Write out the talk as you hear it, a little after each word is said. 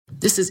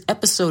This is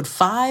episode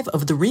 5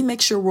 of the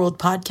Remix Your World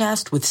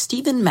podcast with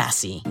Stephen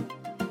Massey.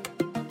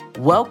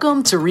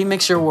 Welcome to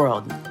Remix Your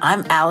World.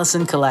 I'm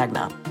Allison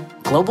Kalagna,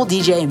 global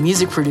DJ and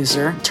music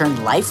producer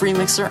turned life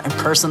remixer and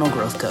personal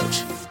growth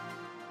coach.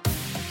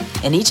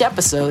 In each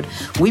episode,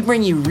 we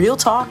bring you real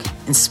talk,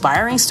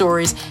 inspiring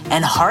stories,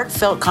 and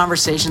heartfelt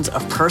conversations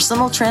of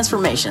personal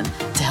transformation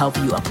to help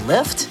you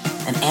uplift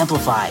and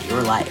amplify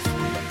your life.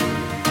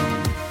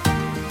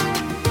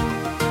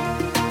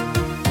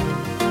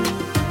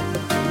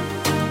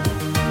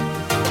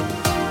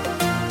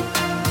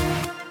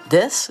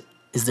 This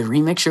is the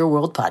Remix Your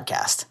World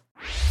podcast.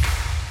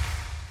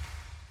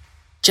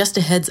 Just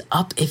a heads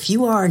up, if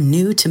you are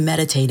new to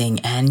meditating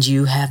and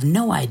you have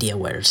no idea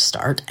where to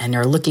start and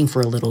you're looking for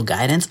a little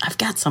guidance, I've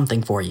got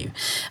something for you.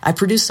 I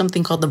produced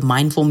something called the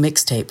Mindful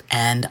Mixtape,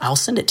 and I'll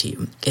send it to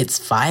you. It's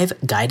 5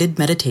 guided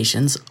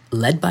meditations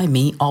led by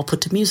me, all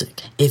put to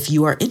music. If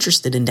you are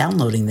interested in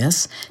downloading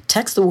this,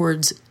 text the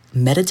words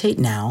meditate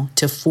now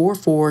to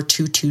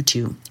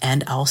 44222,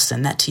 and I'll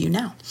send that to you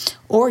now.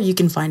 Or you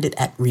can find it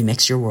at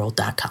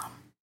remixyourworld.com.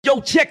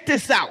 Yo, check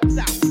this out.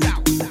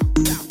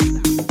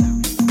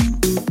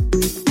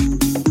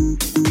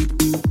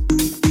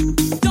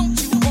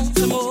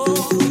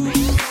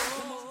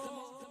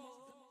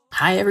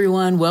 Hi,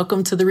 everyone.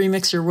 Welcome to the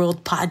Remix Your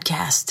World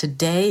podcast.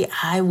 Today,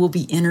 I will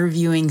be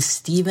interviewing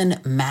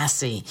Stephen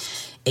Massey,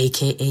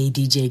 aka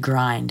DJ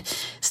Grind.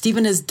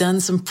 Stephen has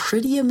done some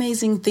pretty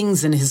amazing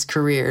things in his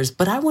careers,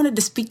 but I wanted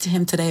to speak to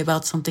him today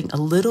about something a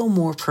little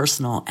more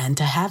personal and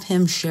to have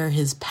him share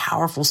his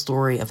powerful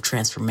story of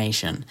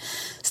transformation.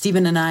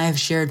 Stephen and I have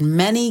shared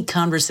many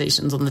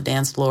conversations on the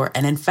dance floor,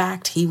 and in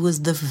fact, he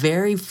was the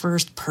very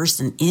first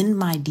person in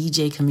my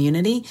DJ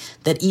community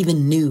that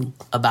even knew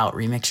about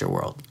Remix Your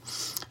World.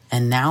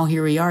 And now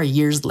here we are,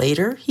 years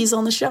later, he's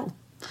on the show.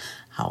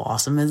 How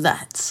awesome is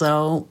that?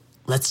 So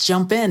let's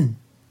jump in.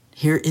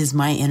 Here is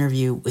my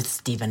interview with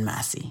Stephen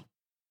Massey.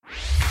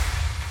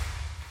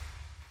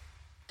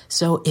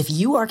 So if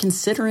you are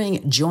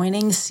considering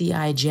joining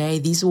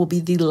CIJ, these will be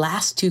the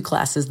last 2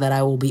 classes that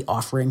I will be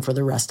offering for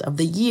the rest of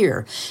the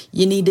year.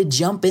 You need to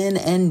jump in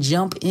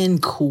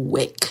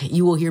quick.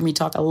 You will hear me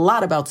talk a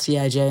lot about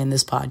CIJ in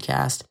this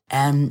podcast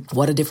and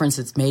what a difference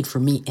it's made for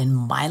me in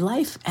my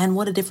life and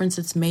what a difference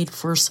it's made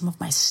for some of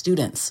my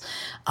students.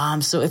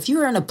 So if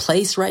you're in a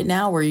place right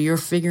now where you're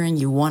figuring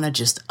you want to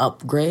just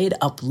upgrade,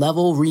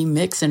 up-level,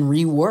 remix, and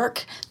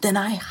rework, then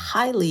I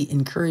highly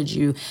encourage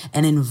you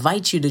and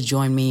invite you to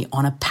join me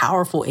on a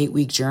powerful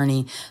 8-week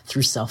journey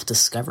through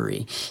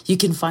self-discovery. You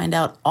can find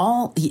out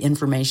all the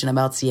information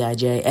about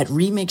CIJ at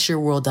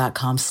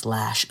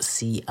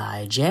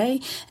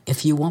remixyourworld.com/CIJ.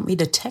 If you want me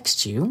to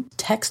text you,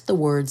 text the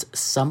words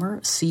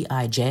Summer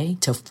CIJ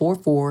to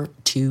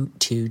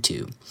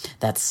 44222.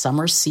 That's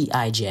Summer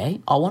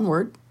CIJ, all one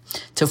word,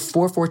 to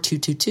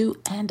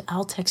 44222, and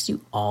I'll text you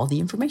all the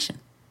information.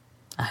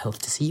 I hope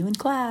to see you in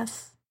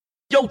class.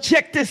 Yo,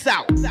 check this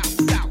out. Don't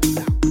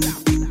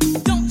you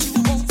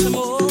want some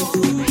more?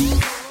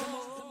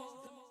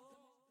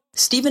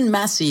 Stephen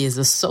Massey is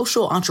a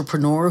social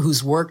entrepreneur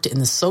who's worked in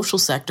the social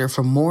sector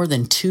for more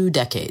than 2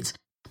 decades,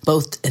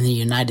 both in the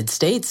United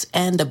States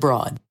and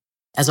abroad.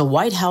 As a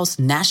White House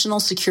National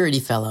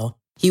Security Fellow,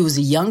 he was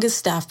the youngest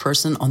staff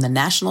person on the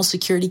National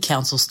Security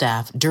Council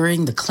staff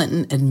during the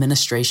Clinton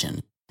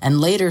administration, and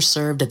later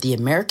served at the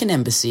American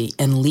Embassy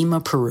in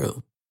Lima,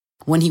 Peru.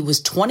 When he was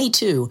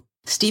 22,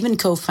 Stephen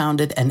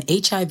co-founded an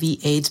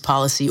HIV/AIDS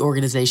policy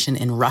organization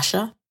in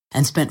Russia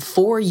and spent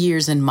 4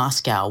 years in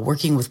Moscow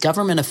working with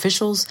government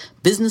officials,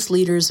 business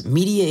leaders,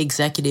 media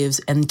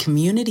executives, and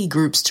community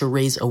groups to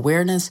raise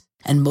awareness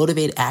and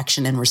motivate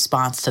action in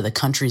response to the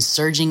country's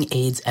surging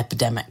AIDS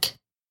epidemic.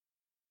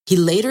 He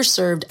later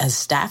served as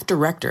staff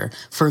director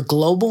for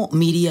Global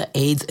Media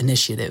AIDS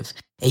Initiative,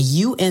 a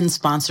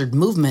UN-sponsored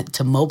movement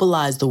to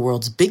mobilize the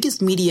world's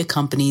biggest media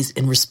companies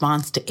in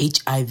response to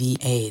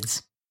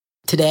HIV/AIDS.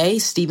 Today,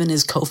 Stephen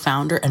is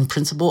co-founder and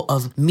principal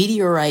of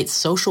Meteorite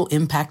Social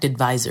Impact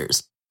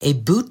Advisors, a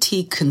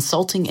boutique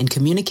consulting and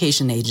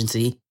communication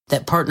agency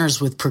that partners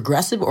with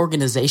progressive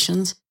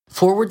organizations,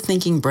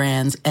 forward-thinking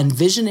brands, and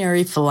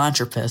visionary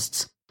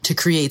philanthropists to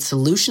create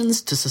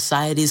solutions to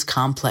society's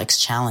complex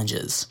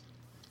challenges.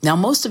 Now,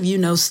 most of you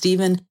know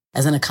Stephen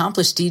as an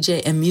accomplished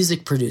DJ and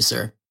music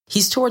producer.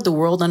 He's toured the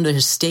world under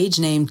his stage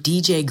name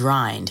DJ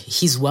Grind.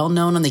 He's well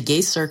known on the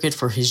gay circuit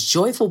for his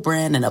joyful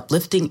brand and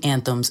uplifting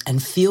anthems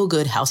and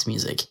feel-good house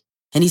music.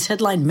 And he's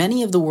headlined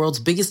many of the world's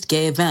biggest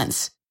gay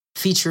events,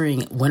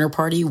 featuring Winter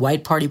Party,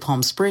 White Party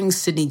Palm Springs,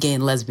 Sydney Gay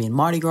and Lesbian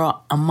Mardi Gras,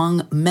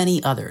 among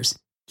many others.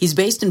 He's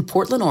based in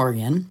Portland,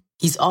 Oregon.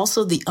 He's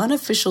also the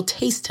unofficial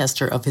taste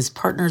tester of his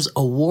partner's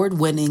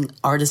award-winning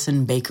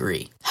artisan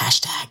bakery.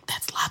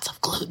 #that's lots of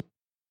gluten.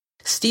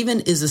 Stephen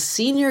is a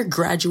senior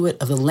graduate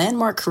of the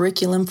Landmark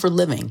Curriculum for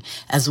Living,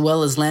 as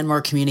well as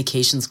Landmark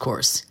Communications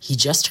course. He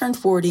just turned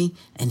 40,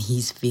 and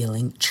he's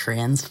feeling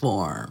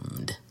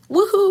transformed.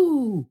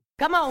 Woohoo!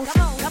 Come on,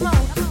 come on, come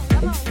on, come on,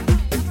 come on.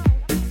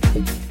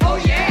 Oh,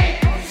 yeah!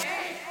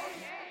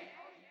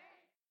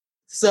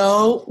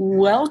 So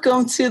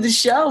welcome to the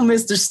show,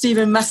 Mr.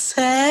 Stephen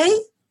Massey.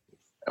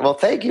 Well,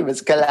 thank you,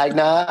 Ms.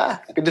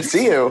 Calagna. Good to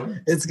see you.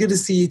 It's good to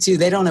see you too.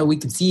 They don't know we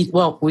can see,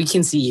 well, we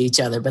can see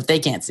each other, but they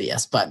can't see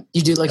us, but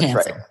you do look That's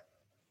handsome. right.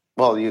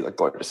 Well, you look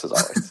gorgeous as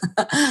always.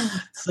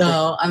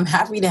 So I'm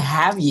happy to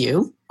have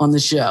you on the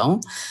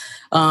show.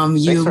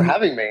 Thanks for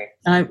having me.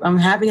 I'm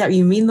happy to have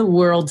you. Mean the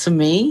world to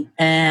me.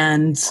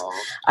 And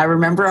I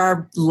remember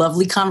our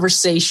lovely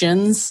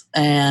conversations,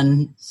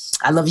 and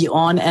I love you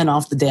on and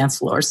off the dance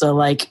floor. So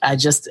like, I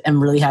just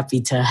am really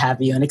happy to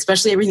have you, and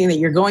especially everything that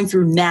you're going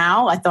through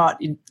now. I thought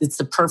it's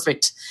the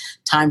perfect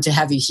time to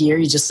have you here.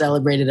 You just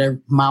celebrated a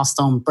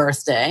milestone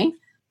birthday,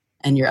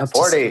 and you're up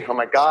 40. Oh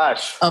my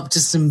gosh. up to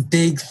some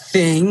big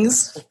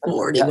things.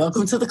 40. Yes.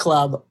 Welcome to the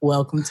club.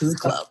 Welcome to the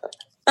club.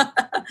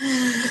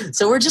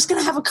 So we're just going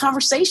to have a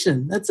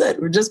conversation. That's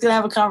it. We're just going to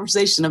have a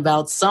conversation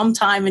about some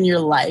time in your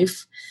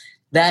life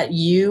that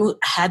you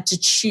had to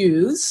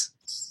choose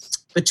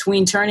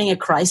between turning a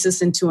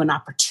crisis into an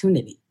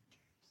opportunity.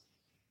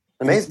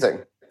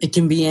 Amazing. It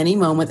can be any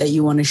moment that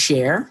you want to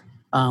share.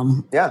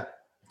 Yeah.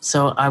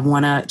 So I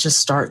want to just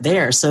start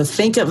there. So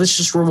let's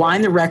just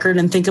rewind the record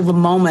and think of a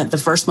moment, the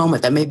first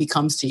moment that maybe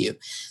comes to you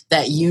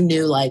that you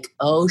knew like,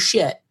 oh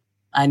shit,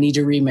 I need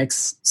to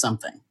remix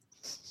something.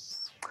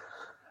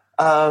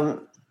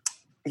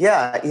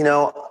 Yeah,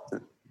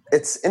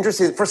 it's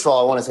interesting. First of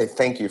all, I want to say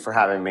thank you for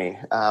having me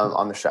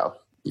on the show,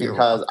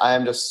 because I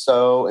am just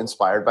so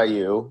inspired by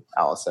you,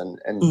 Allison,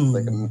 in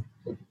like a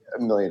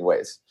million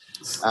ways.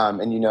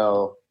 And you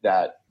know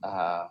that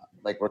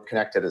like we're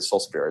connected as soul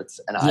spirits,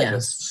 and I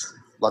just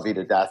love you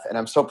to death. And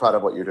I'm so proud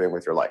of what you're doing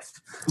with your life.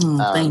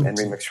 And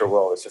Remix Your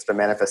Will is just a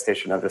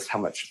manifestation of just how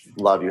much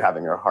love you have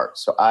in your heart.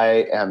 So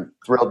I am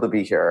thrilled to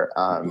be here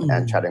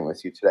and chatting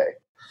with you today.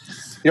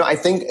 I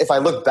think if I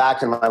look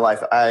back in my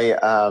life, I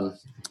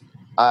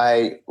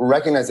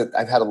recognize that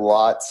I've had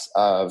lots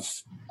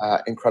of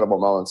incredible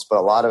moments,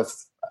 but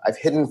I've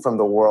hidden from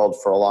the world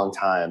for a long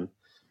time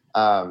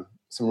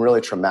some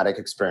really traumatic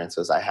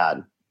experiences I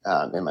had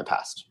in my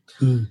past.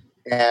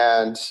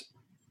 And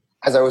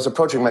as I was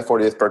approaching my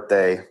 40th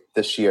birthday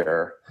this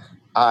year,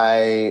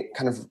 I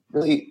kind of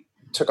really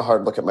took a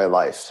hard look at my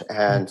life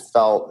and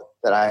felt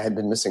that I had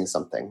been missing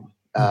something.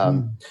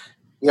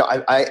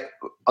 I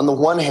on the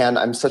one hand,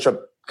 I'm such a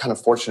kind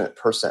of fortunate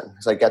person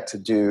because I get to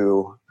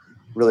do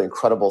really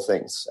incredible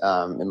things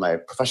in my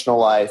professional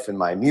life, in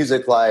my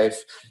music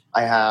life.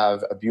 I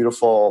have a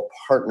beautiful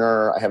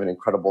partner. I have an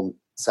incredible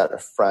set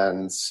of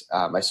friends.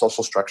 My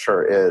social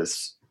structure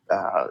is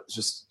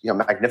just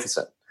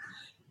magnificent.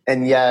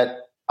 And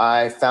yet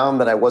I found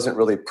that I wasn't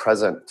really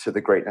present to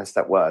the greatness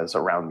that was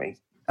around me.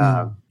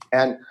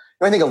 And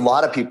I think a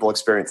lot of people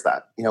experience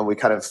that. We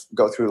kind of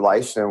go through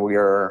life and we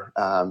are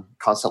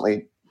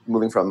constantly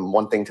moving from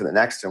one thing to the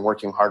next and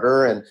working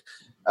harder and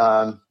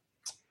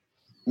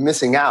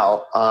missing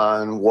out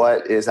on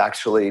what is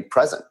actually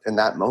present in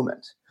that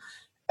moment.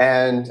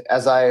 And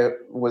as I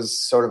was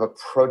sort of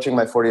approaching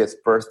my 40th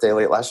birthday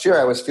late last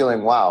year, I was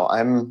feeling, wow,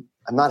 I'm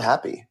not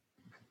happy.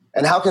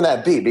 And how can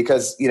that be?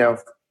 Because, I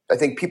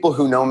think people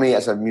who know me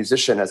as a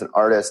musician, as an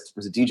artist,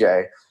 as a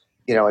DJ,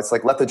 it's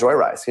like, let the joy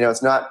rise.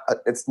 It's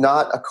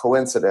not a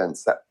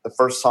coincidence that the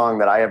first song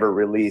that I ever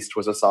released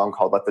was a song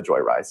called Let the Joy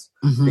Rise,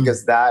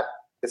 because that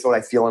is what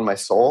I feel in my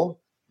soul.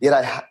 Yet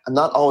I'm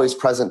not always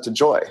present to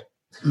joy.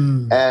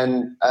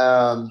 And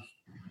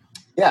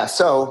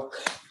so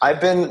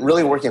I've been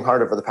really working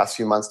hard over the past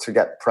few months to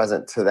get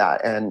present to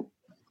that. And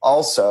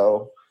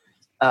also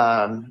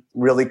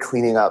really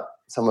cleaning up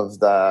some of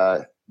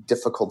the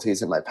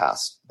difficulties in my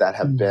past that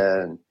have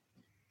been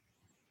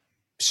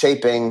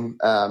shaping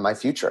my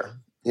future.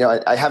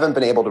 I haven't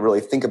been able to really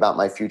think about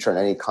my future in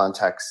any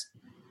context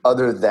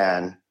other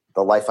than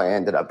the life I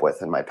ended up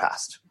with in my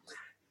past.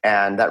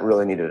 And that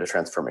really needed a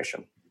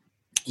transformation.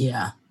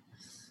 Yeah.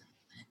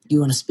 Do you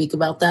want to speak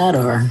about that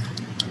or?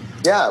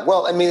 Yeah,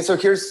 well, I mean, so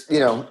here's,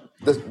 the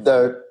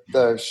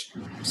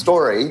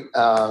story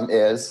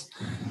is,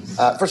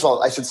 first of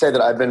all, I should say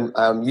that I've been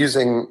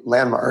using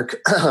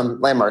Landmark,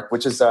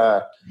 which is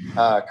a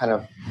kind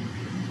of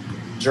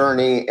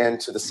journey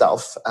into the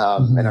self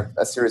and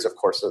a series of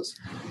courses.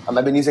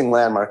 I've been using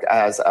Landmark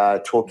as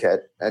a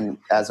toolkit and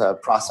as a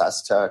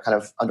process to kind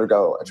of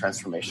undergo a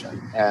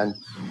transformation. And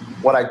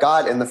what I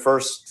got in the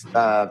first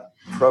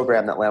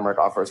program that Landmark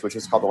offers, which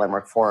is called the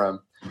Landmark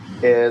Forum,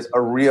 is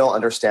a real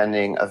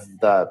understanding of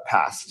the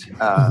past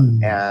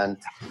and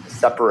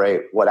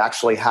separate what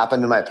actually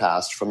happened in my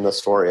past from the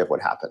story of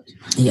what happened.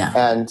 Yeah.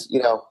 And,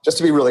 just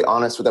to be really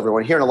honest with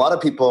everyone here, and a lot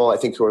of people I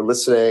think who are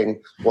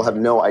listening will have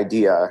no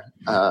idea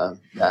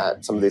that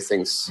some of these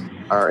things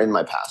are in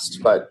my past.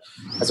 But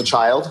as a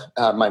child,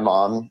 my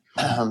mom,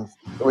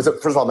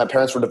 first of all, my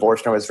parents were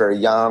divorced when I was very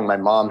young. My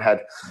mom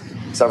had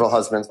several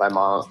husbands.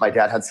 My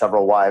dad had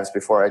several wives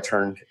before I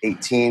turned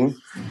 18.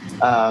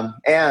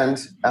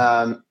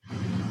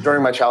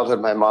 During my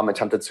childhood, my mom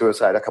attempted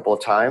suicide a couple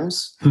of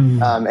times,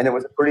 and it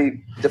was a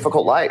pretty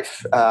difficult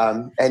life.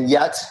 And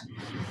yet,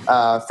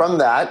 from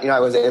that, I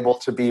was able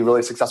to be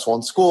really successful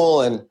in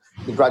school and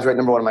graduate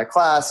number 1 in my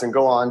class and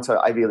go on to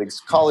Ivy League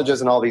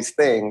colleges and all these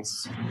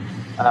things,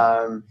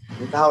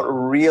 without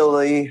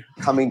really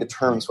coming to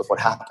terms with what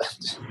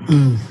happened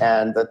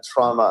and the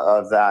trauma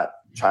of that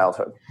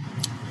childhood.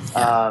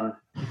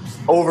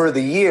 Over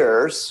the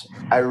years,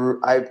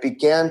 I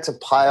began to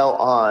pile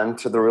on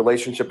to the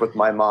relationship with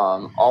my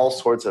mom all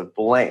sorts of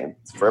blame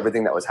for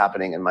everything that was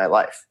happening in my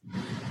life.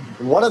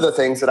 And one of the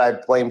things that I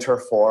blamed her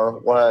for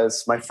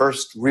was my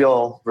first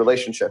real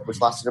relationship,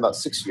 which lasted about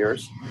 6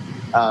 years,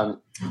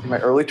 in my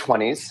early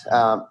 20s.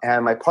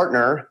 And my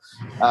partner,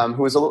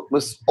 who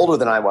was older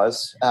than I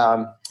was,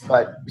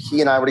 but he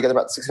and I were together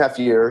about 6.5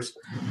 years.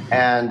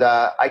 And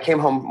I came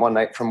home one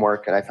night from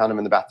work and I found him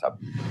in the bathtub.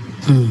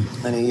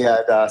 And he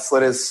had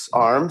slit his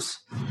arms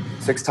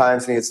 6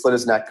 times and he had slit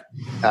his neck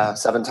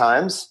 7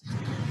 times.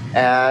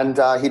 And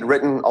he'd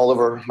written all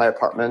over my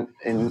apartment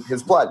in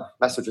his blood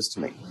messages to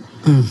me.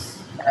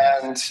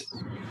 And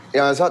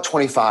I was about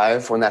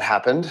 25 when that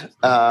happened.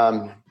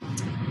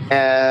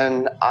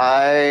 And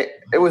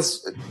it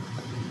was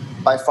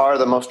by far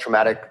the most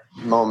traumatic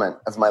moment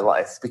of my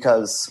life,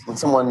 because when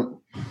someone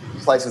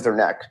slices their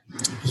neck,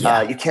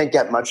 you can't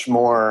get much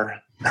more,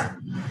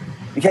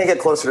 you can't get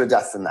closer to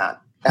death than that.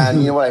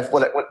 And you know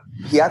what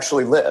he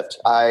actually lived.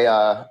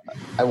 I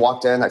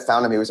walked in, I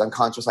found him, he was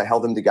unconscious. I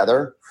held him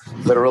together,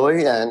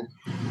 literally, and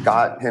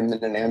got him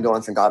in an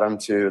ambulance and got him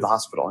to the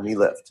hospital, and he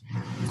lived.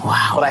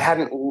 Wow. But I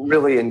hadn't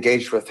really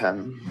engaged with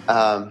him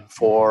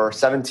for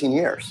 17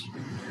 years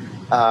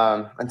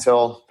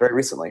until very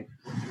recently.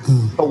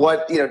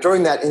 But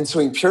during that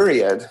ensuing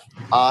period,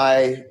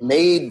 I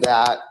made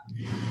that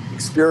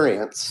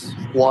experience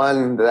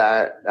one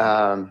that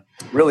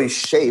really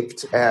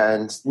shaped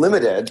and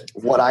limited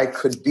what I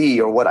could be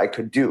or what I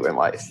could do in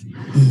life.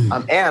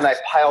 And I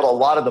piled a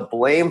lot of the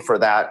blame for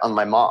that on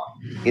my mom.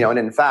 And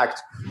in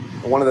fact,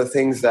 one of the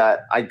things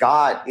that I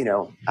got,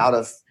 out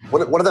of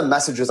one of the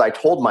messages I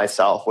told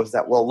myself was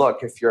that, well,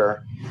 look, if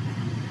your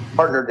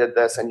partner did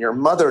this and your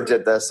mother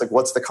did this, like,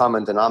 what's the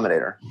common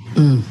denominator?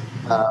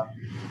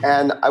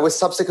 And I was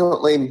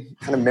subsequently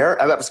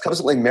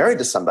married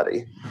to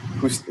somebody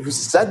who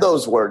said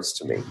those words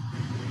to me.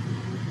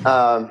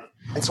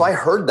 And so I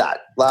heard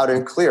that loud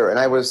and clear. And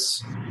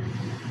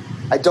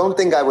I don't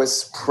think I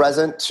was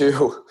present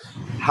to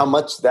how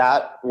much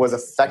that was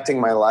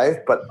affecting my life.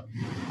 But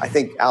I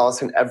think,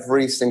 Allison,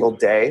 every single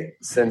day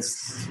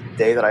since the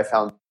day that I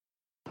found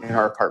in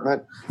our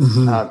apartment,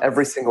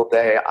 every single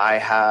day I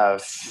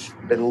have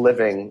been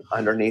living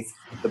underneath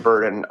the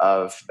burden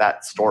of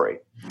that story.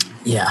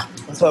 Yeah.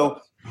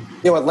 So,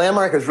 what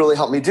Landmark has really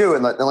helped me do,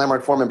 and the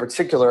Landmark Forum in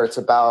particular, it's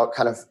about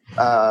kind of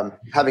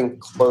having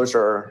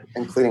closure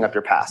and cleaning up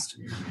your past.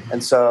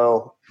 And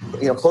so,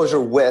 closure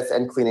with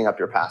and cleaning up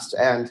your past.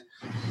 And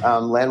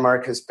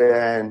Landmark has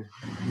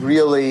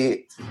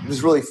really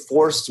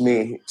forced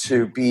me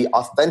to be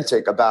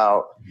authentic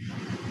about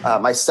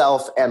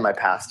myself and my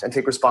past, and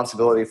take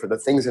responsibility for the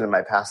things in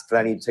my past that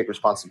I need to take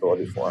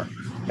responsibility for.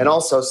 And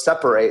also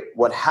separate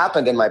what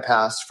happened in my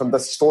past from the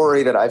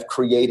story that I've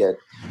created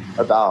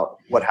about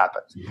what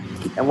happened.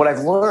 And what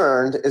I've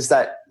learned is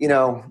that,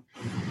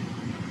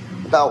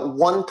 about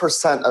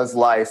 1% of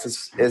life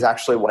is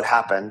actually what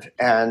happened.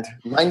 And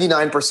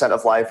 99%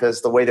 of life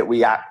is the way that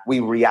we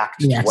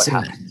react to what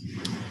happened.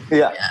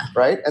 Yeah.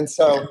 Right. And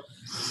so,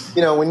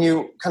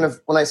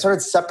 when I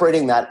started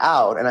separating that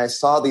out and I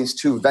saw these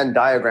two Venn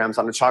diagrams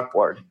on the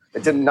chalkboard,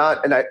 it did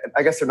not, and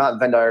I guess they're not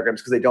Venn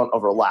diagrams because they don't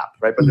overlap,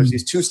 right? But there's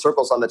these two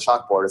circles on the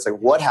chalkboard. It's like,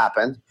 what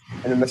happened?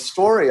 And then the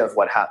story of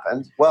what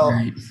happened. Well,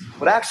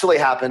 what actually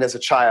happened as a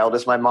child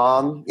is my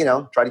mom,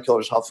 tried to kill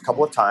herself a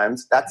couple of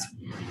times. That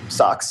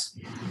sucks.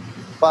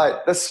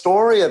 But the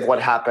story of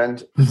what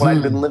happened, what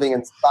I've been living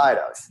inside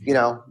of,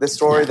 this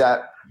story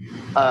that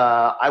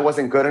I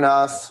wasn't good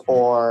enough,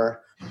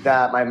 or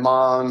that my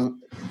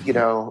mom,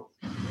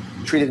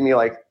 treated me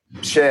like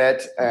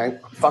shit and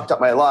fucked up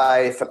my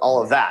life and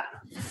all of that.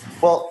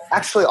 Well,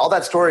 actually, all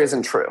that story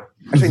isn't true.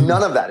 Actually,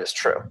 none of that is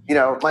true.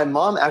 My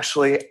mom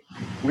actually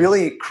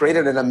really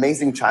created an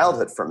amazing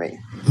childhood for me.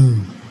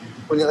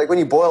 When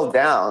you boil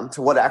down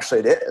to what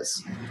actually it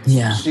is.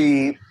 Yeah.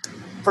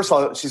 First of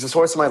all, she's the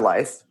source of my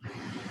life.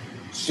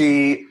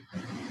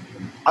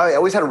 I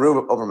always had a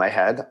roof over my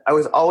head. I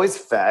was always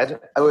fed.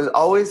 I was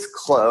always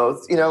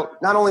clothed.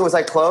 Not only was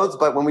I clothed,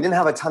 but when we didn't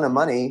have a ton of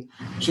money,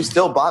 she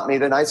still bought me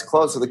the nice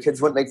clothes so the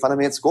kids wouldn't make fun of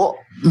me at school.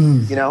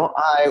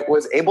 I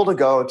was able to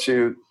go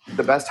to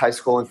the best high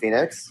school in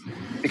Phoenix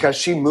because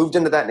she moved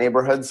into that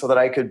neighborhood so that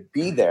I could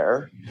be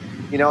there.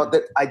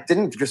 That I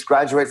didn't just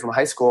graduate from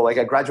high school. Like,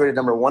 I graduated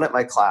number 1 at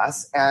my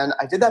class, and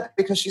I did that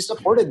because she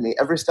supported me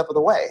every step of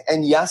the way.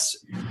 And yes,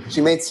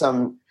 she made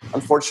some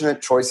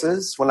unfortunate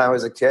choices when I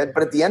was a kid,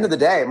 but at the end of the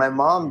day, my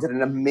mom did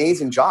an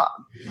amazing job,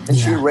 and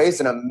she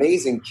raised an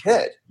amazing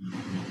kid.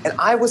 And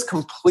I was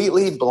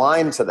completely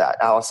blind to that,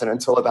 Allison,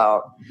 until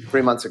about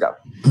 3 months ago.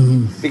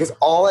 Because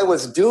all I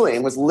was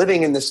doing was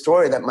living in this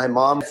story that my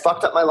mom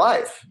fucked up my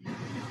life.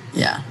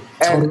 Yeah.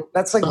 And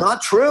that's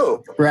not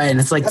true. Right. And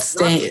it's like that's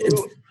not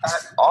true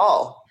at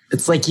all.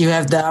 It's like you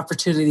have the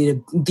opportunity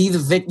to be the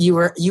victim.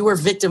 You were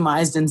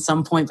victimized in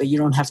some point, but you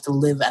don't have to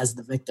live as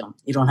the victim.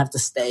 You don't have to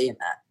stay in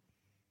that.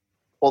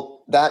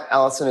 Well, that,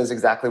 Allison, is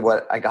exactly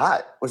what I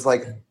got. Was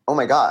like, oh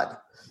my God,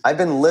 I've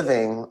been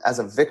living as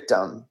a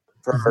victim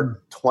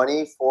for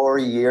 24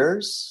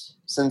 years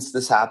since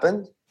this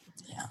happened.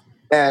 Yeah.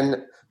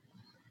 And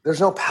there's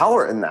no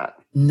power in that.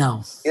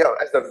 No. You know,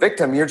 as the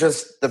victim, you're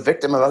just the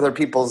victim of other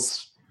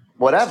people's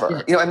whatever.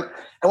 Yeah. You know, and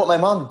what my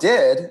mom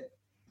did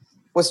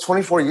was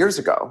 24 years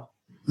ago.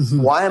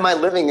 Why am I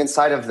living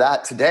inside of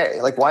that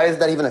today? Like, why is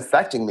that even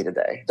affecting me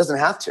today? It doesn't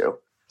have to.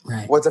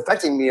 Right. What's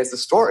affecting me is the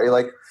story.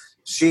 Like,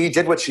 she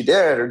did what she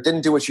did or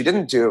didn't do what she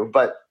didn't do,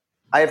 but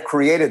I have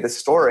created this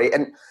story.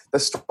 And the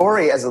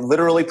story has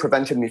literally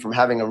prevented me from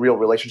having a real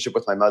relationship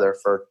with my mother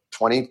for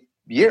 20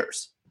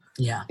 years.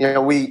 Yeah. You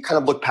know, we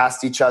kind of look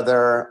past each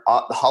other.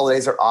 The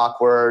holidays are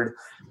awkward.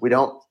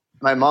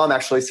 My mom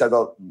actually said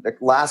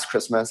last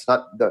Christmas,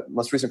 not the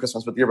most recent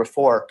Christmas, but the year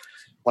before,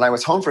 when I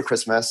was home for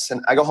Christmas,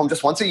 and I go home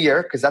just once a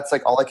year because that's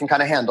like all I can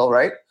kind of handle,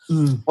 right?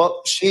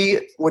 Well, she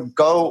would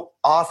go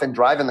off and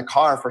drive in the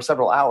car for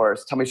several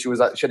hours, tell me she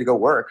had to go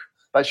work,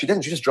 but she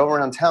didn't. She just drove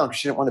around town because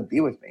she didn't want to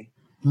be with me.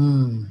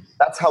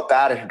 That's how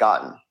bad it had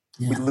gotten.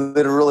 Yeah. We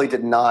literally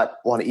did not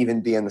want to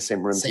even be in the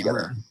same room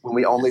together. When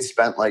we only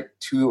spent like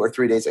 2 or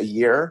 3 days a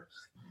year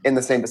in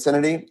the same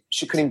vicinity,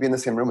 she couldn't even be in the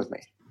same room with me.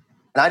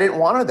 And I didn't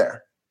want her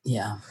there.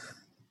 Yeah.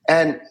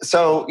 And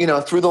so, you know,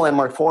 through the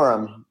Landmark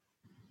Forum,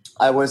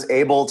 I was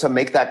able to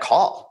make that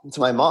call to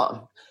my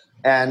mom.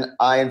 And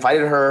I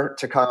invited her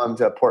to come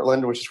to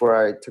Portland, which is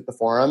where I took the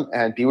forum,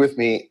 and be with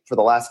me for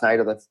the last night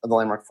of the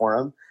Landmark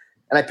Forum.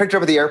 And I picked her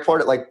up at the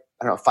airport at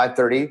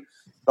 5:30.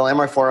 The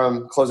Landmark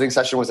Forum closing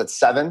session was at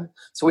 7.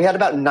 So we had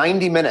about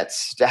 90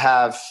 minutes to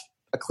have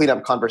a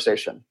cleanup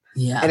conversation.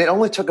 Yeah. And it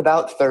only took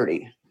about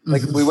 30.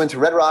 Like, we went to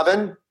Red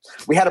Robin,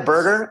 we had a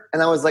burger,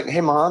 and I was like,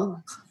 hey,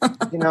 Mom,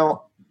 you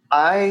know,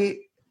 I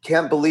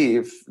can't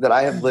believe that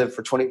I have lived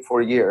for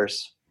 24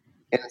 years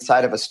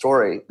inside of a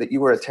story that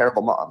you were a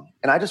terrible mom.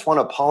 And I just want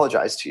to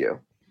apologize to you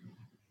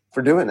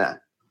for doing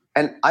that.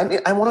 And I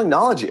want to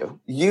acknowledge you.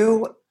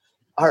 You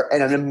are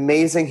an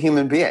amazing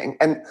human being.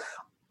 And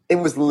it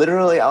was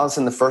literally,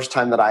 Allison, the first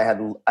time that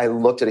I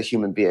looked at a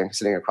human being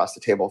sitting across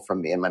the table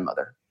from me and my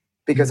mother,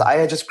 because I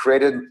had just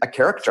created a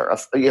character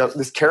of, you know,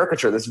 this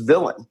caricature, this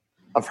villain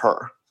of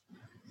her.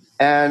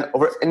 And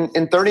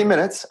in 30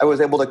 minutes, I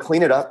was able to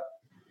clean it up,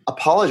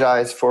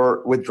 apologize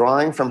for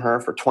withdrawing from her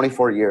for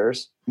 24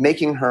 years,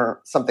 making her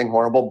something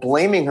horrible,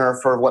 blaming her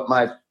for what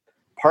my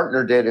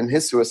partner did in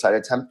his suicide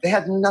attempt. They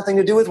had nothing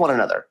to do with one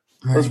another.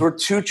 Right. Those were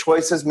two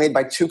choices made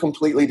by two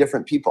completely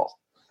different people.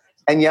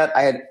 And yet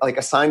I had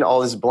assigned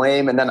all this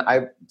blame. And then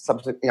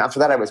after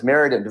that, I was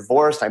married and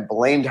divorced. I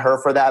blamed her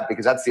for that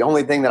because that's the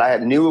only thing that I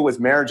knew was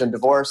marriage and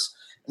divorce.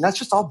 And that's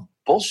just all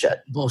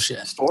bullshit.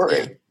 Bullshit. Story.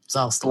 Yeah. It's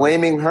all story.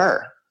 Blaming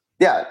her.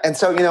 Yeah. And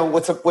so, you know,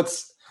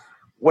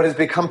 what has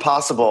become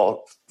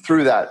possible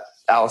through that,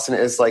 Allison,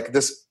 is like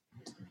this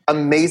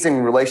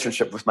amazing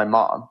relationship with my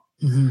mom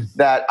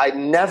that I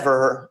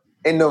never,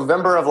 in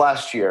November of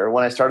last year,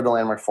 when I started the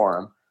Landmark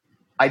Forum,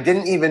 I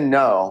didn't even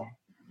know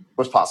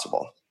was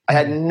possible. I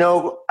had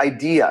no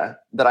idea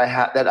that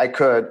I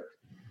could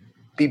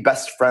be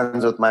best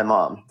friends with my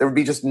mom. There would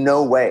be just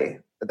no way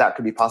that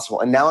could be possible.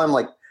 And now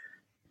I'm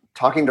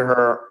talking to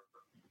her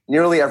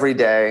nearly every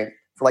day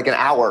for an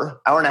hour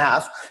and a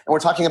half. And we're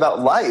talking about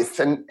life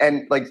and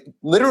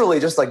literally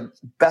just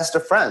best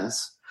of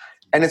friends.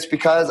 And it's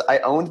because I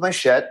owned my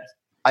shit.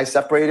 I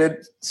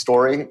separated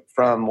story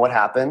from what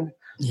happened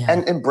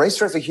and embraced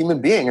her as a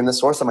human being and the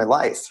source of my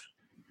life.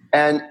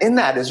 And in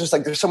that is just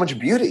there's so much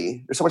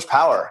beauty. There's so much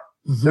power.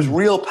 There's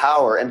real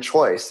power and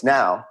choice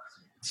now.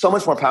 So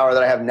much more power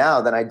that I have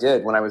now than I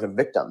did when I was a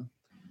victim.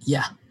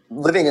 Yeah.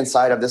 Living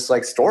inside of this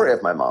story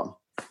of my mom.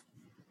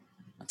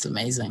 That's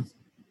amazing.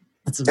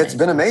 It's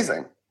been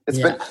amazing.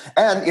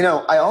 And you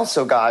know, I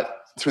also got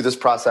through this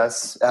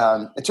process.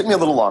 It took me a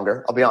little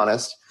longer, I'll be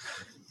honest.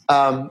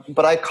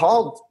 But I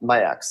called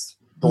my ex,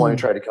 the one who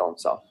tried to kill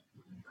himself.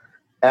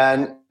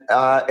 And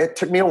it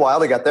took me a while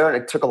to get there, and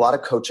it took a lot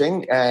of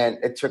coaching, and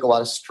it took a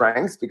lot of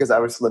strength because I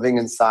was living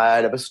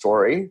inside of a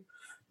story.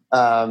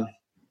 And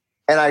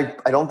I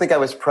don't think I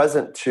was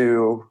present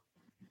to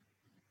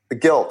the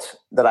guilt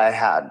that I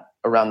had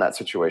around that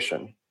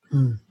situation.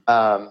 And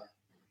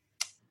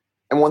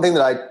one thing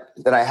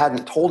that I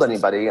hadn't told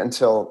anybody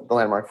until the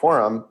Landmark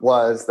Forum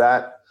was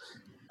that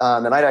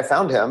the night I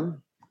found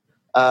him,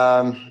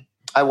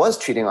 I was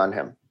cheating on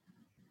him.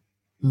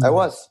 I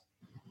was.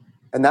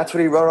 And that's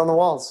what he wrote on the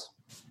walls.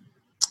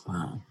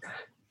 Wow.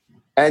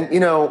 And, you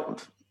know,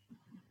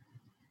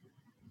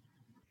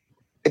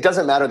 it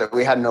doesn't matter that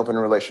we had an open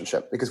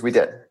relationship because we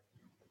did.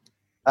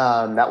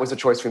 That was a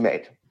choice we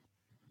made.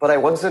 But I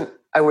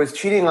was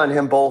cheating on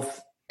him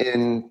both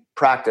in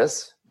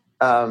practice,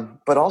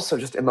 but also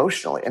just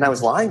emotionally. And I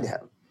was lying to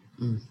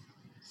him.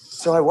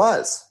 So I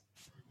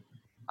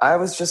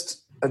was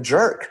just a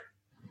jerk,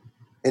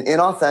 an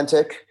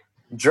inauthentic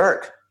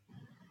jerk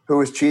who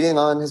was cheating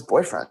on his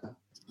boyfriend.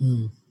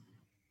 And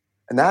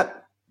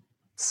that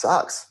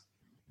sucks.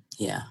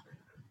 Yeah.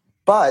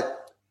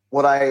 But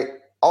what I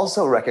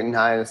also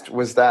recognized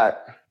was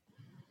that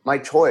my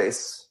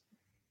choice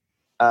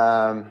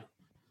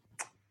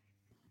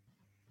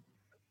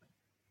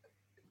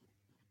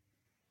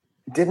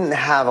didn't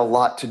have a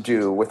lot to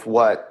do with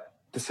what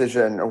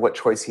decision or what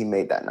choice he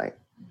made that night.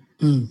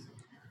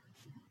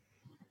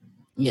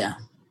 Yeah.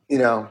 You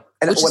know,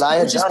 and which what I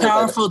had which is done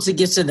powerful to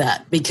get to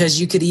that, because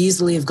you could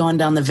easily have gone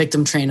down the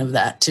victim train of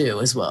that too,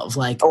 as well. Of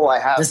like, I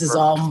have. This is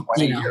all,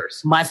 20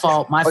 years. my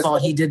fault.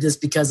 He did this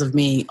because of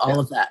me. All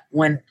of that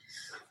when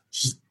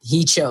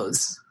he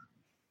chose.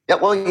 Yeah,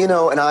 well,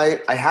 and I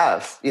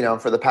have,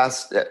 for the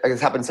past,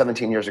 it's happened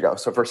 17 years ago.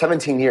 So for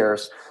 17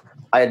 years,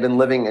 I had been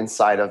living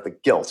inside of the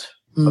guilt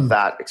of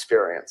that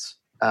experience.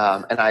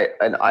 And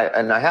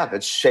I have,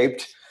 it's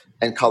shaped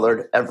and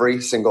colored every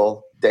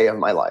single day of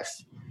my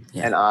life.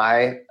 Yeah. And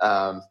I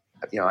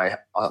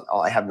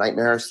have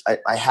nightmares.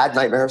 I had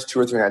nightmares 2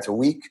 or 3 nights a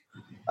week.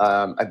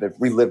 I've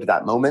relived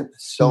that moment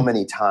so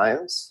many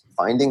times,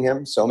 finding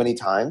him so many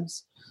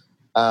times.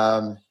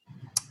 And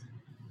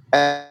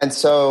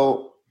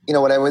so,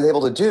 what I was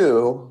able to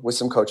do with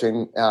some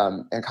coaching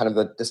and kind of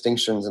the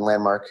distinctions and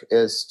landmark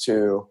is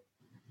to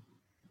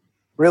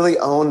really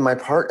own my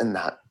part in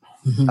that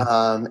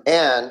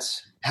and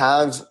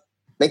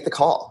make the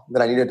call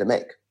that I needed to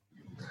make.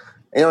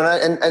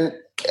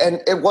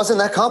 And it wasn't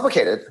that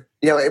complicated.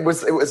 It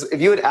was,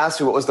 if you had asked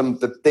me what was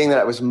the thing that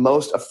I was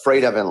most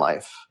afraid of in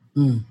life,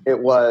 it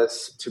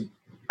was to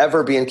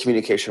ever be in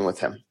communication with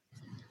him.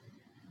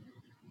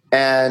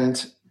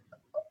 And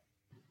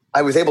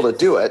I was able to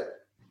do it.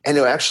 And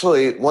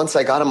actually, once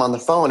I got him on the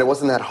phone, it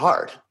wasn't that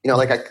hard. And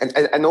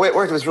the way it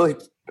worked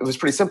was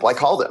pretty simple. I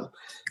called him.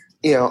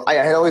 I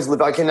had always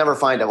lived, I can never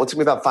find him. Well, it took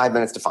me about 5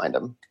 minutes to find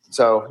him.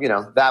 So,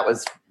 that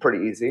was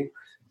pretty easy.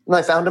 And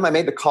I found him. I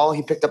made the call.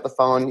 He picked up the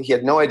phone. He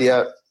had no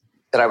idea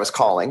that I was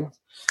calling.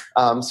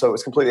 So it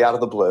was completely out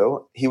of the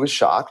blue. He was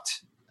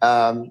shocked.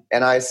 And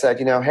I said,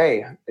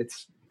 hey,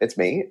 it's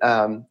me.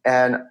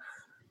 And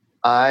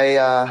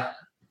I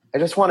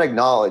just want to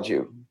acknowledge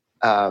you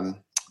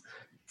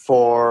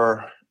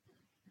for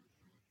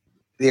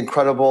the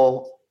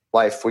incredible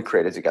life we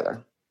created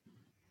together.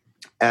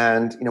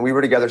 And, we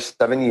were together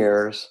 7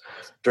 years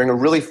during a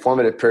really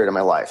formative period of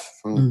my life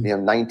from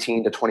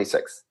 19 to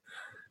 26.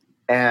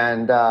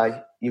 And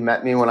you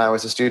met me when I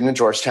was a student in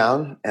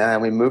Georgetown,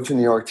 and we moved to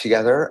New York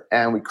together,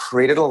 and we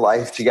created a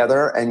life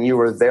together. And you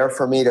were there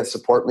for me to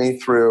support me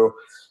through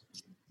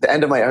the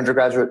end of my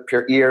undergraduate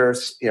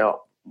years.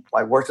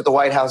 I worked at the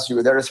White House. You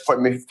were there to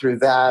support me through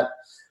that.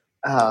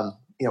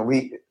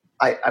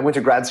 I went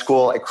to grad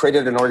school. I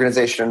created an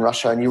organization in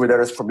Russia, and you were there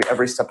to support me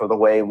every step of the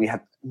way. We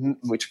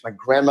took my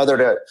grandmother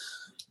to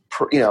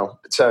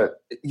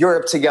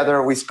Europe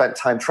together. We spent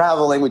time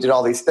traveling. We did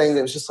all these things.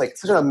 It was just like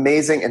such an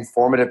amazing and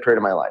formative period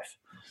of my life.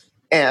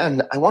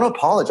 And I want to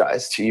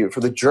apologize to you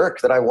for the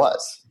jerk that I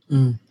was.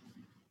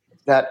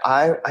 That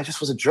I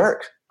just was a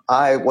jerk.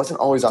 I wasn't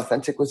always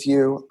authentic with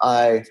you.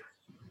 I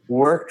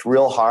worked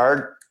real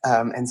hard.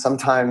 And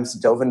sometimes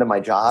dove into my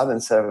job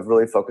instead of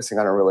really focusing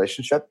on a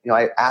relationship.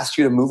 I asked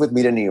you to move with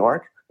me to New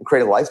York and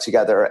create a life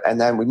together.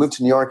 And then we moved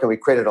to New York and we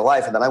created a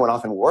life. And then I went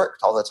off and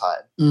worked all the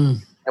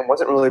time and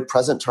wasn't really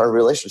present to our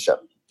relationship.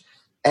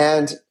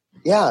 And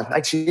yeah,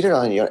 I cheated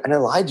on you and I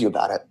lied to you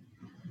about it.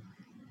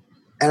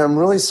 And I'm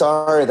really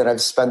sorry that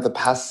I've spent the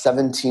past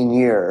 17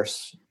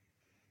 years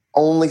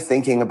only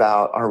thinking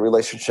about our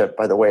relationship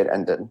by the way it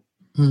ended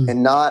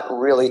and not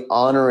really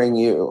honoring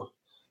you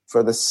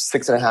for the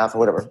 6.5 or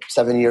whatever,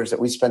 7 years that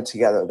we spent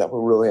together that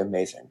were really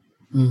amazing.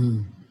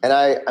 And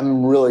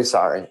I'm really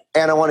sorry.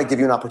 And I want to give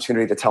you an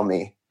opportunity to tell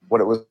me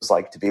what it was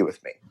like to be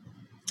with me.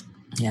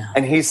 Yeah.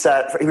 And he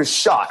said, he was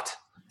shocked,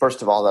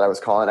 first of all, that I was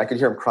calling. I could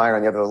hear him crying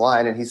on the other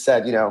line. And he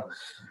said,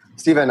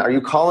 Stephen, are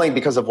you calling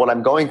because of what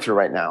I'm going through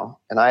right now?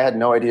 And I had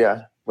no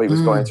idea what he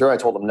was going through. I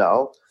told him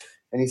no.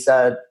 And he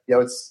said,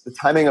 it's the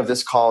timing of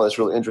this call is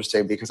really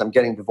interesting because I'm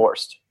getting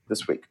divorced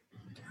this week.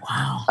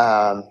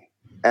 Wow.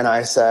 And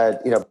I said,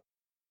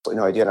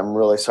 no idea. And I'm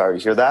really sorry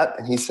to hear that.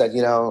 And he said,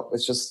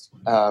 it's just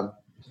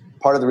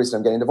part of the reason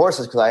I'm getting divorced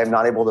is because I am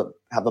not able to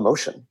have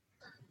emotion.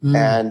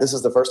 And this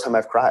is the first time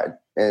I've cried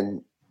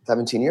in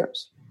 17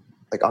 years,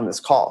 like on this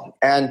call.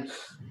 And,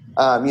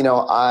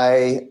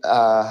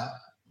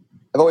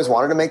 I've always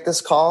wanted to make this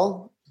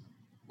call,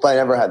 but I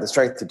never had the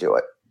strength to do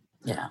it.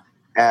 Yeah.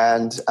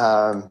 And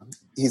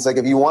he's like,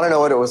 if you want to know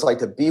what it was like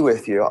to be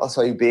with you, I'll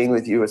tell you being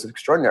with you is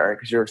extraordinary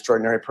because you're an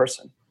extraordinary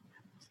person.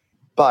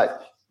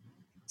 But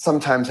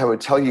sometimes I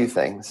would tell you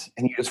things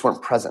and you just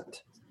weren't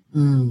present.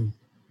 And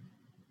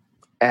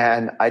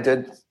I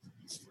did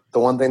the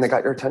one thing that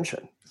got your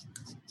attention.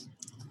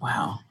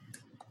 Wow.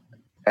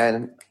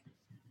 And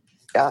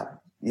yeah,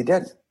 you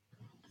did.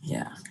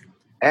 Yeah.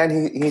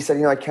 And he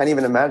said, I can't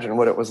even imagine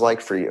what it was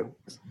like for you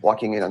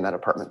walking in on that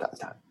apartment that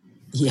time.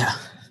 Yeah.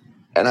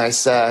 And I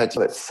said,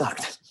 it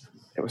sucked.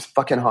 It was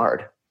fucking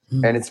hard.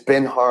 And it's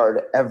been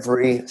hard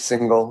every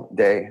single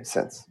day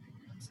since.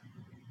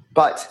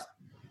 But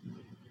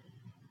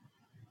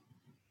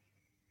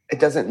it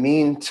doesn't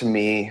mean to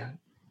me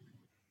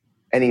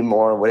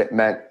anymore what it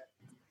meant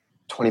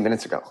 20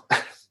 minutes ago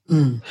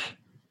Mm.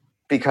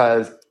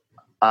 because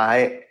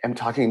I am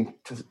talking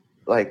to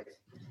like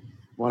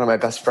one of my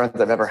best friends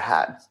I've ever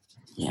had.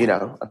 Yeah. You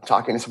know, I'm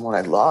talking to someone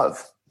I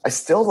love. I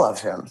still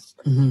love him.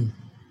 Mm-hmm.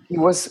 He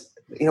was,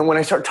 you know, when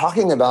I start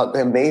talking about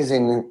the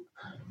amazing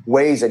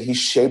ways that he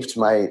shaped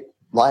my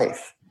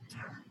life,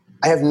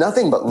 I have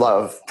nothing but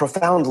love,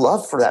 profound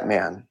love for that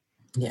man.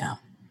 Yeah.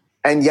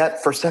 And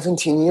yet for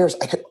 17 years,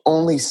 I could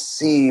only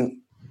see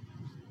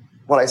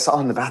what I saw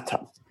in the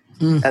bathtub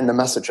and the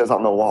messages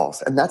on the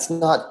walls. And that's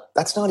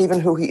not even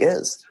who he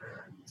is.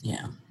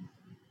 Yeah.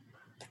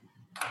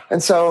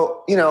 And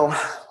so, you know,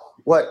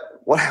 what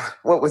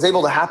was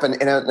able to happen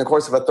in the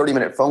course of a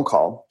 30-minute phone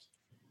call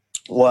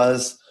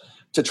was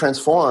to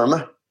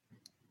transform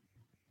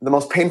the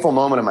most painful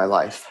moment of my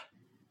life,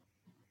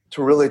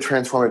 to really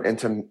transform it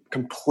into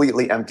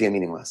completely empty and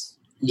meaningless.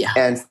 Yeah.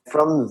 And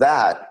from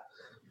that,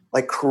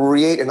 like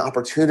create an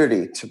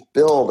opportunity to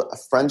build a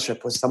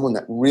friendship with someone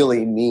that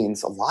really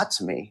means a lot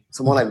to me,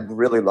 someone I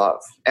really love.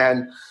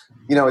 And,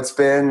 you know, it's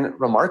been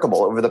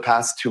remarkable over the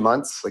past 2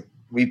 months. Like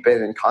we've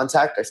been in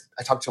contact.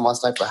 I talked to him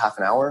last night for half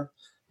an hour.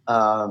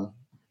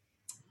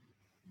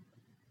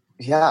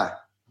 Yeah.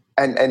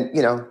 And,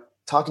 you know,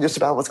 talking just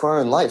about what's going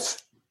on in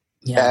life.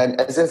 Yeah.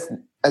 And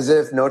as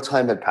if no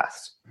time had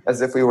passed,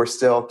 as if we were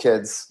still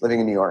kids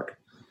living in New York,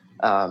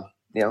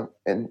 you know,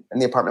 in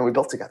the apartment we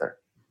built together.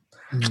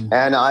 Mm.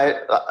 And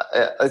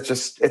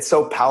it's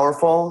so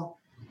powerful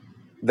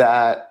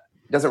that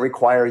it doesn't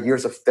require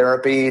years of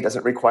therapy. It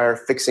doesn't require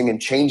fixing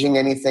and changing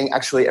anything.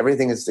 Actually,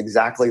 everything is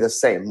exactly the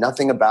same.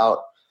 Nothing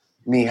about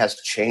me has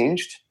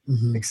changed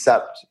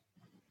except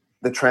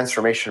the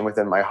transformation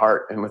within my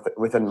heart and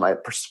within my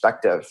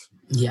perspective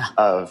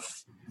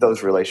of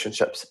those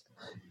relationships.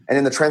 And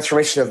in the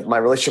transformation of my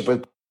relationship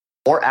with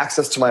more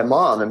access to my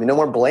mom, I mean, no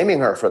more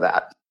blaming her for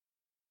that.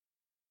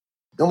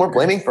 No more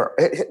blaming for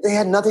her. They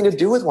had nothing to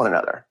do with one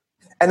another.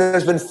 And then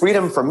there's been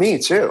freedom for me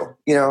too.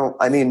 You know,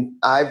 I mean,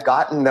 I've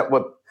gotten that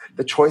what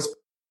the choice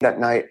that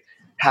night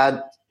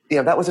had, you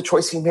know, that was a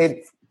choice he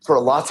made for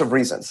lots of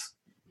reasons.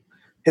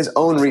 His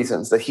own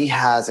reasons that he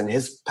has in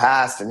his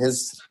past and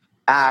his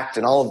act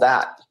and all of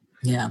that.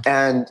 Yeah.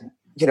 And,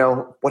 you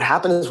know, what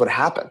happened is what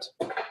happened.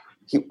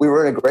 We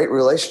were in a great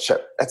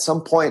relationship. At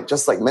some point,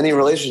 just like many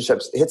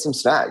relationships, it hit some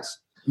snags.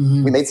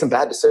 Mm-hmm. We made some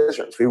bad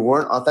decisions. We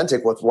weren't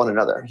authentic with one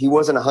another. He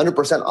wasn't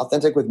 100%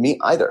 authentic with me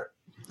either.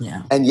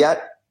 Yeah. And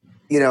yet,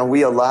 you know,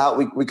 we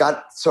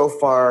got so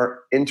far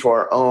into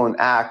our own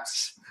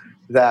acts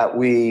that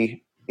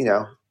we, you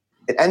know,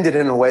 it ended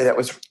in a way that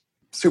was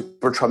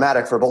super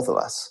traumatic for both of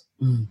us.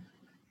 Mm.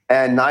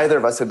 And neither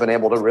of us have been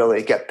able to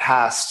really get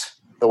past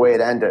the way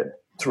it ended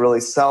to really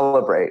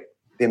celebrate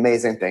the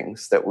amazing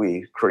things that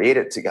we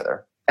created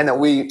together and that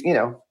we, you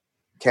know,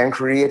 can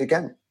create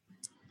again.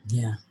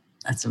 Yeah.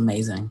 That's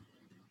amazing.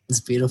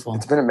 It's beautiful.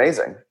 It's been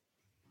amazing.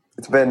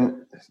 It's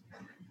been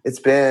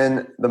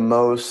the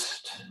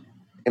most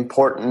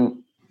important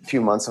few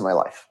months of my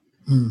life.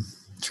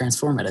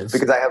 Transformative.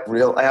 Because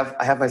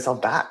I have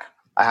myself back.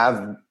 I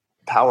have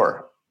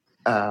power.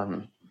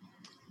 I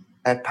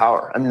have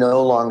power. I'm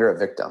no longer a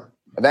victim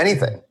of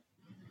anything.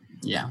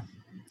 Yeah.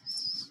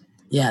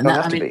 Yeah. I don't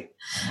have to be.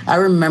 I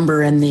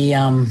remember in the,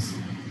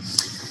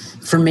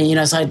 for me, you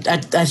know, so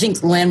I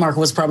think Landmark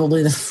was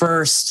probably the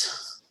first.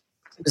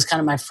 It was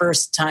kind of my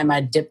first time I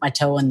dipped my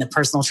toe in the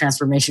personal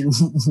transformation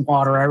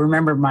water. I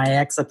remember my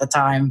ex at the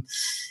time,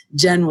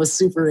 Jen, was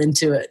super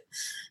into it.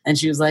 And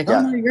she was like,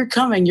 oh, no, you're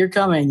coming,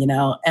 you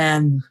know.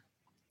 And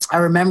I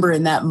remember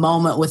in that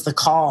moment with the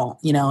call,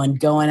 you know, and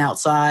going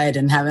outside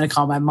and having to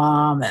call my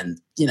mom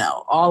and, you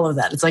know, all of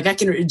that. It's like I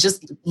can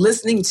just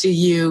listening to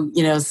you,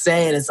 you know,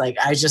 say it. It's like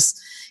I just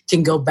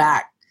can go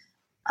back.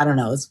 I don't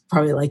know, it's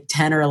probably like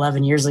 10 or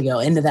 11 years ago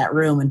into that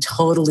room and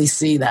totally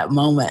see that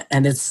moment.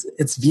 And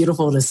it's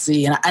beautiful to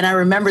see. And I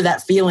remember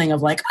that feeling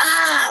of like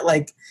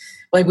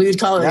we would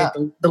call it like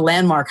the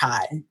landmark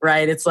high,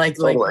 right? It's like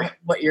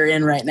what you're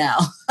in right now.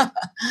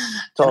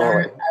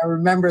 Totally. I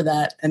remember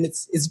that. And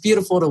it's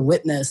beautiful to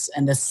witness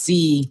and to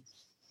see,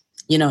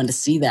 you know, and to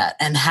see that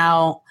and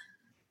how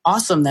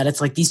awesome that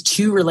it's like these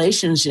two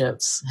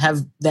relationships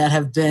have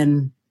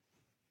been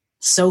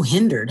so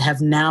hindered have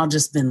now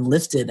just been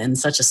lifted in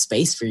such a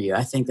space for you.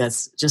 I think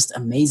that's just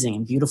amazing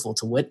and beautiful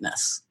to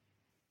witness.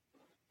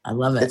 I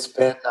love it. It's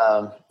been,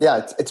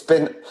 it's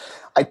been,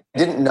 I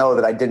didn't know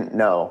that I didn't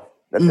know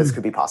that this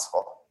could be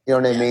possible. You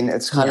know what I mean?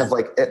 It's kind of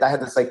like, I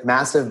had this like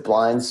massive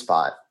blind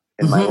spot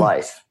in my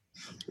life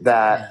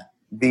that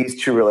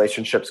these two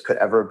relationships could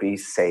ever be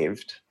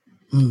saved.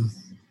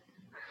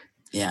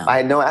 Yeah. I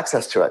had no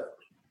access to it.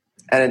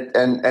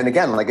 And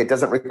again, like it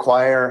didn't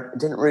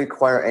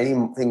require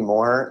anything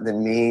more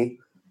than me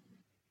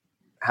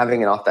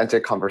having an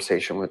authentic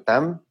conversation with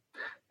them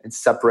and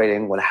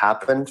separating what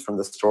happened from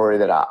the story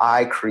that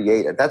I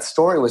created. That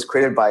story was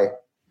created by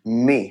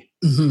me,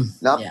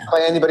 not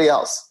by anybody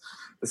else.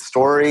 The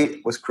story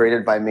was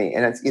created by me.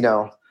 And it's, you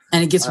know.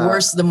 And it gets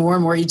worse the more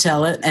and more you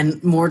tell it,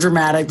 and more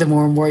dramatic the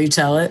more and more you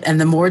tell it, and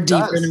the more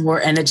deeper and the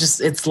more, and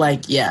it's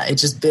like, it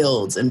just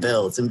builds and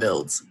builds and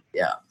builds.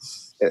 Yeah.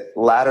 it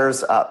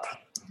ladders up.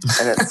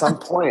 And at some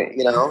point,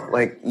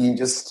 like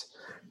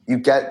you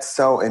get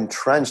so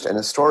entrenched in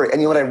a story.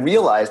 And what I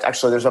realized,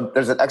 actually,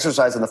 there's an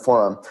exercise in the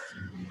forum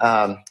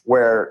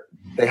where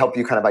they help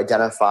you kind of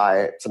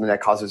identify something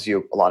that causes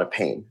you a lot of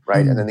pain,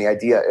 right? And then the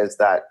idea is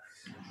that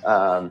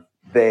kind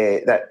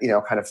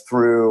of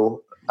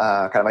through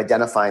kind of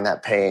identifying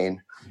that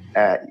pain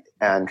and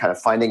kind of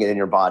finding it in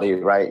your body,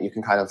 right? You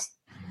can kind of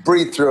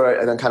breathe through it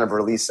and then kind of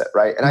release it,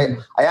 right?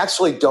 And I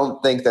actually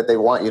don't think that they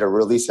want you to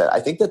release it. I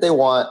think that they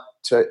want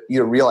you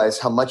to realize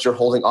how much you're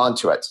holding on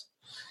to it.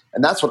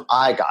 And that's what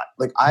I got.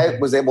 Like I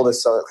was able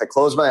to I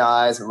closed my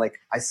eyes and like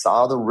I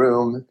saw the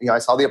room, I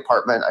saw the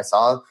apartment, I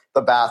saw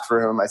the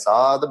bathroom, I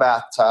saw the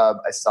bathtub,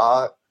 I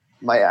saw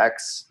my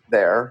ex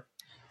there.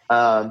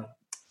 And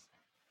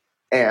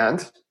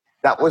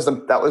that was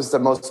the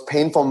most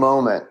painful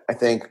moment, I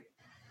think,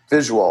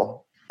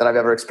 visual that I've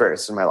ever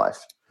experienced in my life.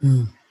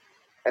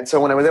 And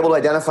so when I was able to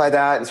identify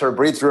that and sort of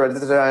breathe through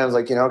it, I was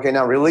like, okay,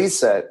 now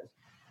release it.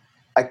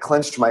 I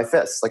clenched my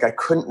fists. Like I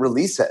couldn't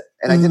release it.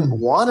 And I didn't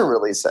want to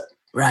release it.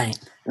 Right.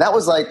 And that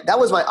was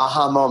my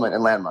aha moment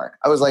in Landmark.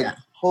 I was like,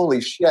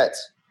 holy shit,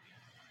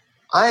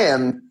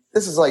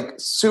 this is like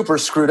super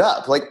screwed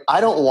up. Like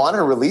I don't want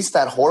to release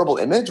that horrible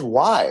image.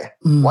 Why?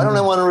 Why don't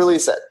I want to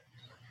release it?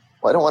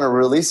 Well, I don't want to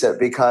release it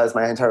because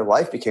my entire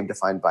life became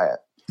defined by it.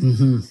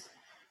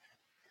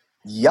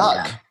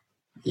 Yuck.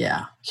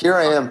 Yeah. Here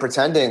I am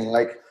pretending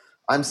like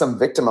I'm some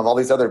victim of all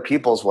these other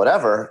people's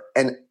whatever.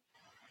 And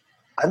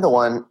I'm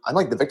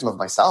like the victim of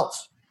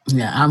myself.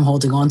 Yeah. I'm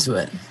holding on to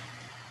it.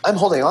 I'm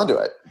holding on to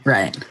it.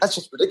 Right. That's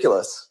just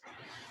ridiculous.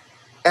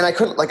 And I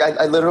couldn't, like,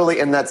 I literally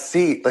in that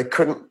seat, like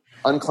couldn't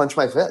unclench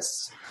my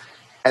fists.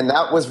 And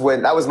that was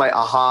my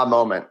aha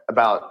moment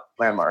about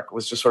Landmark,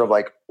 was just sort of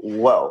like,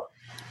 whoa,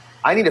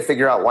 I need to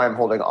figure out why I'm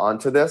holding on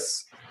to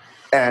this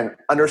and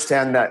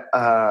understand that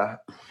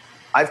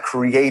I've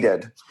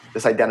created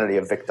this identity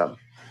of victim.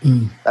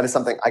 That is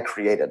something I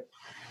created.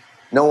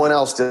 No one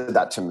else did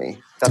that to me.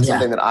 That's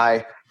something that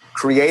I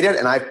created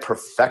and I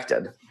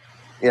perfected,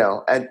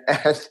 and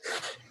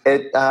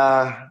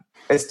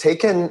it's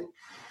taken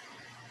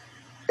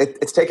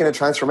a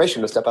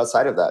transformation to step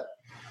outside of that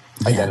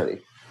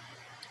identity.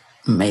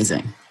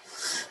 Amazing.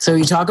 So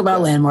you talk about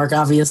Landmark.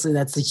 Obviously,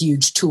 that's a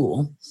huge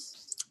tool.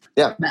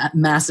 Yeah.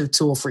 Massive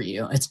tool for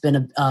you. It's been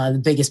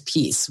the biggest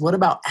piece. What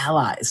about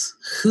allies?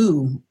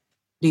 Who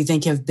do you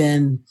think have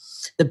been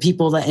the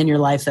people that in your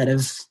life that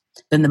have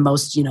been the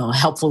most,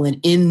 helpful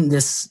in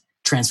this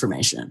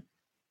transformation?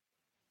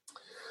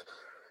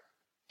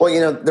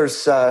 Well,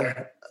 there's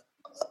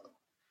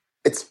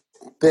it's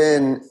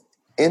been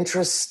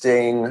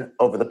interesting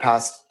over the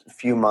past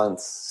few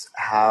months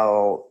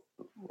how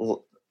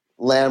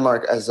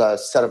Landmark as a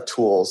set of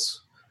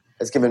tools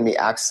has given me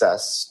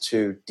access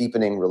to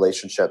deepening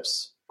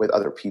relationships with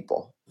other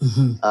people.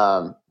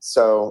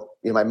 So,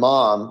 my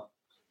mom,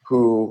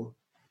 who,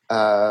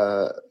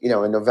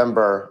 in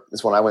November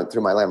is when I went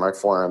through my Landmark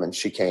Forum and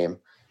she came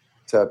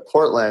to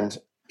Portland,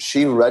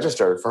 she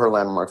registered for her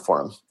Landmark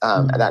Forum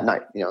that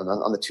night,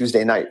 on the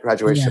Tuesday night,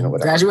 graduation or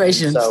whatever.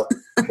 Graduation. So,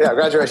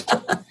 graduation.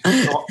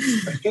 So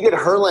she did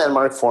her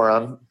Landmark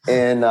Forum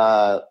in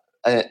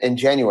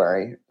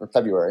January or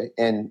February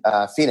in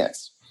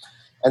Phoenix.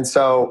 And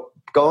so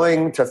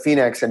going to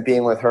Phoenix and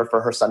being with her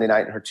for her Sunday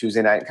night and her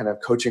Tuesday night, kind of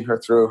coaching her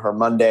through her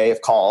Monday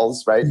of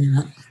calls, right,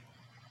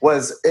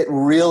 it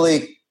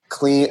really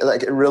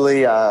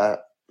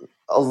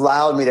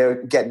allowed me to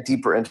get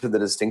deeper into the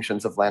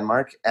distinctions of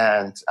Landmark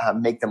and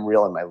make them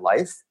real in my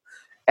life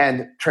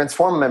and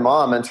transform my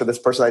mom into this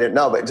person I didn't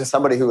know, but just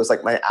somebody who was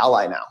like my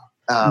ally now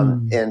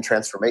in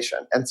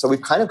transformation. And so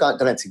we've kind of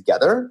done it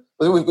together.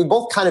 We've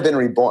both kind of been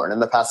reborn in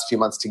the past few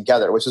months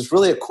together, which is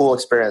really a cool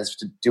experience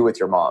to do with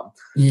your mom.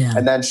 Yeah.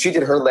 And then she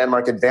did her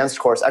Landmark Advanced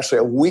course actually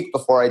a week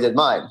before I did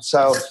mine.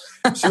 So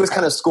she was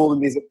kind of schooled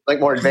in these like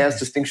more advanced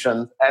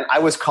distinctions. And I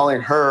was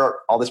calling her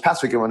all this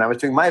past weekend when I was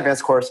doing my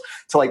advanced course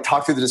to like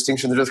talk through the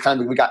distinctions.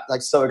 We got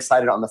like so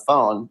excited on the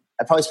phone.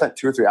 I probably spent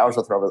 2 or 3 hours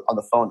with her on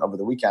the phone over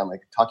the weekend,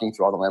 like talking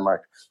through all the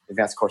Landmark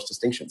Advanced course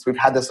distinctions. We've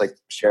had this like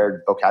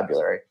shared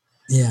vocabulary.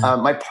 Yeah.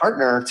 My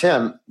partner,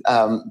 Tim,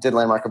 did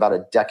Landmark about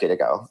a decade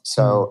ago.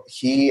 So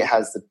he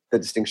has the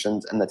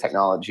distinctions and the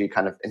technology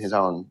kind of in his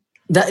own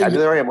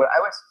vocabulary.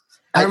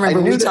 I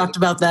remember we talked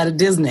about that at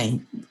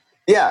Disney.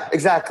 Yeah,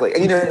 exactly.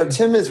 And,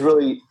 Tim is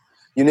really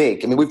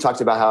unique. I mean, we've talked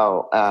about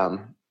how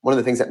one of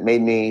the things that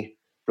made me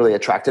really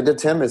attracted to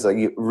Tim is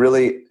a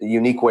really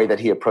unique way that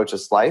he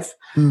approaches life.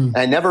 And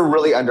I never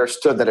really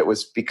understood that it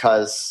was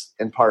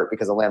in part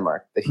because of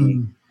Landmark, that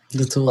he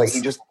just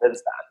lives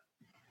that.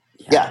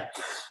 Yeah.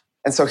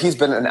 And so he's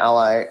been an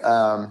ally,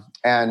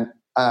 and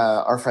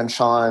our friend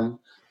Sean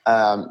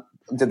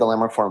did the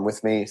Landmark Forum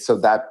with me, so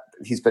that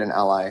he's been an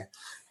ally.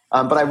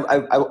 But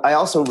I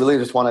also really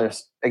just want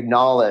to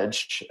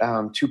acknowledge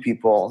 2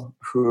 people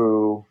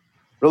who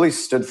really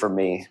stood for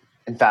me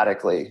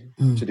emphatically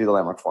to do the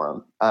Landmark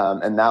Forum,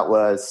 and that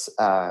was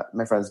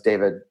my friends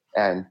David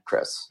and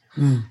Chris.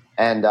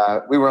 And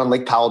we were on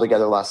Lake Powell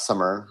together last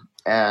summer,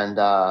 and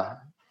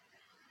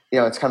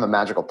it's kind of a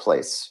magical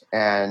place.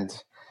 And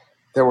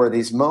there were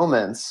these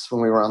moments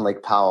when we were on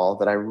Lake Powell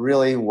that I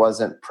really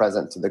wasn't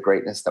present to the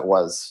greatness that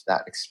was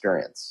that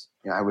experience.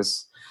 I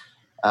was,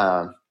 first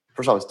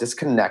of all, I was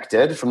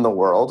disconnected from the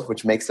world,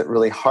 which makes it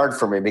really hard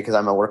for me because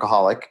I'm a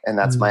workaholic and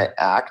that's my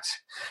act.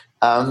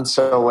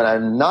 So when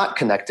I'm not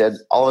connected,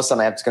 all of a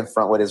sudden I have to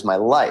confront what is my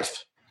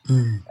life.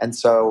 And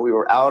so we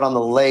were out on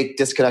the lake,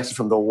 disconnected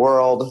from the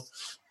world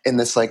in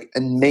this like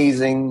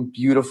amazing,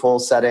 beautiful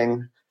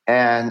setting.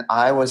 And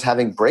I was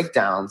having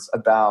breakdowns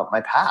about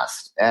my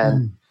past.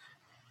 And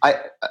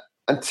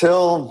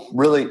until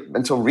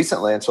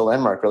recently, until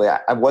Landmark, really,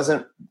 I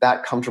wasn't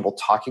that comfortable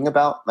talking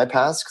about my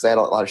past because I had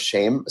a lot of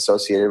shame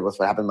associated with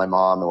what happened to my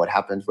mom and what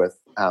happened with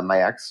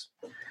my ex.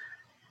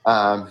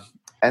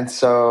 And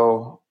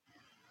so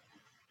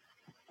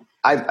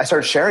I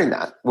started sharing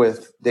that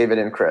with David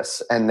and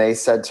Chris, and they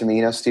said to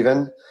me,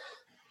 Stephen,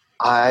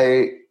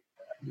 I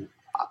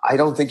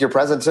don't think you're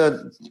present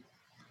to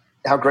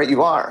how great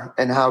you are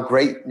and how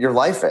great your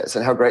life is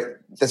and how great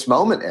this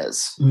moment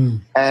is.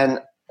 And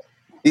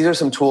these are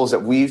some tools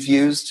that we've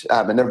used,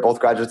 and they're both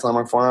graduates of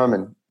Landmark Forum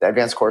and the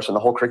advanced course and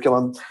the whole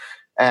curriculum.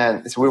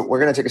 And so we're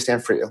going to take a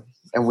stand for you,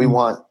 and we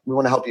want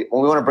to help you. We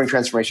want to bring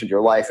transformation to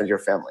your life and your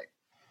family.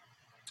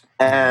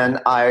 And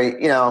I,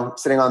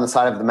 sitting on the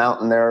side of the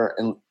mountain there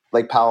in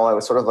Lake Powell, I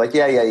was sort of like,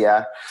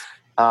 yeah.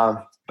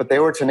 But they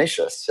were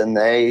tenacious, and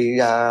they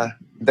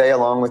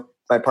along with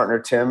my partner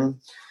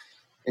Tim,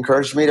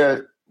 encouraged me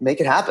to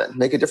make it happen,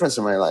 make a difference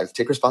in my life,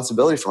 take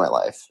responsibility for my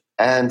life.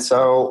 And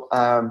so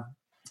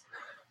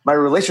my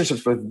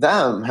relationships with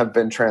them have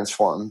been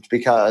transformed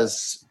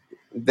because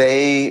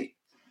they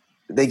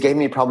gave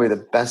me probably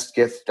the best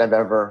gift I've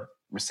ever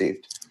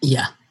received.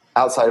 Yeah.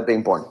 Outside of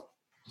being born.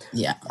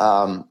 Yeah.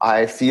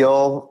 I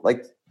feel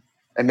like,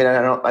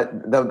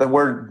 the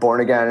word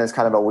born again is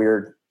kind of a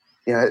weird,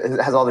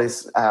 it has all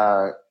these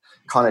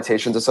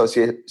connotations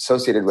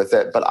associated with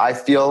it, but I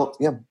feel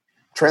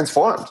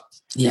transformed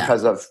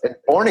because of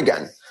born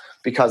again,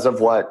 because of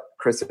what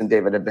Chris and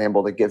David have been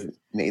able to give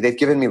me. They've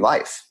given me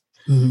life.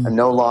 I'm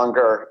no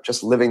longer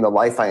just living the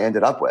life I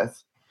ended up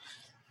with.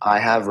 I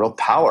have real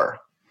power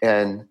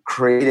in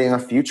creating a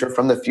future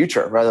from the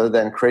future rather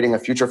than creating a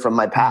future from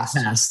my past.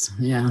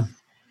 Yeah.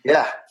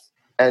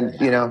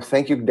 And,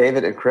 thank you,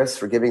 David and Chris,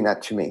 for giving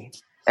that to me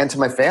and to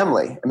my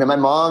family. My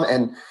mom,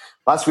 and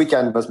last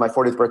weekend was my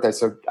 40th birthday.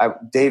 So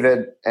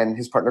David and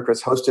his partner,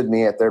 Chris, hosted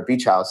me at their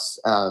beach house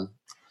on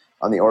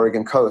the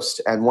Oregon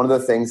coast. And one of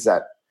the things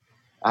that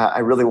I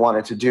really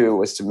wanted to do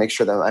was to make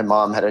sure that my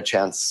mom had a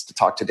chance to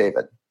talk to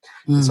David.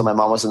 So my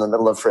mom was in the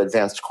middle of her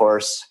advanced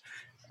course,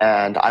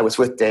 and I was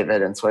with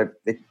David. And so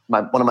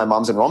one of my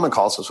mom's enrollment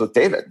calls was with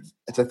David,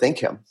 and to thank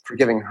him for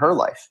giving her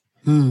life,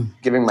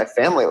 giving my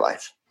family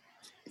life.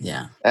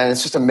 Yeah. And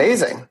it's just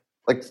amazing.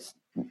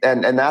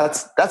 And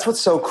that's what's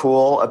so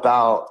cool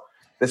about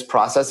this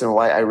process, and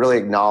why I really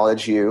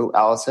acknowledge you,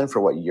 Allison,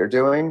 for what you're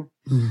doing,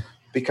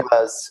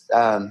 because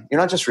you're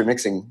not just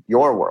remixing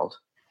your world,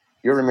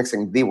 you're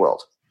remixing the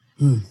world.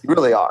 You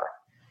really are.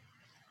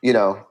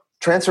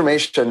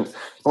 Transformation,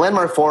 the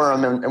Landmark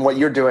Forum and what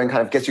you're doing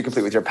kind of gets you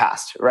complete with your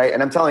past, right?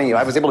 And I'm telling you,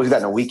 I was able to do that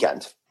in a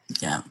weekend.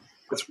 Yeah.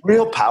 What's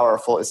real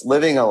powerful is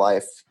living a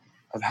life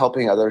of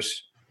helping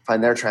others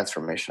find their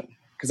transformation,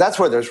 because that's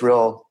where there's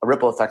a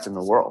ripple effect in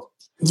the world.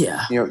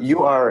 Yeah.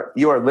 You are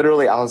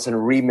literally, Allison,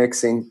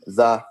 remixing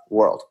the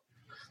world,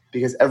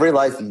 because every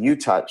life you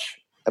touch,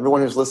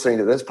 everyone who's listening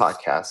to this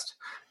podcast,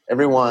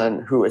 everyone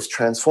who is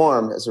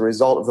transformed as a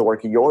result of the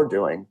work you're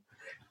doing,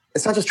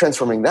 it's not just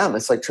transforming them,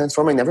 it's like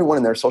transforming everyone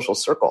in their social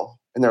circle,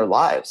 in their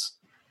lives.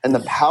 And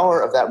the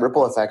power of that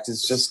ripple effect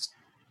is just,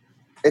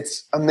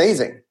 it's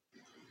amazing.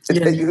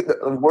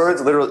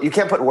 Words, literally, you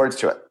can't put words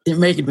to it. You're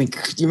making me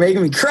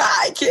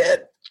cry,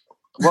 kid.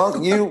 Well,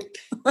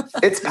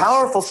 it's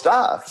powerful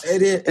stuff.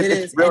 It is.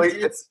 It's really,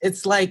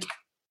 it's like,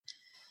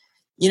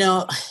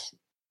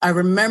 I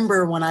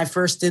remember when I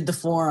first did the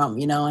forum,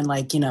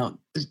 and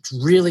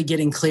really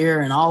getting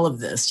clear and all of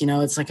this,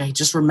 it's like, I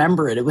just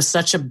remember it. It was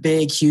such a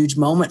big, huge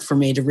moment for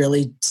me to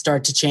really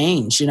start to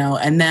change,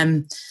 and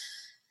then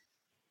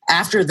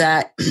after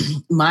that,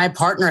 my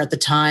partner at the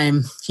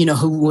time,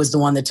 who was the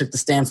one that took the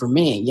stand for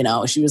me,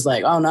 she was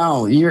like, oh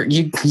no,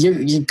 you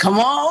come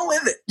on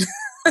with it.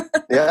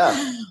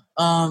 Yeah.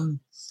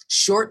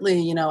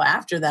 Shortly,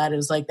 after that, it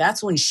was like,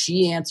 that's when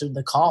she answered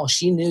the call.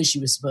 She knew she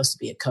was supposed to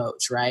be a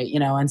coach, right?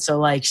 And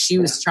so she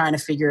was trying to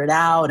figure it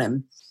out,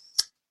 and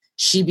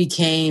she took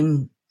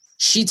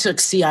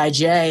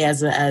CIJ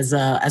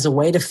as a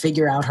way to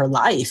figure out her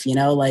life,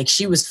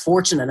 she was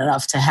fortunate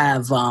enough to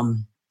have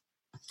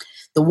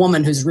the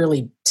woman who's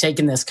really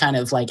taken this kind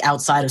of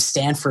outside of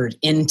Stanford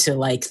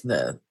into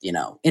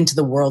into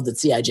the world that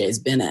CIJ has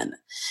been in.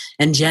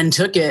 And Jen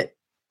took it.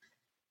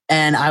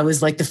 And I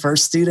was the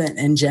first student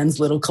in Jen's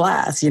little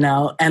class, and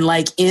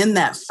in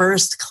that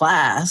first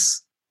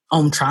class,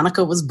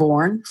 Omtronica was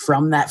born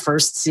from that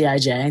first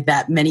CIJ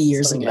that many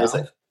years ago.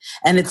 Amazing.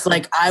 And it's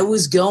I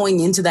was going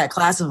into that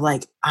class of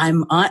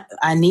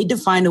I need to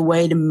find a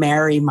way to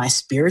marry my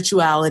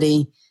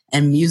spirituality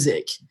and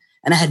music,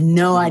 And I had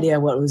no idea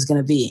what it was going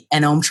to be.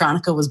 And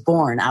Omtronica was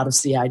born out of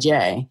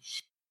CIJ.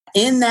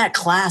 In that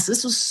class,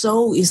 this was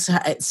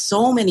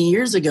so many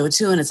years ago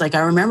too. And it's like, I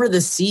remember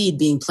the seed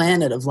being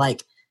planted of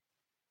like,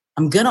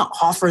 I'm going to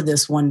offer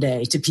this one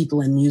day to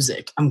people in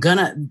music. I'm going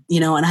to,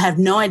 and I have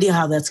no idea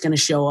how that's going to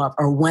show up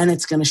or when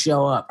it's going to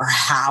show up or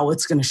how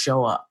it's going to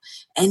show up.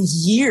 And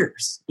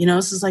years,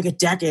 this is like a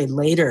decade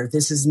later,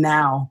 this is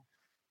now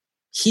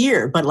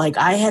here. But like,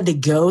 I had to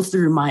go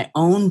through my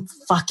own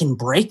fucking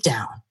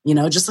breakdown,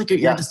 just like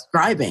you're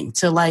describing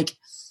to like,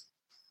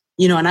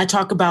 and I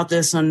talk about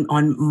this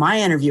on my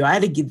interview. I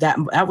had to give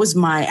that was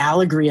my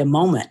Allegria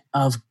moment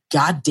of,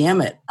 God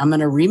damn it, I'm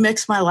going to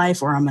remix my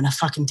life or I'm going to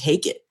fucking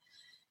take it.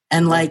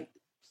 And like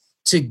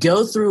to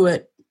go through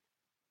it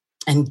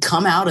and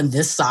come out on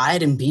this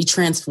side and be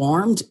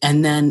transformed.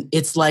 And then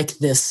it's like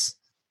this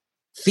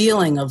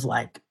feeling of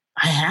like,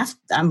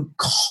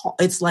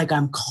 it's like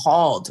I'm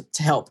called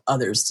to help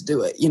others to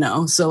do it,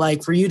 So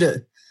like for you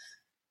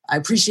I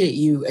appreciate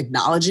you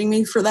acknowledging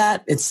me for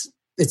that.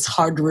 It's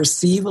hard to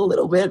receive a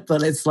little bit,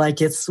 but it's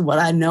like, it's what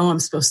I know I'm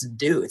supposed to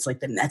do. It's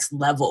like the next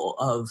level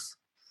of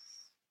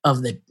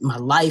my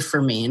life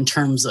for me in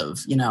terms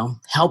of,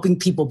 helping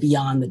people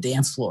beyond the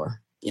dance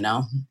floor,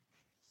 Yeah.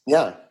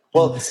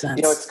 Well, it's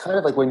kind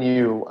of like when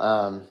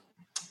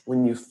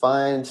you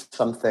find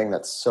something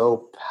that's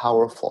so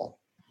powerful,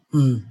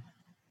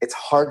 it's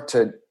hard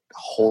to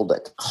hold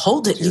it.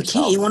 You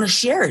can't. You want to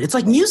share it. It's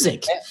like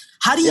music. Yeah.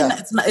 How do you?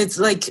 Yeah. It's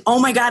like, oh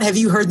my God, have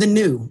you heard the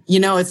new?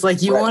 It's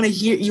like you want to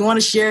hear. You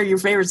want to share your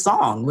favorite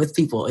song with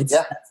people.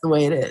 That's the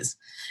way it is.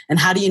 And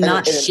how do you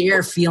not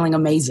share feeling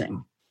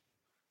amazing?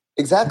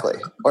 Exactly.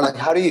 Or like,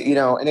 how do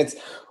you? And it's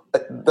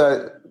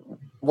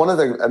one of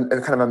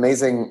the kind of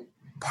amazing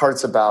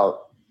parts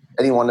about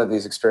any one of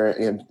these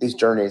experience, these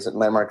journeys, and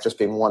Landmark just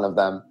being one of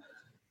them.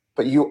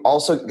 But you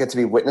also get to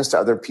be witness to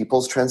other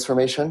people's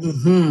transformation,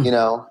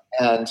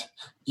 and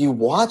you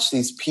watch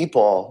these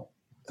people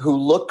who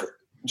look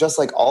just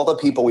like all the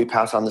people we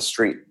pass on the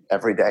street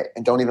every day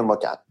and don't even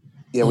look at.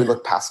 We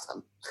look past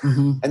them.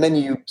 Mm-hmm. And then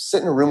you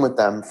sit in a room with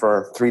them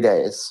for 3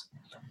 days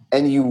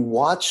and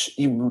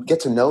you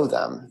get to know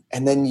them.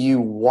 And then you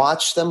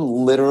watch them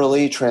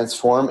literally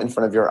transform in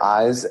front of your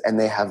eyes and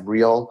they have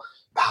real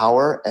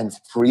power and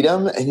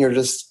freedom. And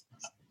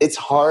it's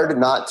hard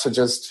not to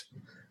just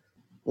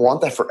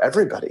want that for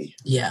everybody.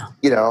 Yeah.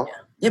 Yeah,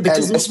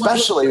 because and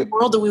especially the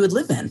world that we would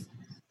live in.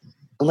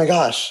 Oh my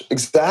gosh,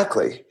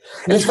 exactly.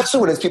 And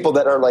especially when it's people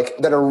that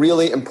are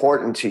really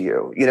important to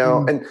you,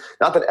 and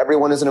not that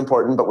everyone isn't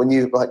important, but when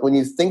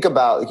you think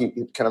about,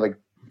 you kind of like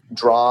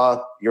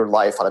draw your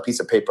life on a piece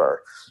of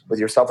paper with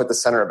yourself at the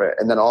center of it.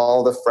 And then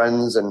all the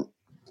friends and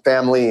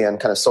family and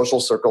kind of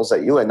social circles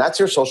that you in, that's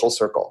your social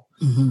circle.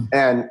 Mm-hmm.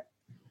 And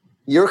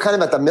you're kind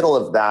of at the middle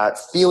of that,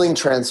 feeling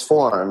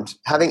transformed,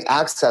 having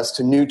access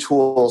to new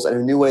tools and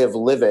a new way of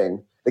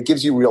living that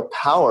gives you real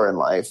power in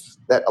life,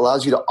 that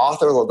allows you to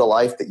author the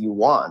life that you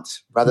want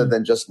rather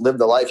than just live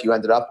the life you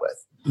ended up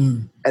with.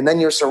 Mm. And then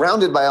you're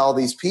surrounded by all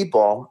these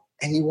people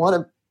and you want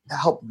to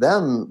help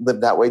them live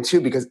that way too,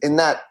 because in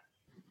that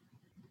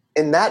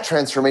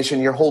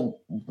transformation, your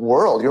whole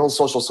world, your whole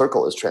social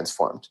circle is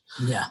transformed.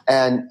 Yeah.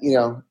 And,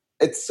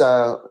 it's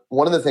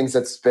one of the things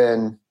that's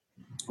been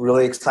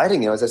really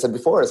exciting, as I said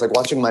before, is like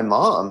watching my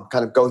mom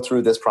kind of go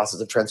through this process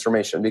of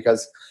transformation,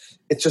 because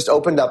it's just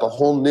opened up a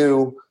whole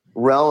new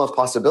realm of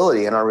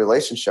possibility in our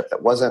relationship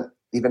that wasn't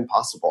even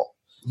possible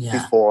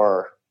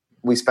before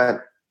we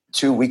spent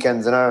 2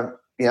 weekends in a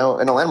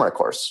Landmark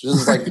course. It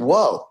was like,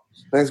 whoa,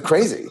 it's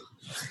crazy.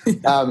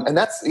 And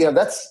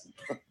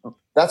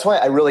that's why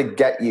I really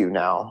get you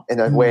now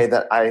in a way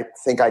that I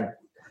think I've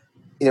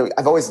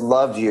always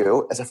loved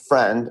you as a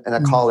friend and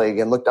a colleague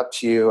and looked up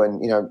to you,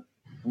 and,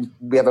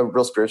 we have a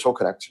real spiritual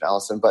connection,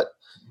 Allison. But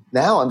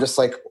now I'm just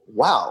like,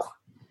 wow,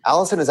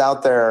 Allison is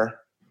out there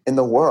in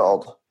the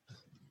world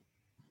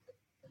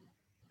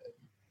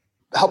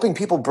helping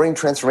people bring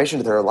transformation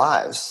to their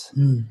lives.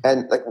 Mm.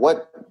 And like,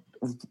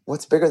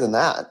 what's bigger than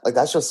that? Like,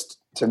 that's just,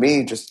 to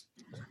me,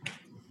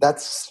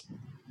 that's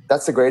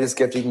the greatest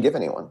gift you can give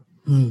anyone.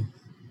 Mm.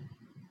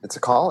 It's a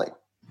calling.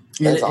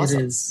 It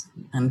is.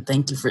 And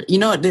thank you for,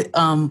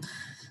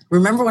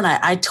 remember when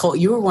I told,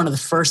 you were one of the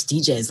first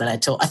DJs that I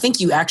told. I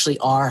think you actually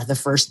are the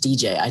first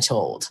DJ I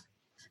told,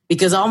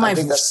 because all my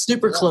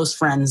super close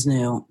friends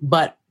knew,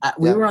 but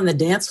we were on the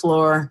dance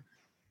floor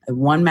at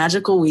one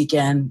magical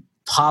weekend.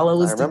 Paulo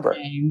was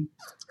DJing,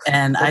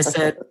 and I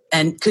said,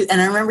 and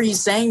I remember you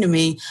saying to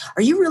me,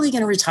 "Are you really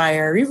going to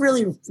retire? Are you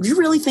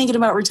really thinking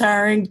about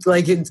retiring?"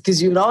 Like,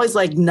 because you would always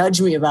like nudge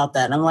me about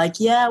that. And I'm like,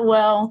 yeah,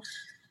 well,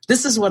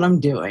 this is what I'm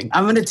doing.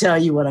 I'm going to tell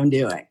you what I'm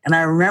doing. And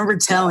I remember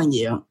telling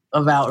you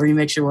about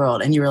Remix Your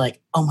World, and you were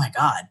like, "Oh my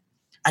God,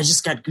 I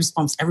just got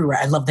goosebumps everywhere.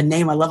 I love the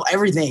name. I love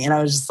everything." And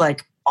I was just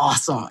like,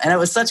 awesome. And it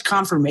was such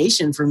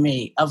confirmation for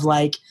me of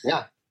like,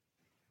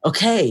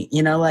 okay,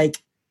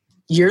 like,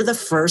 you're the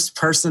first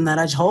person that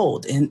I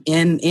told in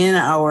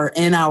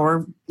our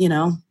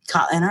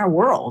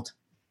world.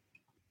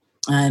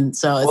 And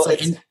so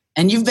it's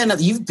and you've been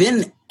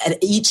at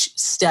each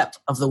step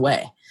of the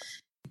way.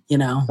 you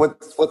know?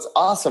 What's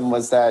awesome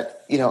was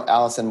that,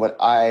 Allison, we've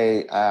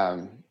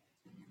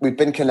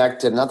been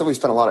connected. Not that we've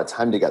spent a lot of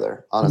time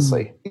together,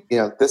 honestly.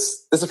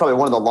 This is probably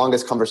one of the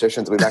longest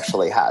conversations we've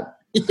actually had.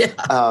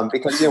 Yeah.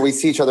 Because, we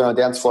see each other on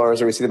dance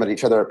floors or we see them at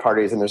each other at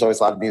parties, and there's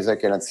always loud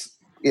music, and it's,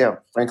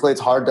 frankly,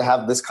 it's hard to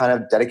have this kind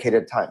of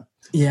dedicated time.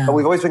 Yeah. But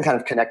we've always been kind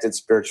of connected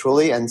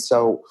spiritually. And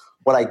so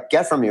what I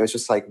get from you is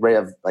just like ray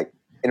of like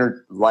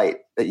inner light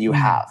that you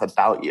have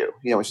about you,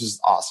 which is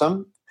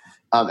awesome.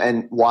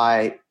 And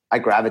why I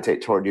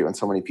gravitate toward you and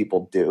so many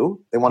people do.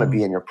 They want to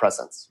be in your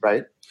presence,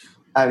 right?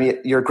 I mean,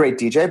 you're a great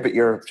DJ, but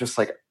you're just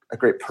like a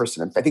great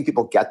person. And I think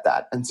people get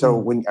that. And so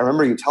when I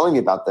remember you telling me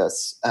about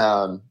this,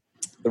 the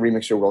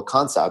Remix Your World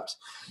concept,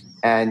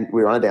 and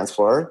we were on a dance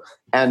floor,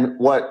 and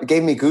what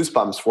gave me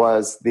goosebumps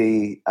was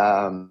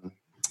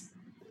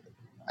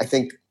I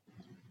think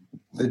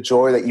the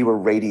joy that you were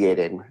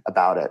radiating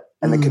about it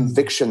and the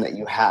conviction that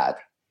you had,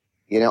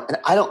 and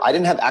I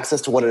didn't have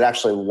access to what it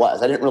actually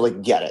was. I didn't really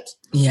get it.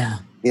 Yeah.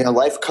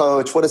 Life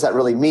coach, what does that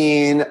really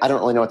mean? I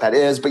don't really know what that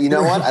is, but you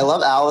know what? I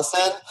love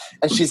Allison,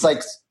 and she's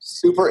like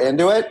super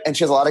into it, and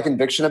she has a lot of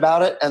conviction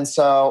about it. And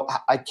so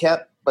I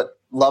can't but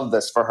love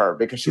this for her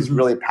because she's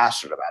really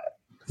passionate about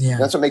it. Yeah.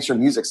 And that's what makes your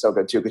music so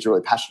good too, because you're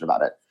really passionate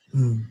about it.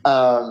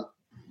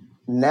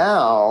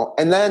 Now,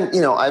 and then,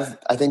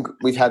 I think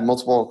we've had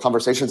multiple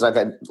conversations. I've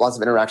had lots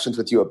of interactions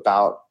with you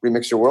about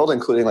Remix Your World,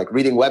 including like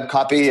reading web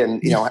copy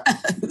and,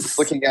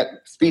 looking at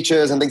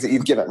speeches and things that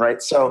you've given,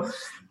 right? So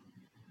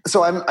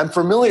I'm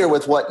familiar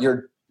with what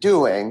you're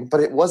doing, but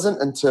it wasn't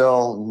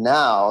until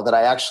now that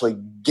I actually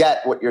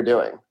get what you're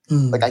doing.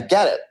 Like I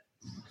get it.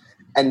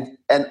 And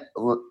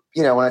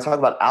when I talk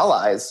about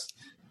allies,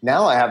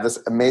 now I have this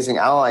amazing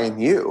ally in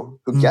you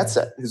who gets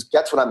it, who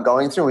gets what I'm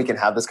going through. And we can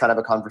have this kind of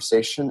a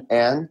conversation,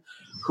 and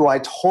who I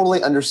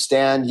totally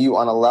understand you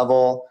on a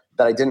level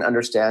that I didn't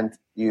understand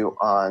you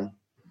on,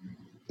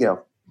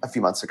 a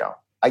few months ago.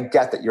 I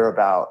get that you're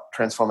about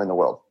transforming the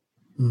world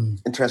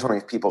and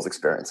transforming people's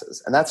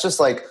experiences. And that's just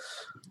like,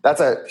 that's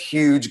a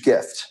huge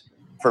gift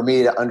for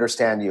me to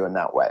understand you in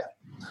that way.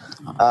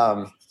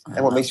 And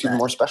what makes you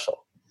more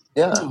special.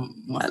 Yeah.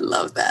 I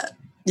love that.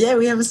 Yeah,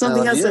 we have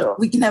something else that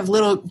we can have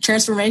little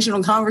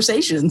transformational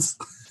conversations.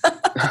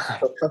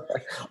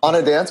 On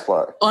a dance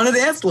floor. On a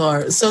dance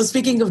floor. So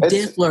speaking of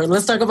dance floor,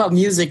 let's talk about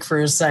music for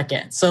a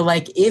second. So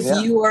like if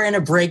you are in a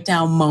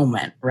breakdown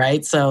moment,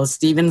 right? So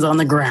Steven's on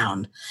the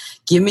ground.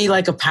 Give me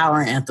like a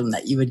power anthem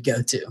that you would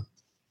go to. Oh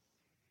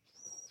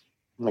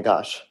my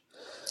gosh.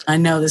 I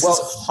know this is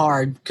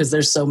hard because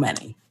there's so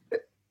many.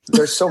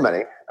 There's so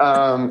many.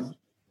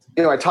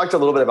 I talked a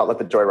little bit about Let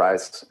the Joy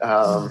Rise.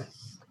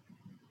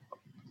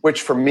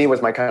 Which for me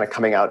was my kind of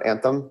coming out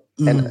anthem.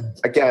 And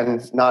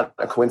again, not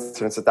a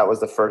coincidence that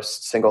was the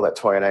first single that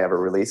Toy and I ever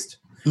released.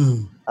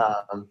 And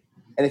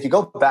if you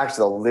go back to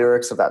the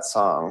lyrics of that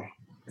song,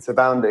 it's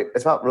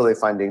about really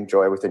finding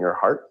joy within your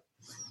heart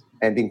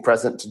and being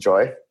present to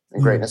joy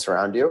and greatness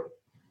around you.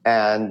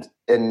 And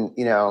when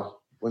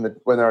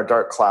there are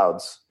dark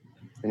clouds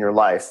in your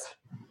life,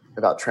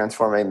 about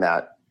transforming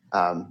that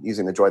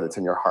using the joy that's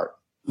in your heart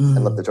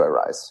and let the joy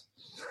rise.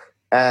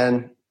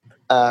 And,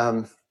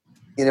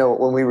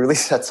 when we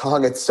released that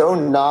song, it's so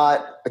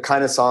not the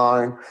kind of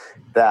song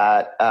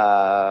that,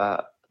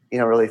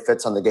 really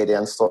fits on the gay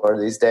dance floor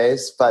these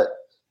days, but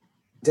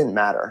it didn't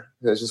matter.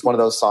 It was just one of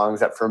those songs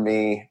that for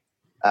me,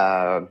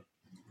 and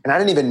I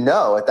didn't even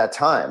know at that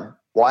time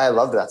why I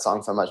loved that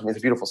song so much. I mean, it's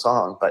a beautiful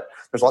song, but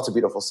there's lots of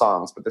beautiful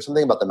songs, but there's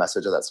something about the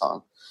message of that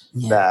song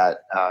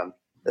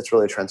that's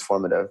really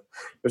transformative.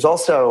 There's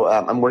also,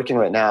 I'm working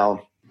right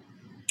now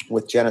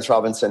with Janice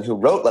Robinson, who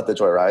wrote Let the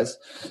Joy Rise.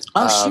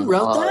 Oh, she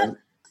wrote that?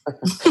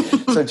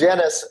 So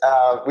Janice,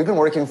 we've been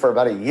working for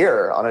about a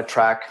year on a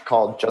track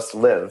called Just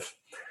Live.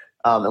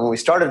 And when we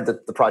started the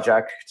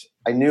project,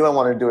 I knew I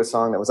wanted to do a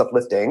song that was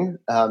uplifting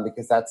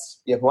because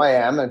that's who I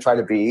am and try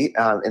to be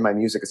in my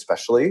music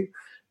especially.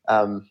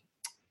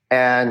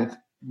 And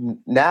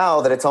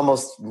now that it's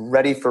almost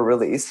ready for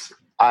release,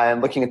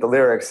 I'm looking at the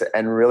lyrics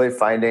and really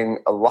finding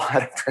a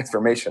lot of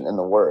transformation in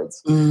the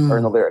words or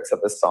in the lyrics of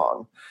this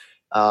song.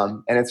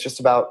 And it's just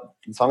about,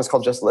 the song is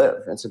called Just Live.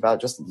 And it's about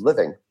just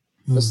living,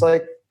 just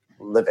like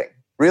living,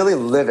 really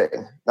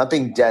living, not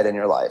being dead in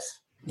your life.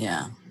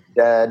 Yeah.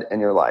 Dead in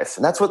your life.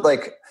 And that's what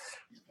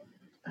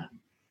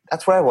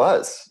that's where I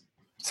was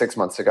 6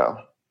 months ago.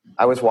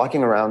 I was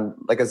walking around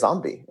like a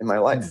zombie in my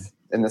life,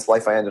 in this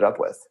life I ended up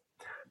with.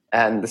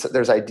 And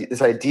there's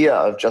this idea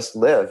of just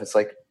live. It's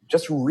like,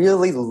 just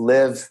really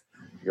live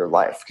your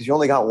life because you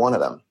only got one of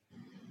them.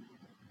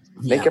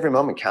 Make every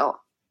moment count.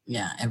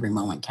 Yeah, every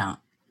moment count.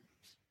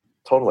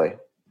 Totally.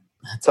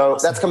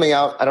 That's coming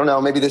out. I don't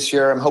know, maybe this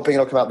year. I'm hoping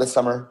it'll come out this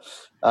summer.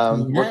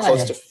 We're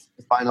close to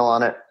final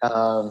on it.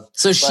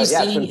 So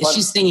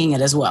she's singing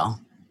it as well.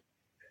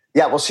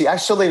 Yeah, well, she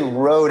actually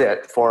wrote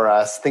it for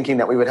us, thinking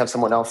that we would have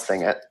someone else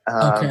sing it.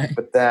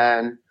 But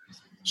then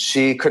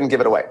she couldn't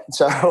give it away.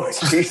 So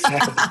she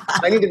said,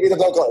 I need to be the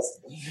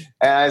vocalist.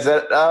 And I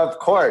said, of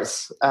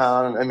course.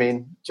 I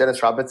mean,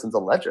 Janice Robinson's a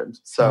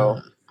legend.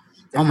 So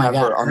oh my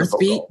God,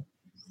 Earthbeat?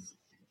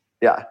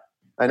 Yeah.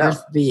 I know.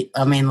 Earth-beat.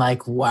 I mean,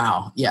 like,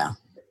 wow. Yeah.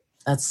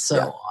 That's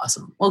so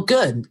awesome. Well,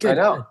 good. I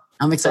know. Good.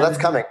 I'm excited. So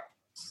that's coming.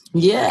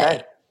 Yeah.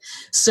 Okay.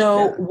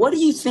 So what do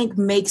you think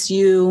makes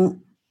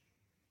you,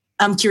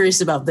 I'm curious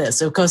about this.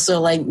 So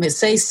like,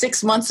 say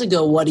 6 months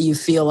ago, what do you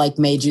feel like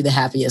made you the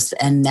happiest?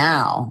 And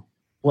now,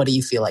 what do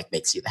you feel like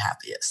makes you the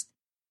happiest?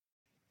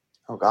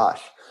 Oh,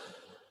 gosh.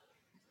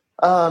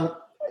 I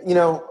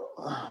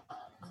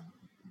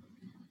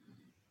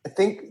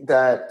think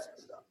that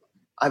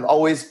I've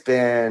always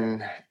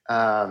been,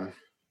 I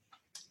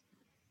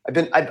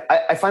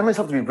find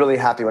myself to be really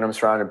happy when I'm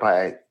surrounded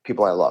by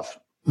people I love.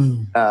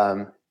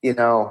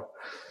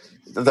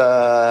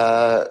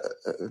 The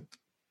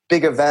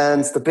big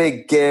events, the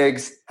big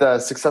gigs, the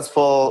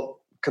successful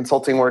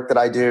consulting work that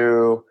I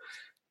do,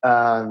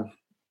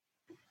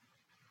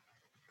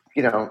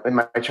 in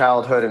my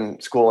childhood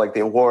and school, like the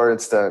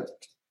awards, the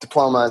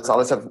diplomas, all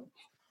this stuff,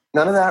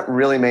 none of that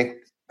really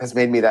has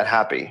made me that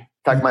happy. In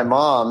fact, my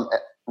mom,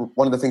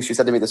 one of the things she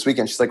said to me this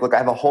weekend, she's like, look, I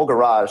have a whole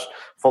garage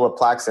full of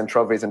plaques and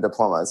trophies and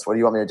diplomas. What do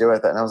you want me to do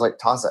with it? And I was like,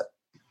 toss it.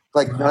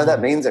 Like, none of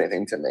that means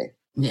anything to me.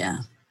 Yeah.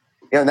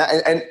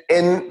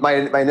 And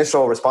my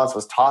initial response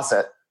was toss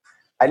it.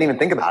 I didn't even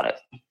think about it.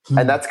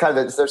 And that's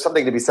there's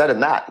something to be said in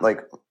that.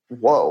 Like,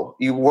 whoa,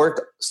 you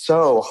worked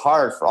so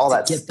hard for all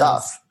that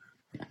stuff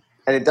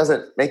and it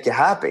doesn't make you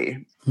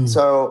happy.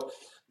 So,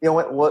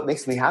 what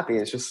makes me happy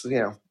is just,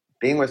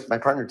 being with my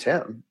partner,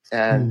 Tim,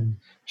 and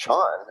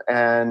Sean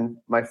and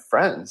my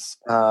friends.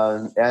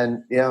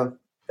 And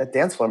that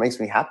dance floor makes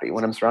me happy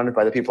when I'm surrounded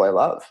by the people I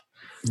love.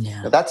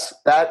 Yeah.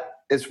 That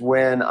is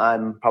when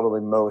I'm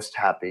probably most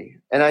happy.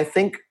 And I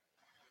think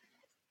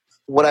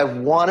what I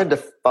wanted to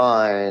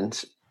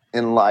find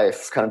in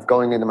life, kind of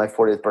going into my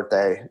 40th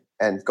birthday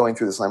and going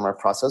through this landmark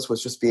process,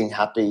 was just being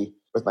happy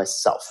with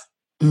myself.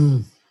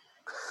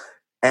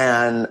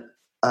 And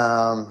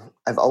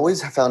I've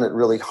always found it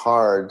really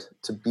hard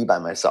to be by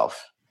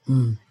myself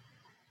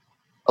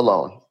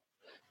alone.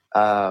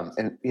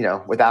 And,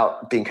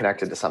 without being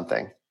connected to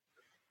something,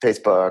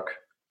 Facebook,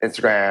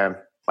 Instagram,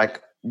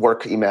 like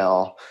work,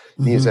 email,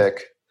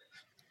 music.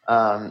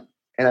 And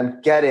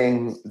I'm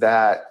getting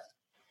that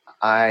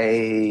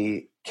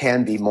I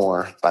can be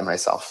more by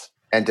myself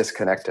and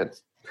disconnected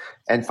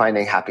and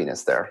finding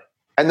happiness there.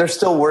 And there's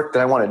still work that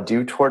I want to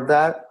do toward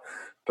that,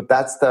 but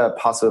that's the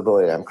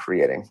possibility I'm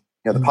creating.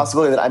 The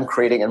possibility that I'm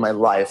creating in my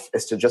life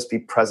is to just be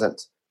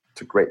present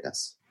to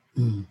greatness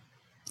in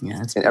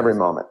every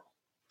moment.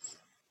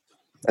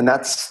 And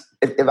that's,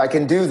 if I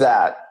can do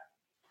that,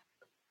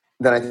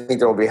 then I think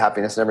there will be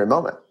happiness in every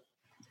moment.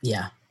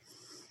 Yeah.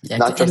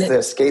 Not just the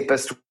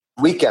escapist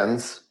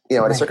weekends,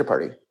 at a circuit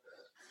party.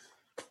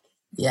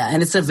 Yeah.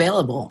 And it's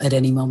available at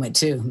any moment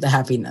too, the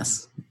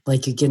happiness.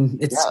 Like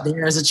it's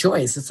there as a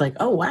choice. It's like,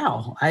 oh,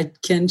 wow, I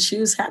can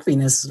choose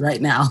happiness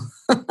right now.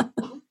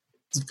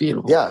 It's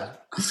beautiful. Yeah.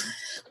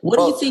 What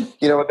do you think?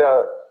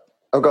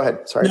 Go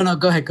ahead. Sorry. No,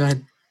 go ahead.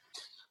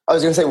 I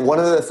was going to say, one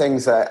of the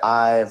things that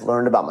I've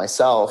learned about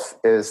myself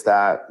is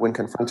that when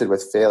confronted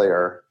with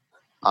failure,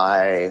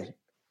 I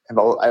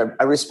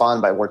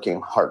respond by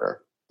working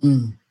harder.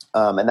 And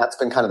that's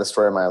been kind of the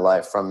story of my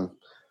life from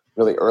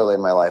really early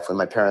in my life. When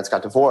my parents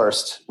got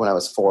divorced when I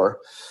was 4,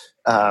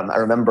 I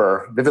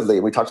remember vividly,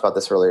 we talked about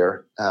this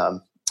earlier. I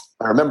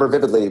remember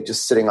vividly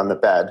just sitting on the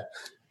bed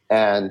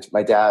and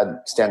my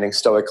dad standing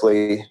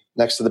stoically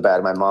next to the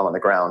bed, my mom on the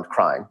ground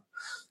crying.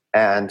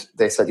 And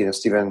they said,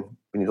 Stephen,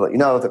 we need to let you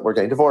know that we're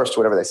getting divorced, or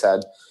whatever they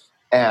said.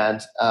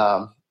 And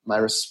my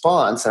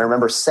response, and I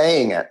remember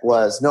saying it,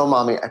 was, no,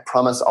 mommy, I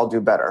promise I'll do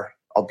better.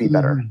 I'll be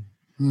better.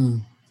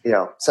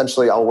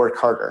 Essentially I'll work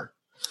harder.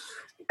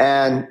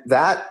 And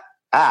that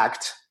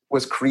act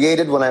was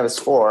created when I was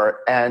 4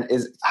 and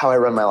is how I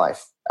run my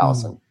life,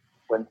 Allison.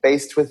 When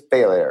faced with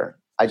failure,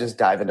 I just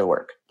dive into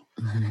work.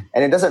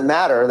 And it doesn't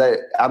matter that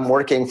I'm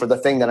working for the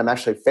thing that I'm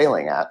actually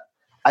failing at.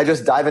 I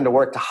just dive into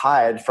work to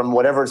hide from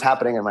whatever's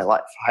happening in my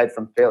life, hide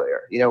from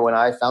failure. When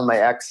I found my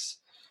ex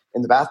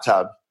in the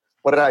bathtub,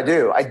 what did I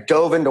do? I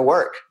dove into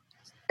work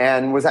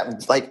and was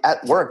at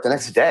work the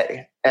next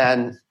day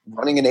and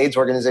running an AIDS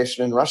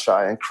organization in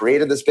Russia and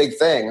created this big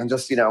thing and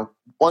just,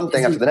 one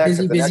thing after the next.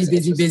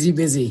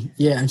 Busy.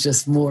 Yeah,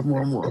 just more.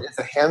 It's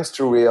a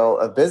hamster wheel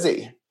of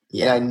busy.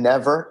 Yeah. And I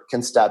never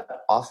can step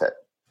off it.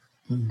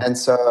 And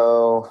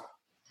so,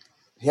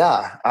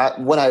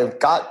 when I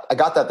got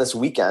that this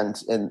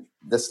weekend in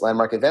this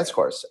Landmark Advanced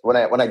course, when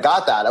I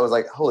got that, I was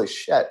like, holy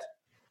shit,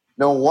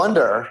 no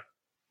wonder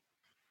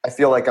I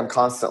feel like I'm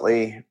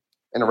constantly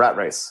in a rat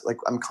race. Like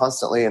I'm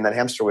constantly in that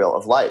hamster wheel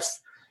of life.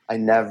 I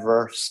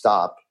never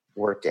stop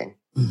working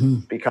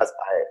because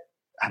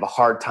I have a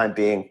hard time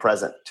being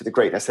present to the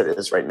greatness that it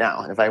is right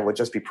now. And if I would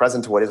just be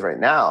present to what is right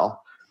now,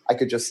 I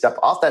could just step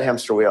off that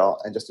hamster wheel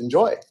and just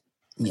enjoy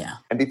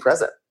and be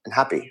present and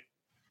happy.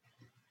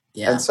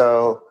 Yeah. And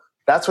so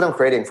that's what I'm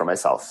creating for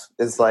myself,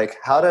 is like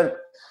how to,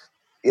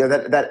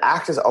 that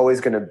act is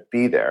always going to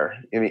be there.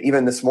 I mean,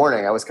 even this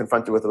morning I was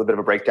confronted with a little bit of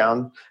a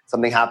breakdown.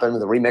 Something happened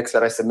with the remix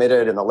that I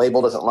submitted and the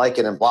label doesn't like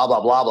it and blah,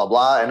 blah, blah, blah,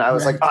 blah. And I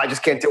was like, I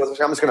just can't deal with this.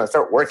 I'm just going to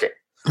start working.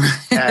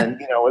 And,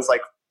 it was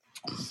like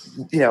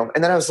and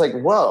then I was like,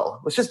 whoa,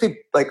 let's just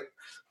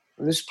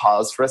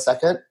pause for a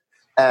second.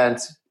 And,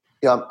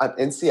 I'm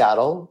in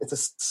Seattle. It's a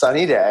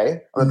sunny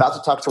day. I'm about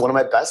to talk to one of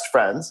my best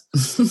friends.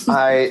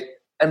 I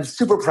am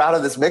super proud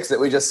of this mix that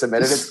we just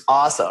submitted. It's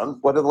awesome.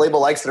 Whether the label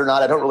likes it or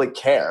not, I don't really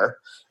care.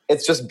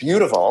 It's just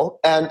beautiful.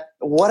 And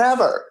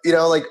whatever,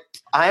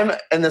 I'm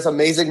in this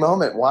amazing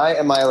moment. Why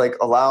am I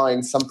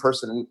allowing some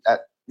person at,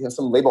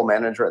 some label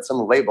manager at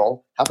some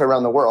label halfway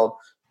around the world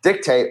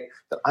dictate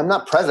that I'm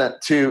not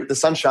present to the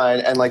sunshine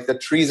and the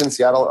trees in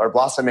Seattle are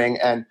blossoming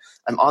and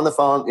I'm on the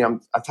phone,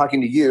 I'm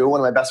talking to you, one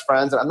of my best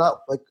friends, and I'm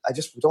not I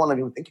just don't want to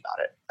even think about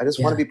it. I just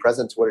want to be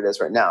present to what it is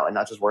right now and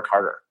not just work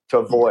harder to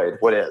avoid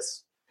what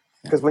is.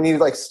 Because when you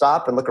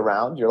stop and look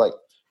around, you're like,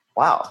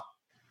 wow,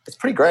 it's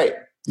pretty great.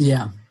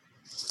 Yeah.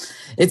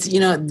 It's,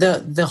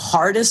 the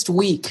hardest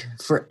week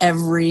for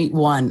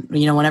everyone,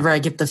 whenever I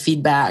get the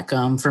feedback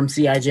from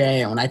CIJ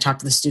and when I talk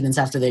to the students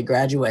after they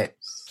graduate,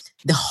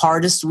 the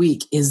hardest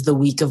week is the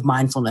week of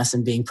mindfulness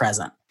and being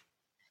present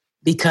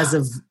because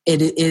of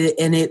it.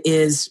 And it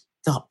is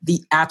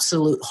the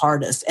absolute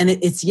hardest. And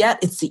it's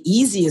the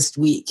easiest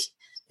week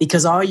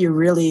because all you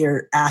really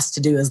are asked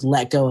to do is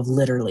let go of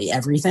literally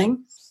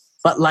everything.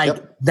 But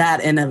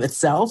that in of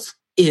itself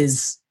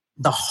is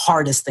the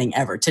hardest thing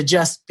ever, to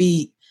just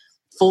be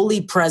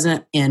fully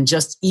present in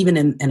just even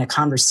in a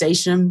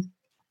conversation,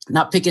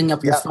 not picking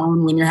up your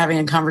phone when you're having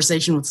a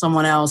conversation with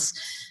someone else,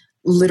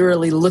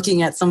 literally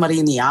looking at somebody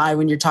in the eye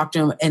when you're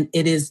talking to them. And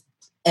it is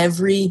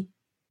every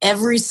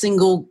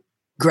single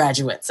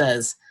graduate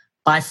says,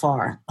 by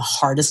far, the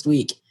hardest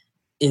week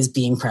is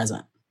being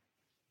present.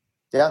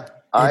 Yeah.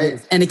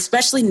 And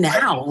especially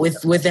now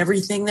with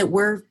everything that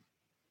we're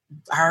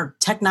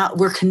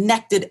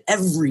connected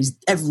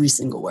every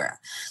single where.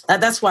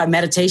 That's why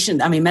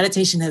meditation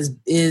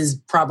is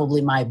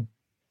probably my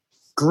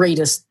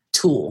greatest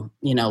tool,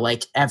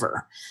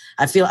 ever.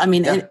 I feel,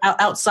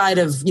 outside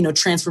of,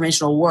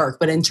 transformational work,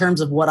 but in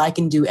terms of what I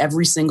can do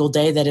every single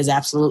day that is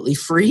absolutely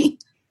free,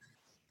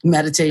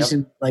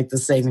 meditation, the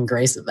saving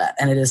grace of that.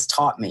 And it has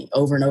taught me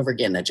over and over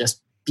again to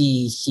just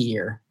be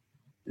here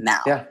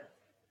now. Yeah.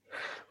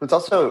 It's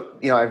also,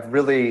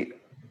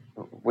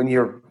 when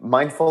you're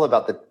mindful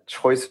about the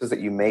choices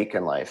that you make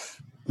in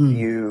life,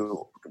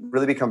 you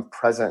really become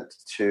present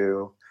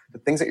to the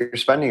things that you're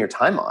spending your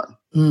time on.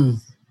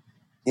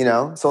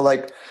 So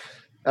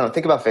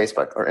think about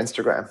Facebook or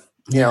Instagram,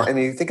 and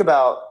you think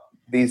about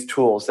these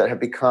tools that have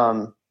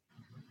become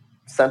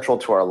central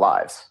to our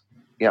lives.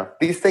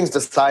 These things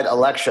decide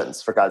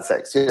elections, for God's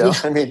sakes.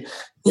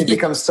 It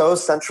becomes so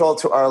central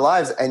to our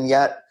lives, and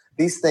yet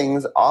these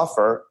things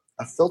offer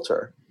a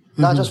filter.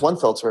 Not just one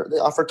filter, they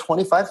offer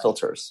 25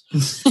 filters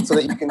so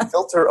that you can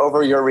filter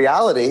over your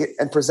reality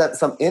and present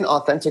some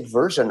inauthentic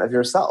version of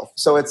yourself.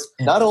 So it's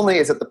not only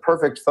is it the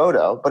perfect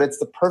photo, but it's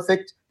the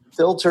perfect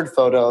filtered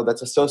photo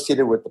that's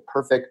associated with the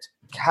perfect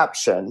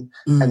caption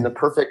and the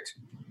perfect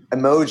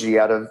emoji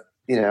out of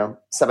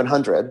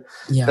 700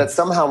 that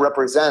somehow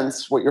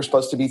represents what you're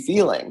supposed to be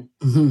feeling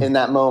in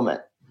that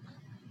moment.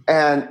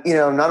 And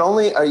not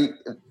only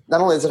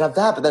does it have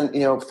that, but then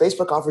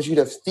Facebook offers you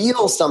to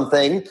feel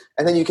something,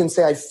 and then you can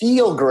say I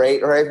feel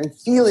great or I'm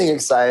feeling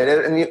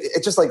excited, and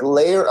it's just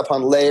layer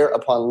upon layer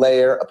upon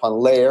layer upon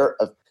layer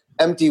of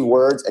empty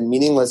words and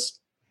meaningless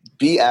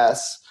BS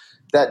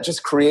that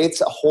just creates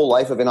a whole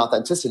life of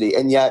inauthenticity.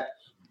 And yet,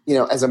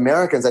 as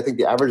Americans, I think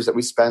the average is that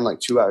we spend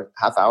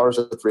 2.5 hours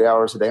or 3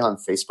 hours a day on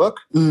Facebook.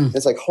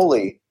 It's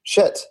holy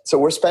shit. So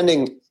we're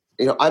spending,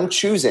 I'm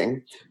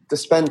choosing to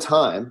spend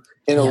time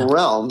in a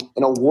realm,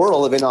 in a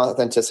world of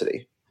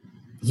inauthenticity.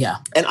 Yeah.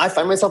 And I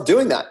find myself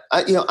doing that.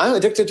 I'm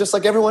addicted just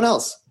like everyone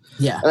else.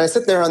 Yeah. And I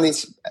sit there on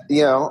these,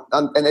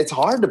 and it's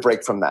hard to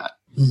break from that.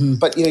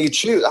 But, you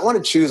choose, I want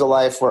to choose a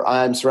life where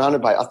I'm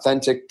surrounded by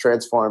authentic,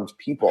 transformed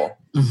people.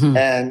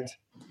 And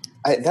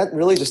that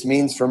really just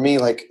means for me,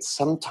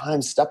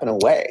 sometimes stepping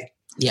away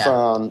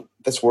from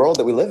this world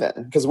that we live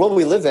in. Because the world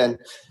we live in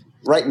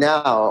right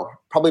now,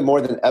 probably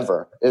more than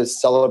ever, is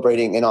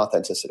celebrating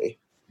inauthenticity.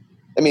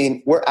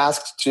 We're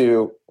asked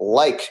to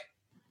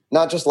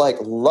not just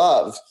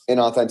love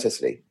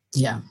inauthenticity.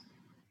 Yeah.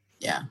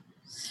 Yeah.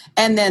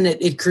 And then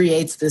it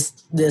creates this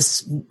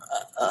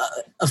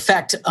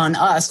effect on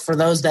us for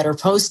those that are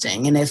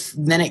posting. And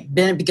then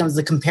it becomes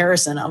the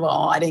comparison of,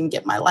 I didn't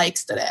get my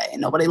likes today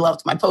and nobody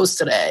loved my post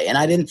today.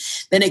 And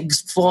then it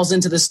falls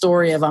into the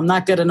story of I'm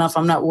not good enough.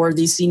 I'm not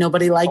worthy. See,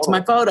 nobody liked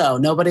my photo.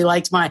 Nobody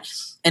liked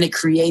and it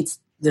creates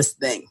this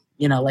thing,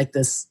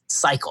 this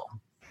cycle.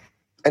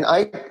 And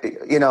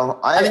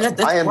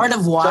that's part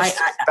of why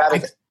just as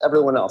bad as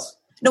everyone else.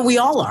 No, we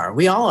all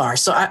are.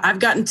 So I've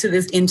gotten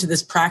into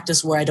this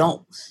practice where I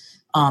don't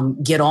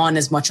get on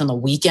as much on the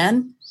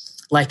weekend.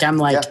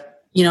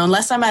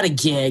 Unless I'm at a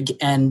gig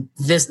and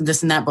this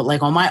and that, but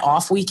on my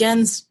off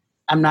weekends,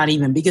 I'm not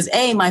even, because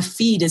my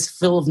feed is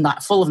full of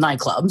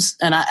nightclubs,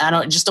 and I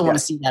don't want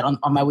to see that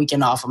on my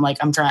weekend off. I'm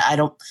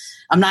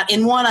not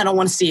in one. I don't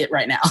want to see it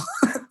right now.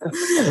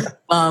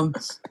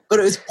 But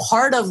it was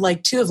part of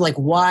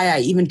why I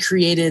even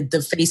created the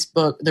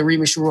Facebook, the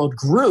Remix Your World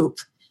group,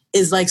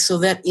 is like, so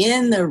that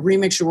in the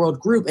Remix Your World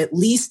group, at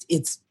least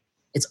it's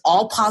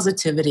all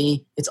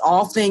positivity. It's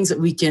all things that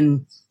we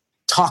can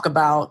talk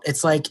about.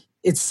 It's like,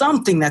 it's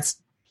something that's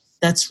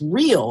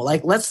real.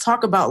 Like, let's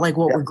talk about like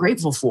what we're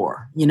grateful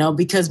for, you know,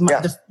 because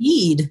my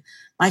feed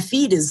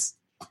is,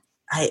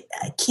 I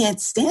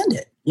can't stand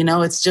it. You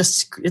know,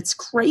 it's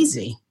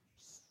crazy.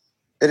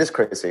 It is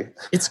crazy.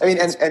 I mean,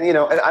 and you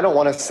know, and I don't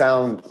want to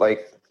sound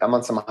like I'm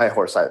on some high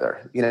horse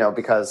either, you know,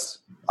 because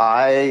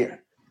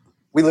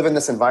we live in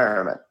this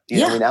environment. You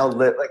know, we now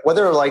live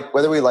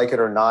whether we like it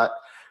or not.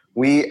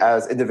 We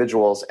as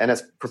individuals and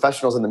as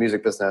professionals in the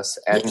music business,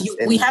 and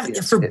we have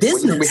for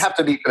business, we have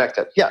to be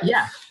connected.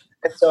 Yeah.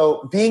 And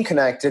so being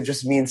connected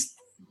just means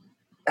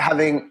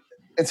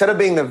instead of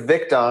being the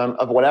victim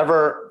of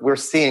whatever we're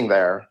seeing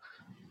there,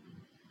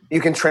 you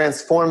can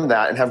transform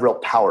that and have real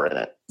power in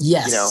it.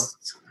 Yes. You know?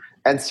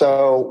 And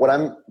so what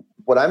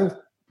I'm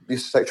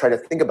used to try to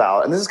think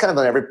about, and this is kind of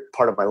on every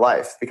part of my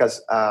life,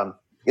 because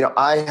you know,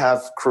 I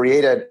have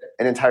created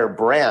an entire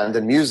brand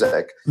in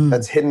music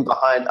that's hidden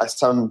behind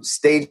some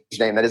stage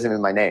name that isn't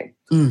even my name.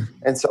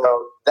 And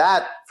so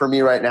that for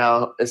me right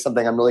now is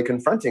something I'm really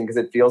confronting because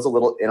it feels a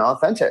little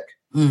inauthentic.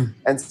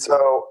 And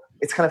so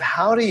it's kind of,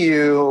 how do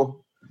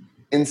you,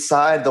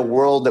 inside the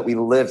world that we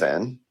live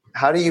in,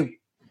 how do you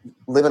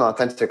live an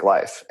authentic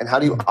life? And how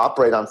do you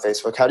operate on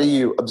Facebook? How do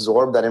you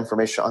absorb that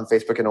information on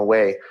Facebook in a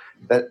way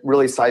that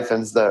really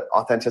siphons the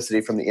authenticity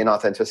from the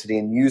inauthenticity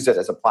and use it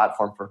as a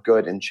platform for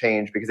good and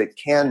change? Because it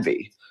can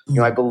be. You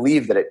know, I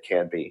believe that it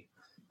can be.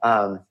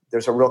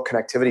 There's a real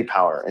connectivity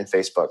power in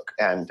Facebook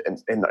and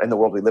in the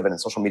world we live in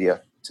social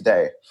media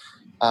today.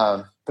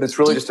 But it's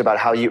really just about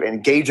how you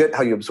engage it,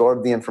 how you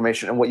absorb the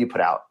information, and what you put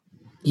out.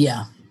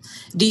 Yeah.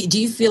 Do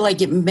you feel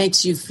like it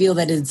makes you feel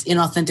that it's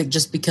inauthentic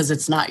just because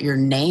it's not your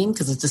name,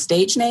 because it's a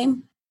stage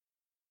name?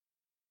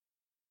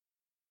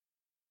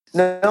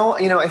 No,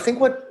 you know, I think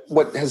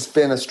what has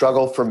been a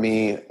struggle for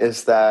me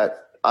is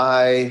that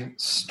I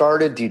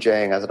started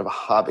DJing as a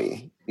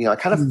hobby. You know, I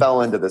kind of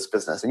fell into this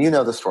business, and you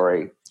know the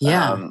story.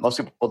 Yeah, most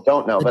people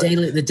don't know.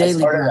 The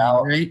daily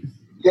grind, right?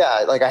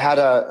 Yeah, like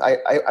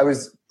I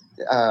was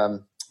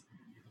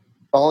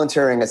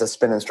volunteering as a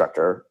spin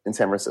instructor in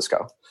San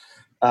Francisco.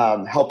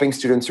 Helping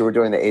students who were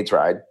doing the AIDS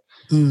ride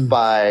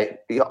by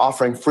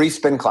offering free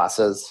spin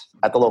classes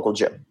at the local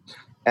gym.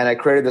 And I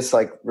created this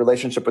like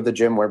relationship with the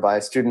gym whereby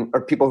student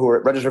or people who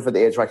were registered for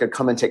the AIDS ride could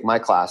come and take my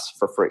class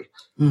for free.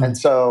 And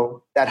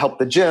so that helped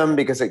the gym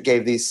because it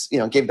gave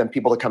them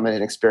people to come in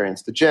and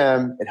experience the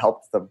gym. It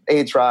helped the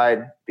AIDS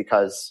ride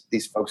because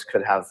these folks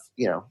could have,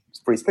 you know,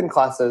 free spin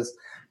classes.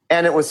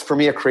 And it was for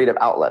me a creative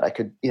outlet. I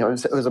could, you know,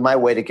 it was my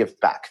way to give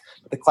back.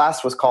 The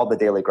class was called The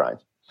Daily Grind.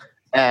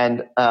 And,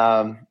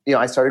 you know,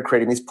 I started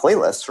creating these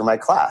playlists for my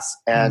class,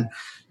 and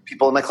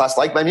people in my class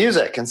liked my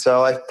music. And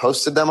so I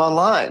posted them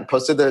online,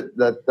 posted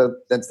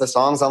the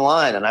songs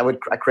online. And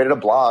I created a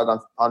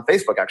blog on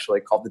Facebook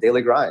actually called The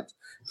Daily Grind,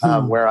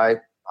 where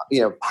I,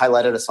 you know,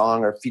 highlighted a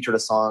song or featured a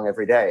song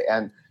every day.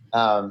 And,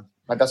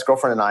 my best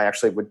girlfriend and I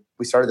actually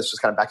we started this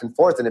just kind of back and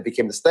forth, and it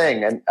became this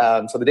thing. And,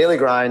 so The Daily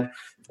Grind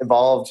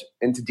evolved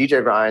into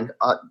DJ Grind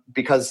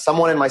because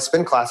someone in my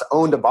spin class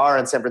owned a bar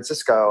in San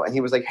Francisco, and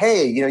he was like,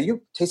 "Hey, you know, your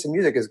taste in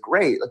music is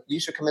great. Like, you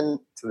should come in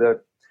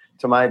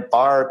to my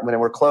bar when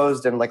we're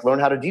closed and like learn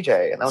how to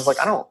DJ." And I was like,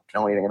 "I don't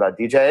know anything about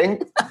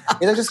DJing."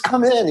 You know, just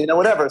come in, you know,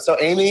 whatever. So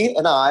Amy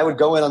and I would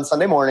go in on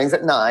Sunday mornings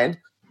at 9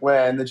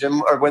 when the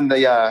gym or when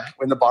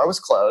the bar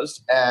was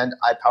closed, and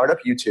I powered up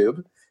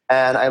YouTube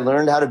and I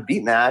learned how to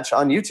beat match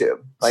on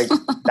YouTube. Like,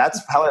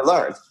 that's how I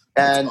learned.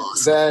 And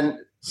awesome.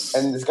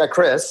 And this guy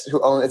Chris, who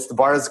owns the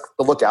bar is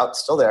the Lookout,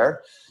 still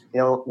there. You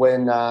know,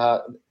 when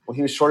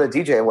he was short a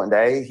DJ one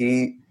day,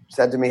 he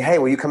said to me, "Hey,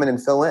 will you come in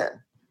and fill in?"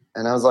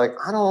 And I was like,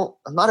 I'm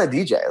not a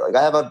DJ. Like,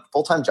 I have a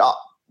full-time job.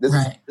 This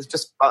is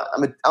just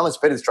fun. I'm a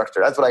spin instructor.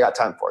 That's what I got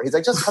time for. He's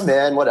like, "Just come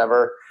in,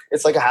 whatever.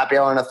 It's like a happy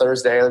hour on a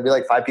Thursday. There'll be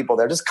like 5 people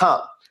there. Just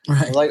come."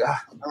 Right. I'm like,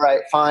 "All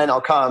right, fine,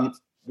 I'll come."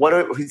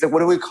 He's like, "What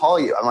do we call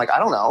you?" I'm like, "I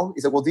don't know."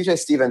 He's like, "Well, DJ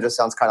Steven just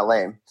sounds kind of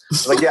lame." I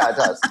was like, "Yeah, it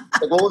does."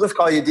 He's like, "Well, we'll just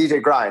call you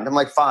DJ Grind." I'm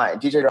like, "Fine,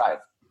 DJ Grind."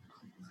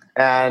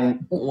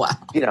 And,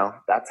 you know,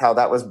 that's how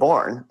that was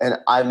born. And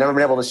I've never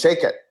been able to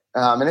shake it.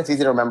 And it's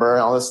easy to remember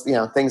and all this, you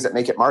know, things that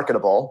make it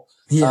marketable.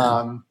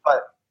 Yeah.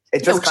 But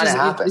it just kind of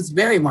happened. It's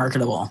very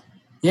marketable.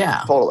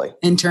 Yeah. Totally.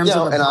 In terms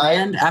of a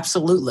brand,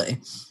 absolutely.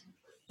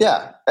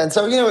 Yeah. And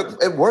so, you know,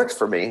 it works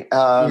for me.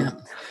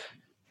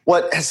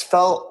 What has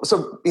felt,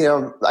 so, you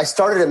know, I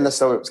started in this,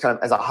 so it was kind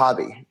of as a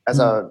hobby, as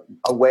a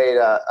way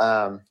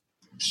to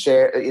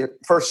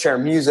share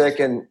music,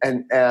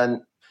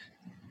 and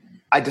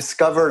I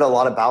discovered a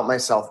lot about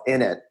myself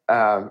in it.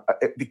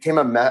 It became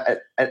an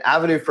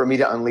avenue for me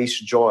to unleash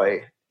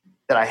joy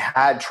that I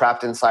had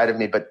trapped inside of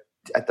me, but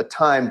at the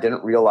time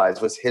didn't realize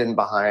was hidden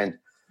behind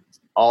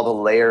all the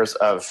layers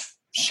of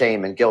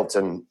shame and guilt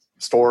and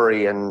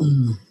story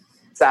and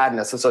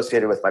sadness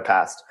associated with my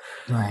past.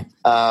 Right.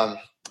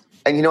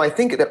 And, you know, I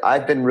think that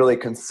I've been really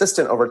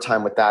consistent over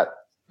time with that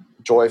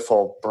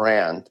joyful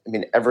brand. I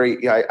mean,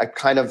 I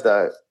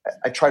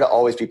try to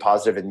always be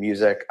positive in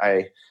music.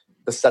 I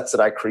the sets that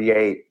I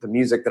create, the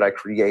music that I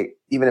create,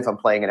 even if I'm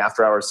playing an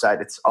after-hours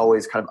set, it's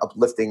always kind of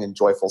uplifting and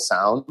joyful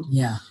sound.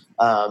 Yeah.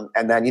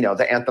 And then,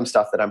 the anthem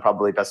stuff that I'm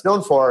probably best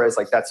known for is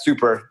like that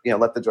super,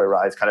 Let the Joy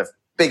Rise kind of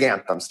big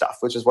anthem stuff,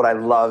 which is what I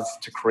love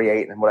to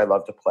create and what I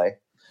love to play.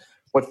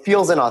 What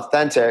feels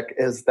inauthentic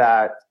is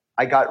that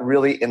I got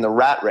really in the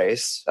rat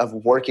race of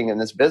working in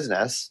this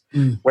business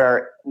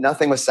where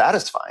nothing was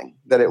satisfying,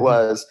 that it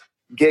was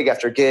gig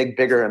after gig,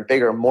 bigger and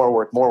bigger, more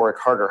work,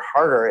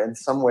 harder. And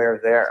somewhere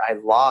there, I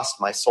lost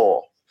my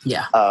soul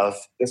of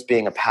this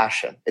being a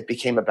passion. It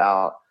became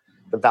about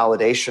the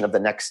validation of the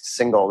next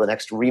single, the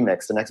next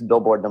remix, the next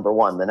Billboard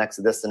 #1, the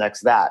next this, the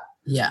next that.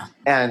 Yeah.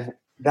 And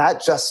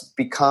that just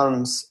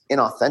becomes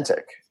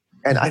inauthentic.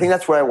 And I think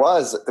that's where I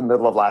was at the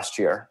middle of last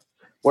year,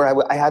 where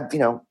I had,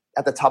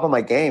 at the top of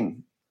my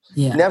game.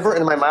 Yeah. Never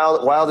in my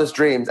wildest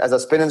dreams as a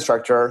spin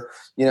instructor,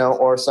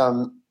 or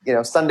some,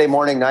 Sunday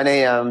morning, 9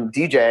 a.m.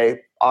 DJ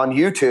on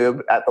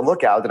YouTube at the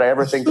Lookout did I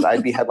ever think that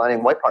I'd be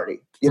headlining White Party,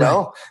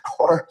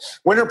 or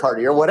Winter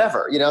Party or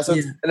whatever, So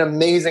it's an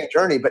amazing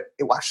journey, but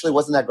it actually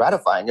wasn't that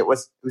gratifying. It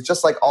was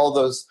just like all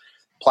those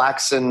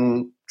plaques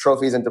and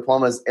trophies and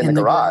diplomas in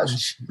the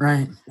garage.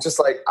 Right. It's just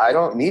like, I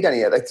don't need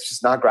any of it. It's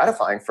just not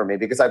gratifying for me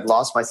because I've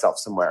lost myself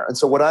somewhere. And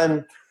so what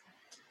I'm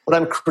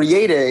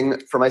creating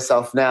for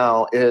myself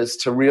now is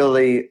to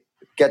really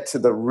get to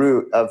the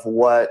root of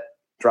what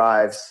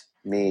drives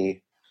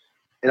me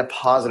in a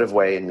positive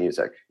way in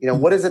music.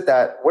 What is it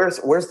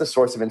where's the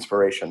source of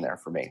inspiration there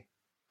for me?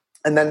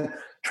 And then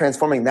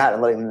transforming that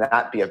and letting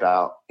that be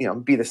about,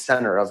 be the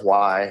center of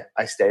why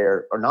I stay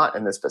or not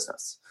in this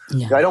business.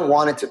 Yeah. I don't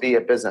want it to be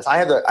a business.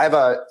 I'm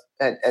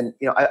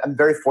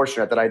very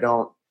fortunate that I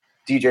don't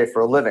DJ for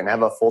a living. I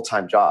have a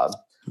full-time job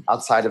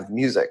outside of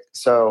music.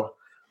 So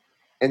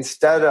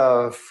instead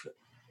of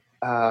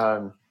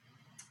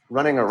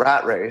running a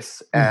rat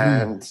race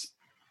and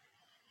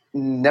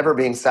never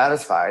being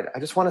satisfied, I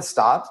just want to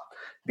stop,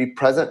 be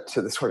present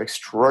to the sort of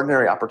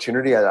extraordinary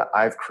opportunity that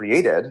I've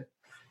created,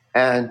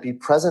 and be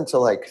present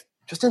to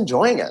just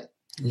enjoying it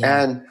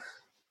and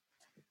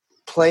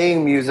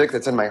playing music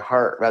that's in my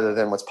heart rather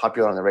than what's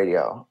popular on the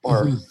radio,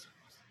 or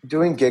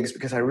doing gigs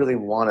because I really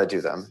want to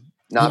do them,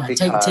 not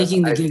because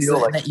taking the gigs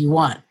that you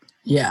want.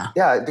 Yeah.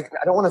 Yeah.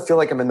 I don't want to feel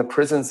like I'm in the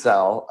prison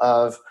cell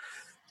of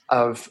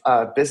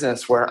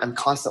business where I'm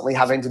constantly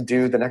having to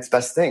do the next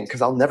best thing,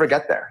 because I'll never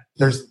get there.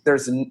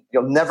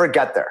 You'll never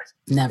get there.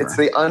 Never. It's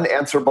the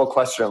unanswerable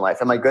question in life.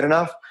 Am I good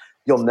enough?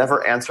 You'll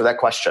never answer that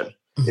question.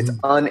 It's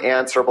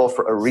unanswerable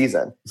for a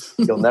reason.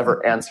 You'll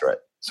never answer it.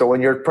 So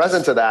when you're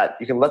present to that,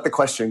 you can let the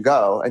question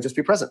go and just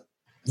be present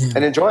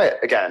and enjoy it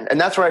again.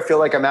 And that's where I feel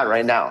like I'm at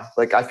right now.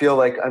 I feel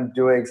like I'm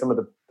doing some of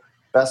the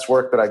best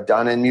work that I've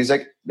done in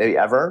music, maybe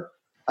ever.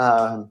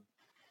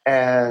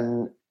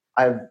 And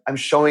I'm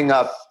showing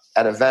up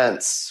at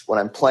events when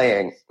I'm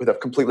playing with a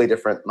completely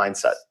different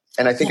mindset.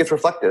 And I think it's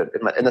reflected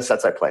in the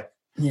sets I play.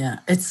 Yeah.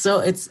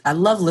 I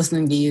love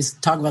listening to you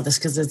talk about this,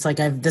 because it's like,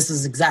 this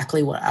is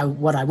exactly what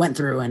I went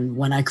through. And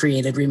when I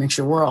created Remix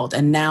Your World,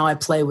 and now I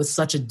play with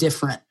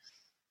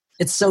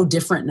it's so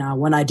different now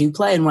when I do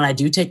play and when I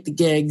do take the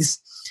gigs.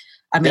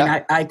 I mean,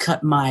 I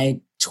cut my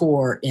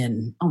tour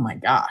in, oh my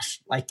gosh,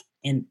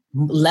 in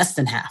less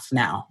than half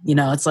now.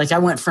 It's like I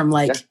went from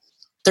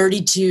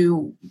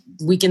 32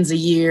 weekends a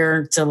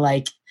year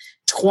to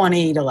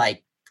 20 to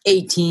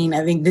 18.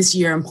 I think this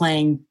year I'm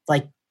playing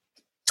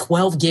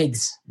 12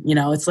 gigs.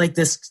 It's like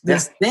this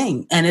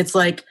thing. And it's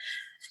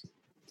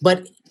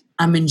but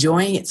I'm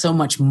enjoying it so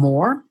much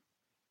more.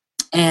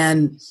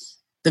 And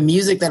the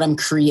music that I'm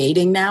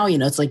creating now,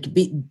 it's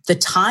the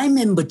time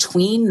in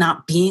between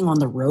not being on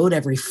the road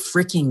every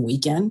freaking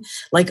weekend,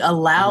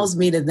 allows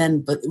me to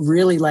then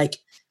really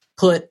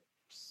put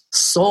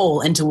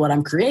soul into what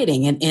I'm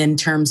creating, and in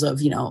terms of,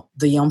 the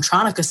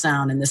Yomtronica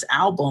sound and this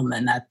album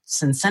and that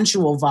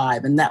sensual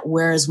vibe, and that,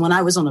 whereas when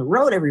I was on the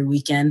road every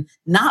weekend,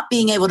 not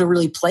being able to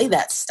really play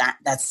that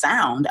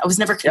sound, I was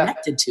never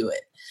connected to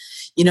it,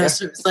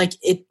 so it's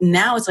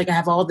now it's I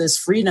have all this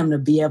freedom to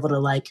be able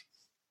to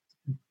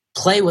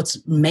play what's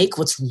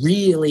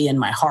really in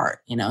my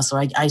heart, so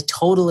I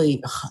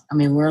totally,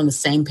 we're on the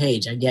same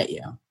page. I get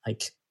you.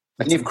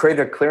 And you've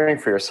created a clearing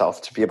for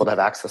yourself to be able to have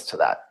access to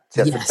that.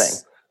 See, that's the thing.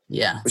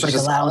 Yeah. It's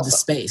allowed awesome. The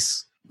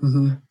space.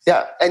 Mm-hmm.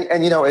 Yeah. And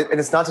and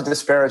it's not to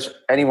disparage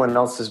anyone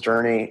else's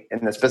journey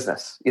in this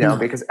business,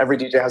 because every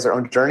DJ has their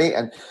own journey,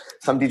 and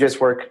some DJs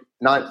work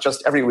not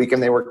just every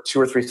weekend, they work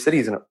 2 or 3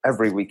 cities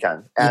every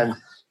weekend. And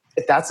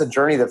if that's a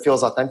journey that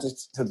feels authentic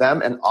to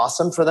them and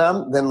awesome for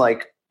them, then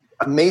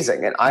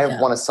amazing. And I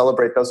want to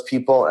celebrate those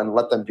people and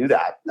let them do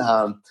that.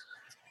 That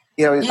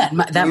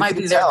might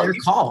be their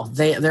call.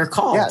 They're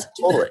called. Yeah,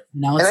 totally.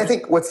 And I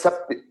think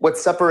what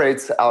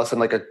separates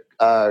Allison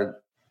a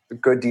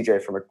good DJ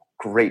from a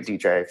great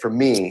DJ for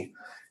me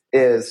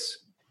is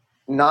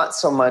not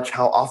so much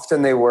how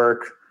often they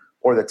work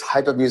or the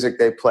type of music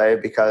they play,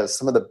 because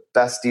some of the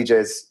best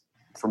DJs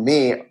for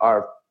me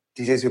are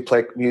DJs who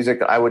play music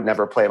that I would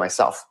never play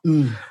myself.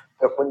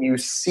 But when you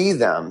see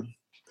them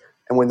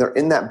and when they're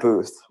in that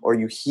booth, or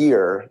you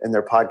hear in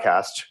their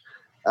podcast,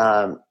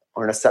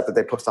 or in a set that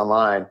they post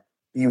online,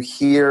 you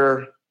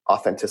hear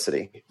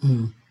authenticity.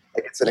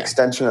 Like it's an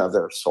extension of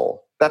their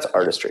soul. That's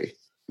artistry.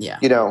 Yeah.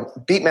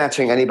 Beat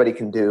matching anybody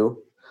can do.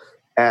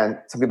 And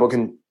some people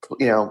can,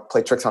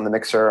 play tricks on the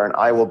mixer. And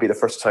I will be the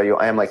first to tell you,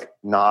 I am like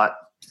not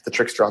the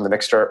trickster on the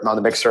mixer.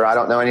 I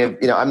don't know any of,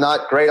 I'm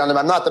not great on them.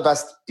 I'm not the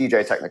best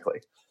DJ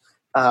technically.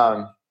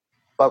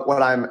 But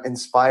what I'm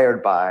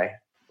inspired by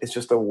is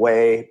just the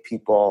way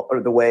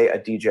the way a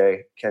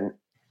DJ can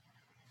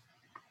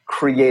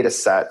create a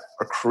set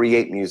or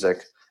create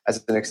music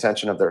as an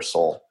extension of their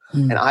soul.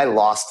 And I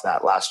lost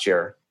that last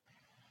year.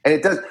 And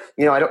it does,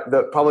 I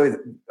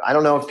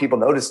don't know if people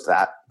noticed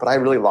that, but I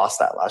really lost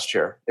that last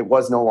year. It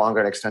was no longer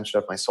an extension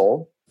of my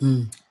soul.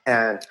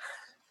 And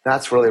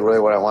that's really, really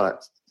what I want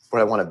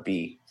to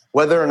be.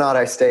 Whether or not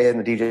I stay in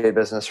the DJ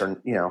business or,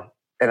 and you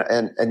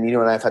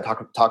and I have had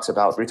talks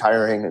about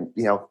retiring and,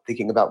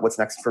 thinking about what's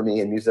next for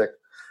me in music.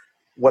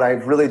 What I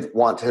really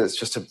want to is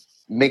just to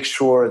make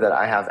sure that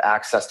I have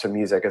access to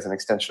music as an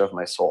extension of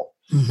my soul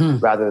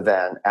rather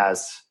than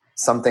as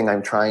something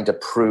I'm trying to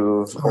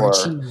prove or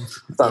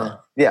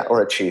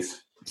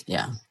achieve.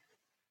 Yeah.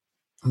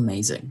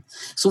 Amazing.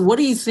 So what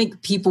do you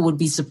think people would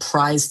be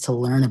surprised to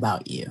learn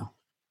about you?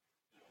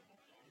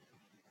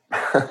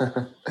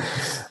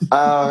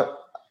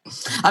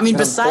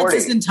 Besides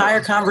this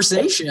entire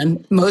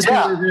conversation, most people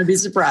are going to be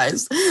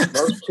surprised.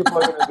 Most people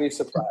are going to be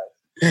surprised.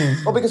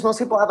 Well, because most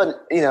people have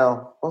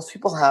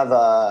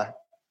I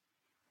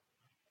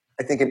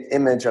think an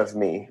image of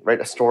me,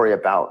 right? A story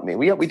about me.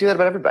 We do that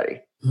about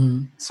everybody.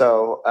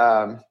 So,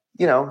 I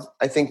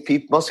think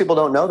most people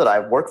don't know that I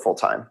work full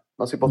time.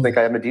 Most people think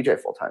I am a DJ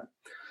full time.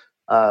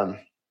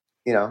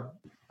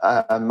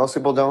 Most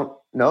people don't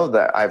know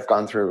that I've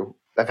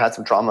had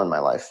some trauma in my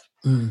life.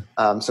 I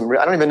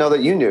don't even know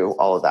that you knew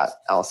all of that,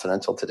 Allison,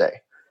 until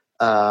today.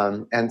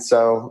 And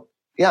so,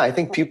 I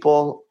think I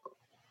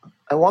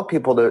just want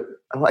people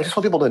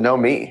to know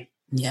me.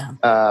 Yeah.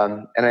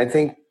 And I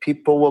think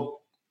people will,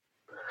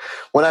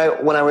 when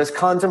I was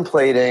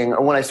contemplating,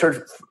 or when I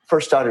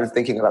first started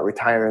thinking about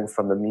retiring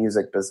from the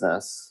music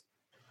business,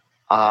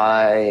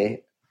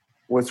 I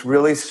was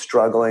really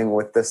struggling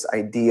with this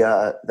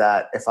idea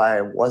that if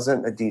I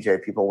wasn't a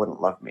DJ, people wouldn't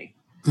love me.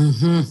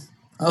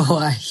 Oh,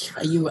 I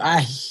hear you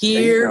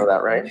know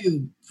that, right?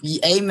 you.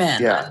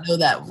 Amen. Yeah. I know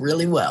that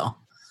really well.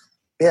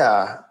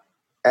 Yeah.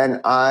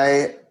 And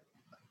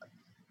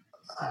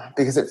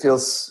because it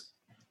feels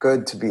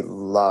good to be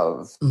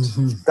loved.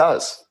 It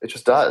does. It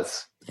just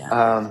does.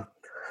 Yeah.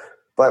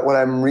 But what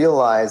I'm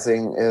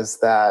realizing is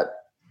that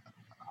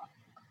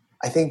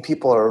I think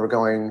people are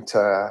going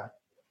to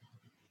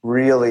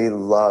really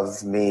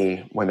love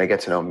me when they get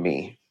to know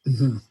me.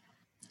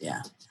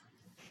 Yeah.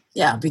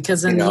 Yeah.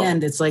 Because in the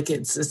end, it's like,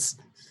 that's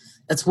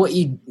what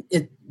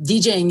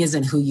DJing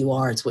isn't who you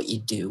are. It's what you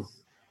do,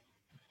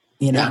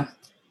 Yeah.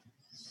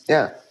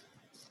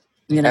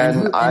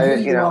 And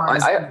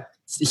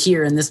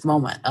here in this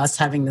moment, us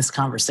having this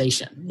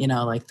conversation,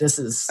 this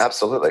is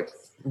absolutely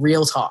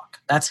real talk.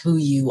 That's who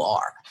you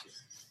are.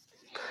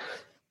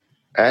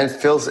 And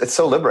it's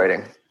so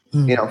liberating.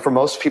 For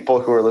most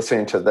people who are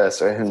listening to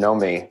this or who know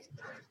me,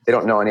 they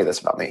don't know any of this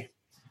about me.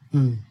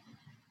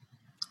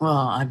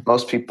 Well,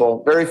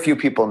 very few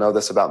people know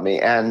this about me,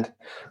 and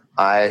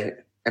I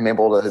am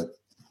able to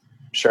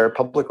share it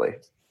publicly.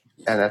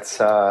 And that's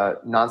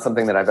not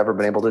something that I've ever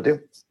been able to do.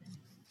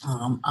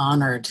 I'm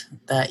honored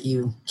that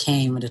you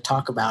came to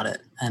talk about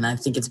it. And I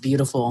think it's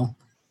beautiful.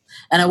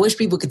 And I wish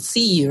people could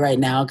see you right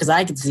now, because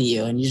I could see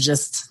you. And you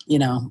just,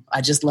 I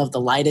just love the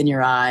light in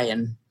your eye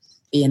and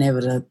being able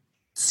to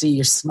see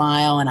your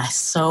smile. And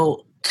it's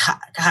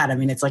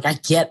like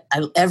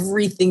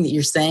everything that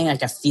you're saying,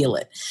 like I feel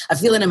it. I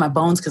feel it in my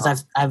bones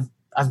because I've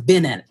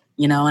been in it,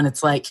 and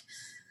it's like,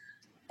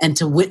 and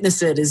to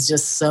witness it is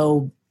just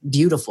so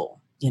beautiful,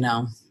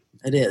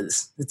 It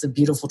is. It's a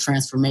beautiful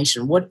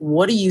transformation.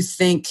 What do you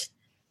think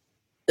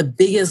the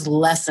biggest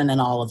lesson in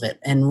all of it,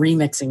 and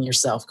remixing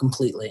yourself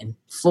completely and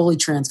fully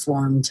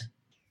transformed,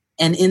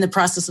 and in the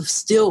process of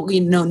still,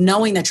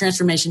 knowing that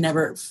transformation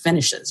never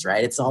finishes,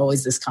 right? It's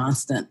always this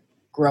constant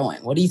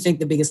growing. What do you think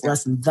the biggest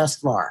lesson thus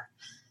far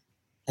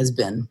has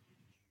been?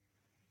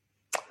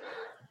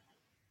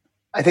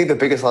 I think the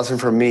biggest lesson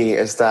for me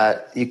is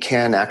that you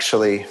can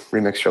actually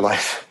remix your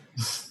life.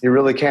 You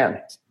really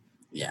can.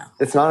 Yeah.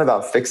 It's not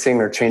about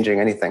fixing or changing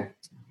anything.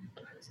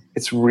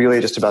 It's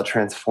really just about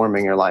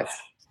transforming your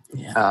life.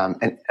 Yeah.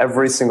 And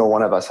every single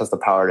one of us has the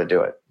power to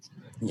do it.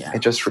 Yeah.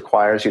 It just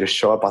requires you to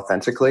show up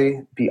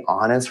authentically, be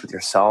honest with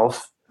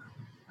yourself,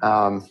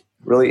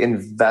 really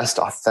invest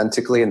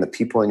authentically in the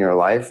people in your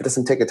life. It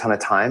doesn't take a ton of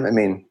time. I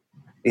mean,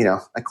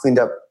 I cleaned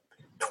up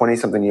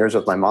 20-something years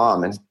with my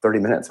mom in 30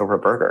 minutes over a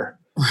burger.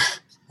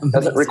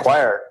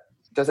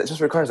 It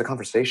just requires a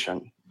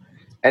conversation.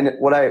 And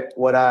what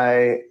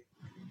I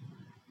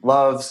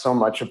love so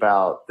much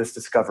about this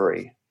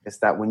discovery is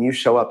that when you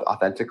show up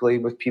authentically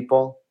with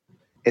people,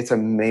 it's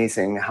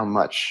amazing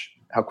how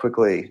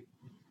quickly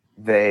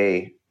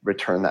they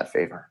return that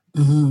favor.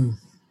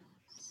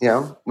 You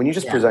know, when you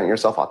just present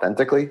yourself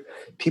authentically,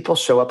 people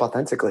show up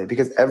authentically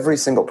because every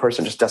single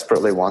person just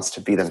desperately wants to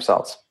be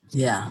themselves.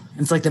 Yeah.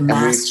 It's like the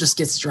mask just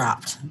gets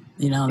dropped,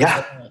 you know?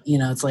 You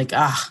know, it's like,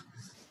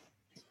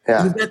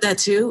 you've got that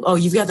too? Oh,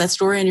 you've got that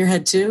story in your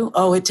head too?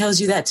 Oh, it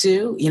tells you that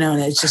too? You know,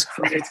 and it's just,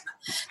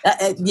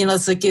 you know,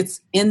 it's like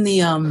it's in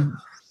the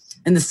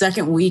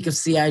second week of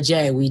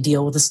CIJ, we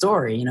deal with the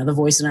story, you know, the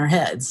voice in our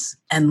heads.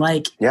 And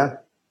like, to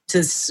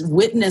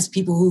witness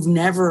people who've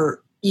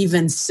never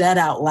even said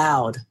out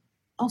loud,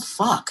 oh,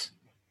 fuck.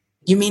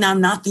 You mean I'm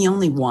not the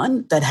only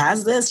one that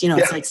has this? You know,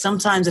 it's like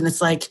sometimes, and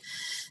it's like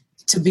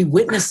to be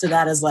witness to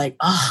that is like,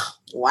 oh,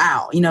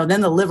 wow. You know,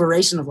 then the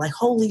liberation of like,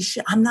 holy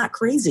shit, I'm not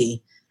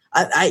crazy.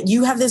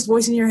 You have this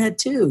voice in your head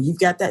too. You've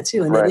got that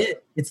too. And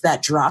it's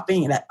that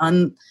dropping, that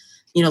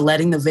you know,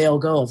 letting the veil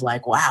go of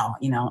like, wow,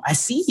 you know, I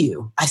see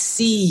you,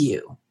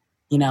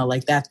 you know,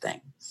 like that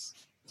thing.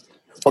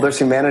 Well, there's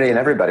humanity in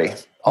everybody.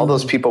 All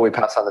those people we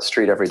pass on the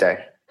street every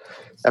day.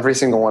 Every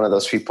single one of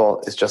those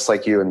people is just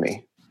like you and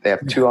me. They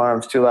have 2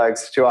 arms, 2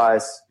 legs, 2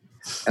 eyes,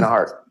 and a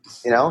heart.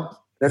 You know,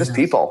 they're just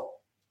people.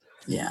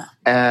 Yeah.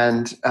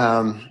 And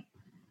I've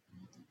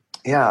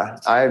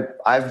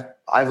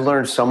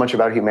learned so much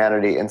about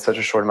humanity in such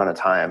a short amount of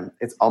time.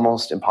 It's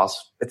almost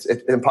impossible.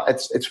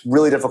 It's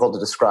really difficult to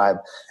describe,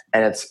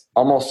 and it's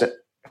almost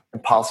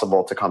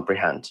impossible to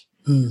comprehend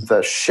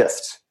the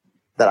shift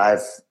that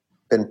I've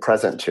been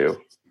present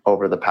to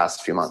over the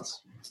past few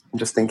months. I'm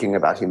just thinking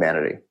about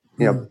humanity.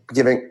 You know,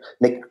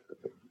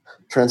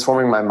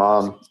 transforming my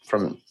mom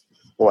from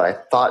what I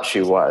thought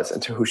she was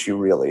into who she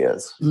really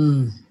is.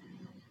 You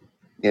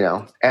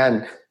know,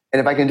 and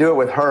if I can do it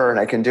with her, and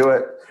I can do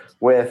it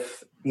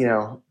with, you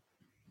know,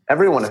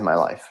 everyone in my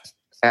life.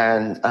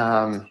 And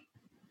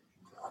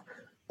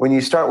when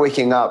you start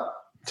waking up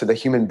to the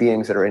human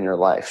beings that are in your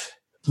life,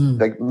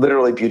 like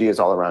literally beauty is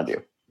all around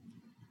you.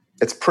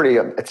 It's pretty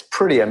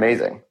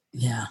amazing.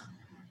 Yeah.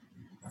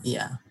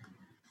 Yeah.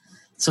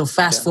 So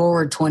fast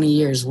forward 20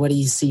 years, what do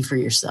you see for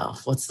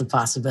yourself? What's the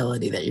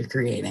possibility that you're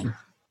creating?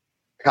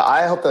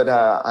 I hope that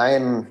I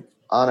am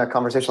on a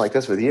conversation like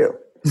this with you.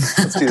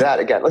 Let's do that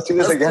again. Let's do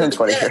this again in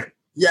 20 years.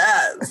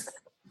 Yes.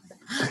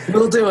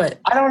 We'll do it.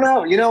 I don't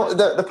know. You know,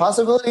 the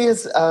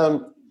possibilities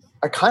are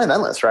kind of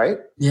endless, right?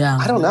 Yeah.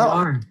 I don't know.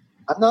 I'm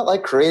not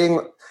like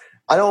creating.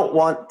 I don't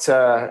want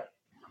to.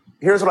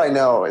 Here's what I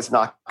know is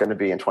not going to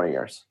be in 20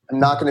 years. I'm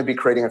not going to be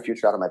creating a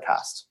future out of my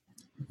past.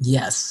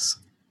 Yes.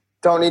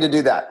 Don't need to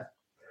do that.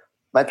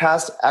 My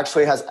past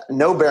actually has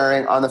no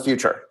bearing on the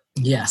future.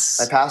 Yes.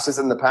 My past is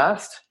in the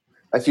past.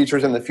 My future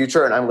is in the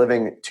future, and I'm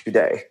living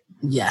today.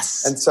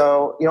 Yes. And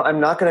so, you know, I'm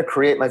not going to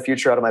create my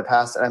future out of my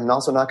past, and I'm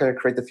also not going to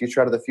create the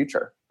future out of the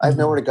future. I have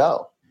nowhere to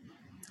go.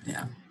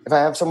 Yeah. If I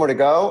have somewhere to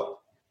go,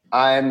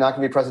 I'm not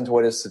going to be present to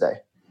what is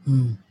today.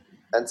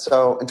 And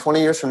so in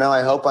 20 years from now,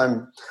 I hope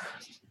I'm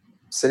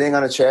sitting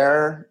on a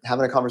chair,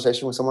 having a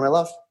conversation with someone I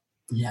love.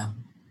 Yeah.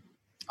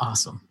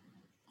 Awesome.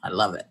 I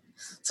love it.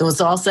 So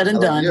it's all said and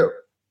done. You.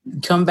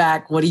 Come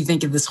back. What do you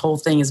think of this whole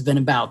thing has been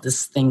about,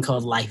 this thing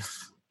called life?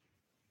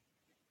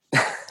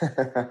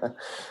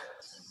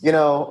 You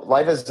know,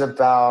 life is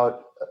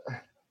about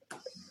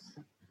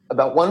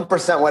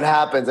 1% what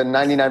happens and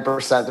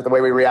 99% the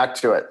way we react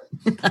to it.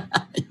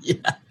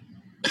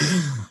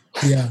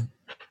 Yeah.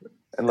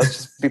 And let's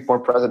just be more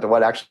present to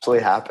what actually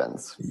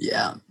happens.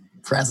 Yeah.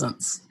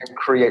 Presence. And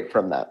create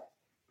from that.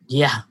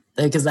 Yeah.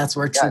 Because that's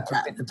where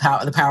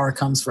the power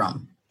comes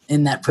from.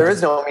 In that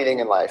presence. There is no meaning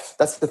in life.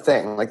 That's the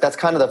thing. Like that's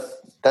kind of the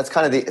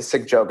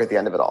sick joke at the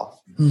end of it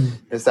all.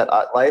 Is that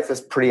life is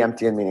pretty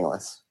empty and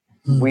meaningless.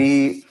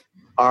 We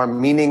are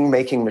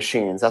meaning-making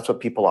machines. That's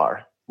what people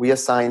are. We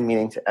assign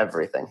meaning to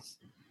everything.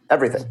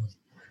 Everything.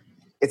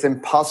 It's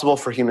impossible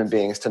for human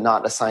beings to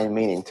not assign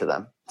meaning to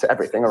them, to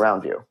everything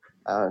around you.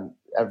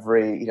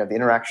 The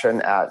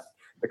interaction at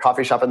the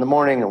coffee shop in the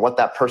morning and what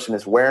that person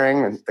is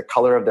wearing and the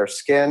color of their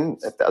skin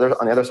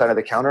on the other side of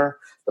the counter,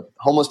 the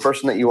homeless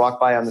person that you walk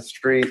by on the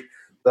street,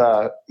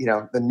 the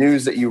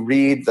news that you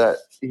read,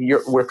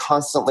 we're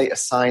constantly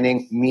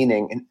assigning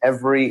meaning in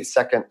every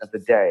second of the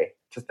day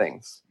to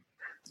things.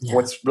 Yeah.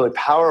 What's really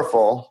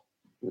powerful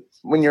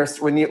when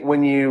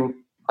you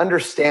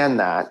understand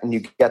that and you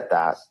get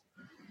that,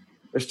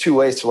 there's 2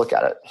 ways to look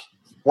at it.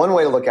 One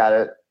way to look at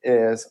it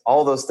is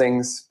all those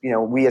things, you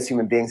know, we as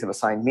human beings have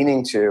assigned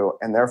meaning to,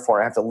 and therefore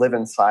I have to live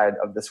inside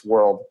of this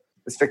world,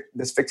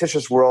 this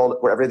fictitious world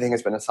where everything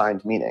has been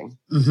assigned meaning,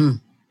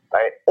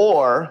 right?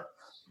 Or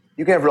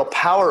you can have real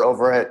power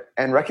over it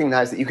and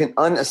recognize that you can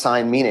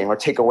unassign meaning or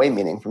take away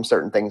meaning from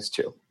certain things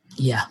too.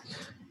 Yeah.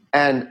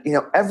 And, you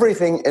know,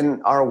 everything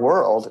in our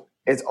world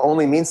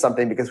only means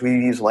something because we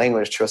use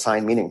language to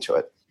assign meaning to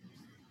it.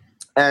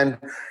 And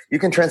you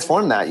can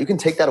transform that. You can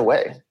take that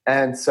away.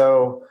 And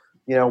so,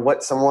 you know,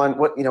 what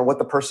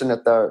the person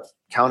at the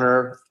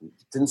counter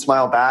didn't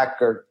smile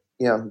back or,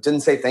 you know,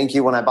 didn't say thank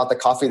you when I bought the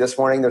coffee this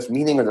morning, there's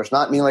meaning or there's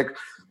not meaning, like,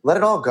 let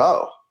it all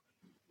go.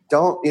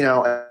 Don't, you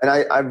know, and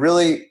I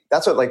really,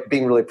 that's what like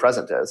being really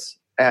present is.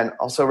 And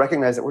also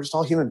recognize that we're just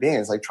all human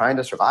beings, like trying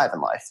to survive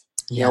in life.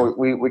 Yeah. You know,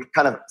 we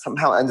kind of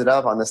somehow ended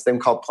up on this thing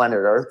called planet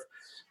Earth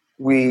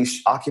we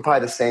occupy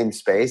the same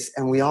space,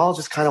 and we all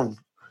just kind of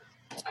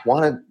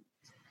want to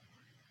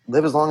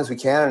live as long as we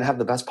can and have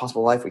the best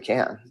possible life we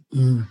can.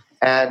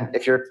 And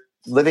if you're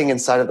living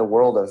inside of the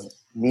world of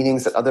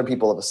meanings that other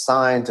people have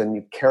assigned, and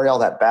you carry all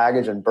that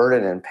baggage and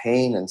burden and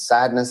pain and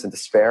sadness and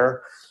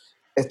despair,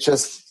 it's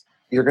just,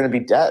 you're going to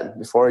be dead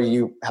before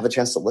you have a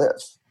chance to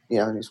live. You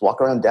know, you just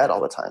walk around dead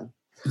all the time.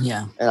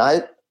 Yeah. And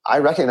I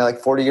reckon like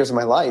 40 years of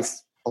my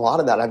life, a lot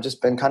of that I've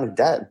just been kind of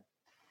dead.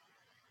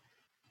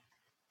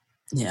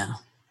 Yeah.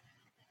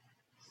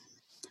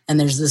 And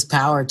there's this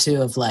power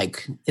too of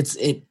like,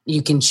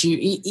 you can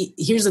choose.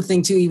 Here's the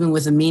thing too, even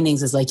with the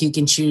meanings, is like you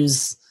can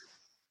choose,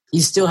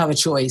 you still have a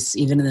choice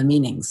even in the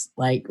meanings,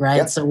 like, right?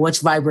 Yeah. So which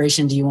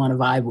vibration do you want to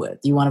vibe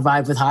with? Do you want to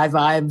vibe with high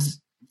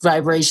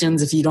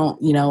vibrations if you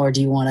don't, you know, or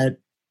do you want to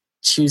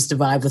choose to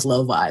vibe with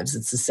low vibes?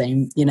 It's the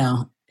same, you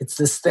know, it's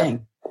this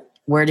thing. Yeah.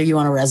 Where do you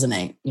want to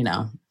resonate, you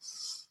know?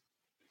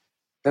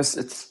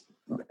 It's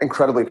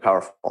incredibly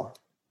powerful.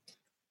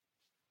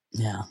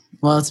 Yeah.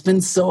 Well, it's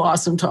been so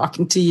awesome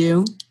talking to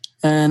you.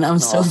 And I'm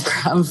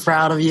I'm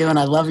proud of you, and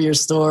I love your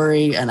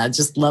story, and I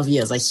just love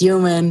you as a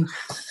human.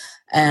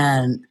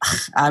 And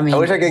I mean, I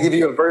wish I could give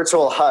you a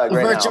virtual hug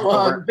right virtual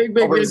now. Hug, big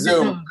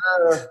Zoom.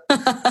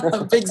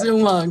 Big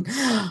Zoom hug.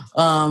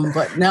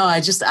 But no,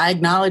 I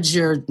acknowledge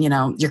your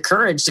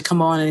courage to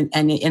come on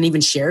and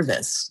even share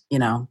this, you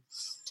know.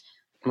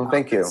 Well,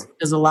 thank you.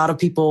 Because a lot of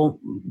people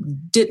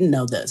didn't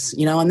know this,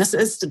 you know, and this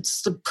is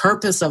the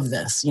purpose of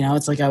this. You know,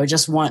 it's like I would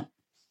just want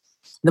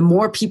the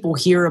more people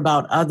hear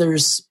about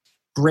others'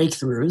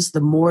 breakthroughs, the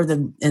more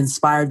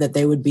inspired that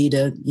they would be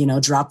to, you know,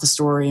 drop the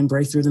story and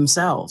break through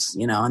themselves,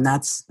 you know, and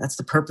that's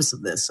the purpose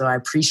of this. So I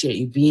appreciate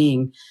you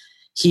being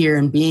here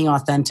and being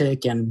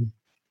authentic and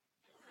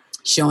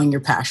showing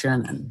your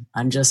passion. And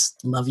I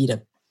just love you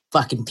to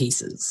fucking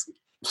pieces.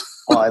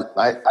 Well,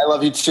 I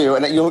love you too.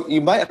 And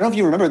you might, I don't know if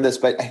you remember this,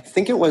 but I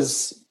think it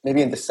was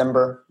maybe in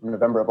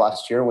November of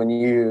last year when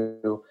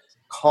you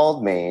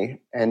called me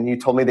and you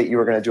told me that you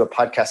were going to do a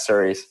podcast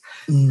series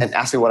and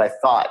asked me what I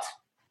thought.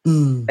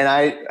 And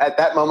I, at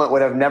that moment,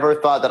 would have never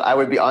thought that I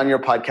would be on your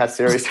podcast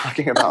series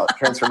talking about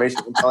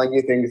transformation and telling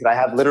you things that I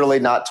have literally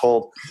not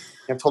told.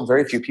 I've told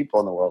very few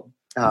people in the world.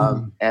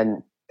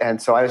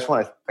 And so I just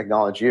want to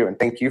acknowledge you and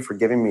thank you for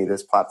giving me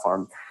this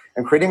platform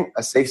and creating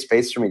a safe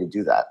space for me to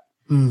do that,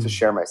 to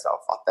share myself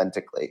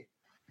authentically.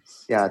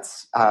 Yeah,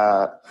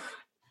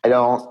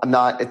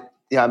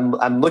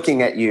 I'm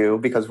looking at you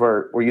because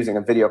we're using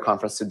a video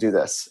conference to do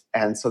this.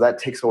 And so that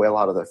takes away a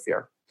lot of the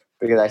fear,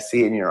 because I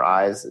see in your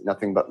eyes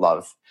nothing but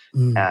love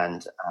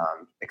and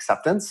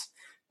acceptance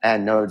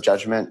and no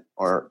judgment,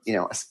 or, you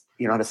know,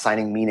 you're not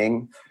assigning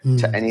meaning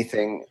to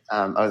anything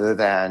other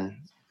than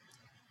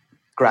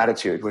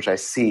gratitude, which I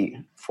see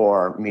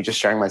for me just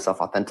sharing myself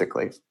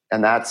authentically.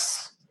 And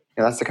that's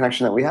the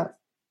connection that we have.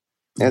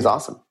 It's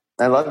awesome.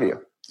 I love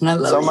you. I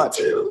love so you much.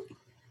 Too.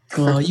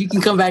 Well, you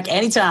can come back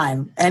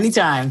anytime. All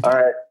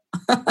right.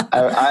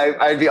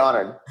 I'd be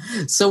honored.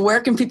 So where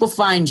can people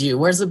find you?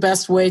 Where's the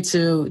best way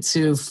to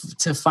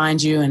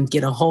find you and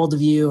get a hold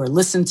of you or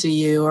listen to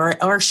you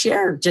or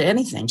share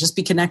anything? Just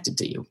be connected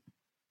to you.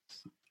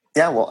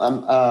 Yeah, well,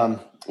 I'm,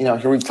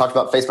 here we've talked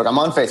about Facebook. I'm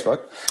on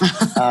Facebook.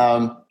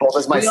 Both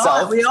as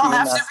myself. We all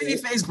have to be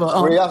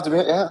Facebook. We have to be,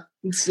 yeah.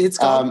 It's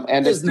called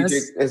and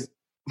business. it's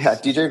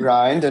DJ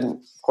Grind. And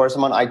of course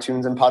I'm on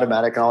iTunes and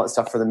Podomatic and all that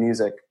stuff for the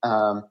music.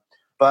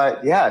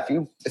 But yeah,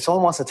 if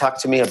someone wants to talk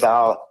to me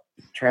about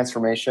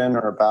transformation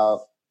or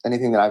about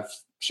anything that I've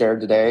shared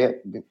today,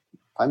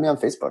 find me on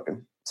Facebook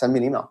and send me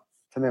an email,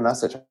 send me a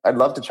message. I'd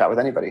love to chat with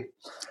anybody.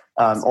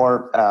 I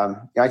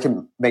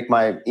can make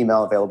my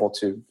email available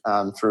to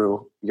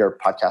through your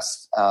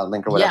podcast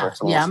link or whatever.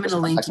 Yeah, I'm going to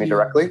link me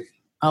directly.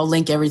 I'll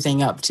link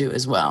everything up too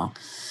as well.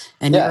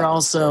 And you're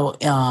also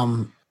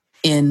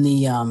in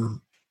the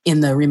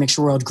Remix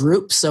World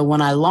group. So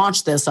when I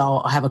launch this,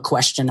 I'll have a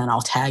question and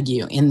I'll tag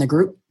you in the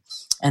group.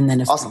 And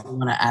then if I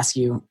want to ask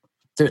you,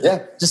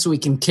 just so we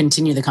can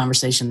continue the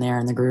conversation there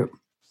in the group.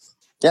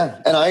 Yeah.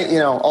 And I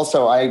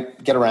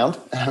get around.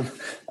 I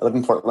live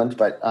in Portland,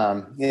 but,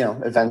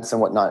 events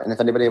and whatnot. And if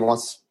anybody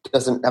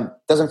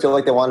doesn't feel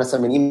like they want to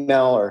send me an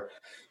email or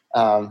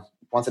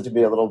wants it to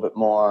be a little bit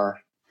more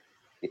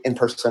in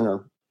person,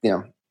 or,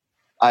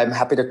 I'm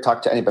happy to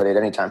talk to anybody at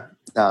any time.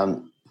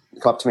 Come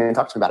up to me and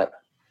talk to me about it.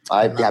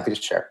 I'd be happy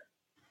to share.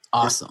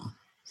 Awesome.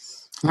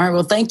 All right.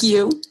 Well, thank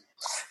you.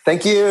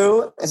 Thank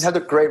you, and have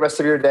a great rest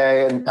of your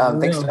day. And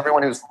thanks to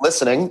everyone who's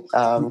listening.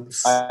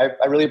 I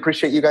really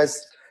appreciate you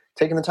guys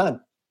taking the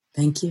time.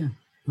 Thank you.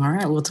 All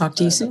right. We'll talk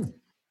to you soon.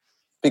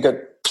 Be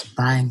good.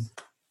 Bye.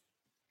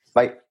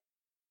 Bye.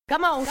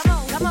 Come on.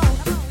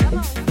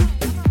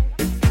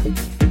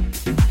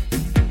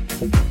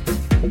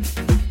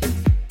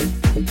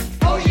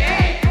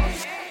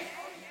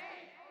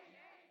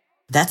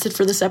 That's it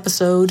for this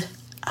episode.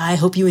 I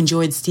hope you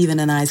enjoyed Stephen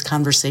and I's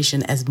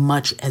conversation as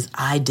much as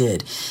I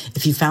did.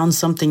 If you found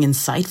something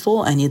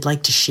insightful and you'd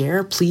like to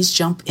share, please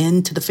jump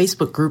into the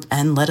Facebook group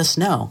and let us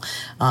know.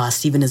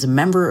 Stephen is a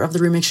member of the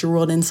Remix Your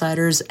World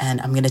Insiders, and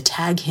I'm going to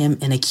tag him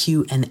in a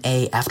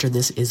Q&A after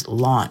this is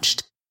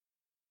launched.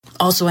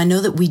 Also, I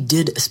know that we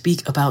did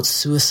speak about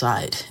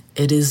suicide.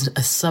 It is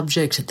a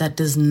subject that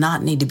does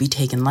not need to be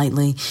taken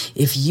lightly.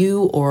 If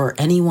you or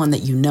anyone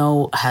that you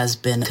know has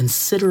been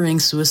considering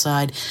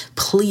suicide,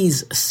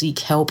 please seek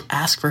help,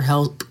 ask for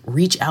help,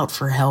 reach out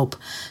for help,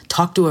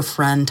 talk to a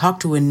friend, talk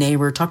to a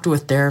neighbor, talk to a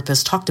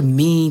therapist, talk to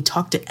me,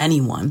 talk to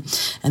anyone.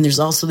 And there's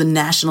also the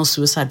National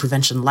Suicide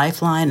Prevention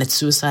Lifeline at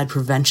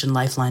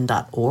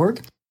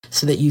suicidepreventionlifeline.org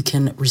so that you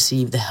can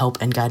receive the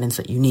help and guidance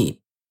that you need.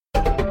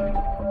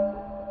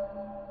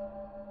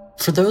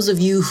 For those of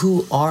you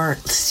who are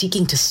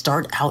seeking to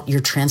start out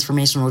your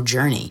transformational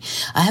journey,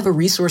 I have a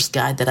resource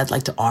guide that I'd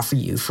like to offer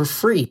you for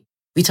free.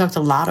 We talked a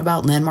lot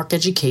about Landmark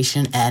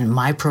Education and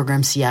my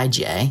program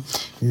CIJ.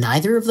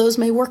 Neither of those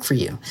may work for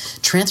you.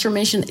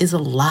 Transformation is a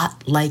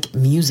lot like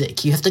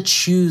music. You have to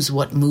choose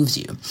what moves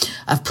you.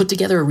 I've put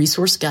together a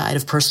resource guide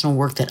of personal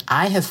work that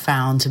I have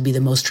found to be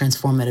the most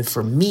transformative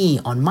for me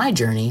on my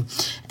journey,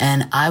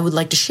 and I would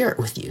like to share it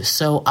with you.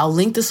 So I'll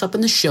link this up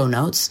in the show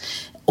notes.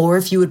 Or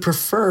if you would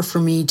prefer for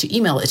me to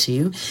email it to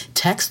you,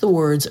 text the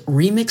words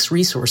Remix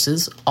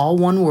Resources, all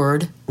one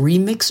word,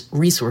 Remix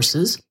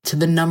Resources, to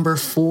the number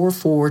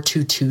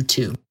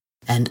 44222,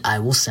 and I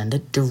will send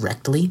it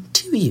directly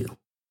to you.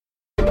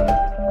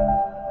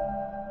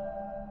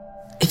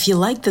 If you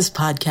like this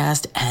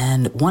podcast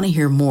and want to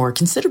hear more,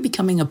 consider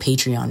becoming a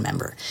Patreon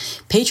member.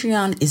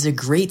 Patreon is a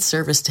great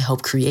service to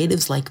help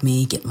creatives like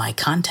me get my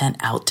content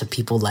out to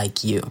people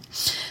like you.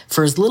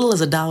 For as little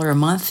as $1 a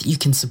month, you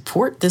can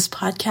support this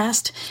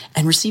podcast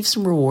and receive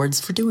some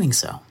rewards for doing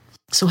so.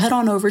 So head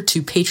on over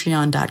to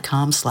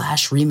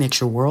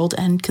patreon.com/remixyourworld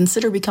and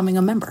consider becoming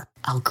a member.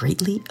 I'll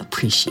greatly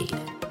appreciate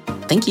it.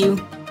 Thank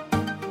you.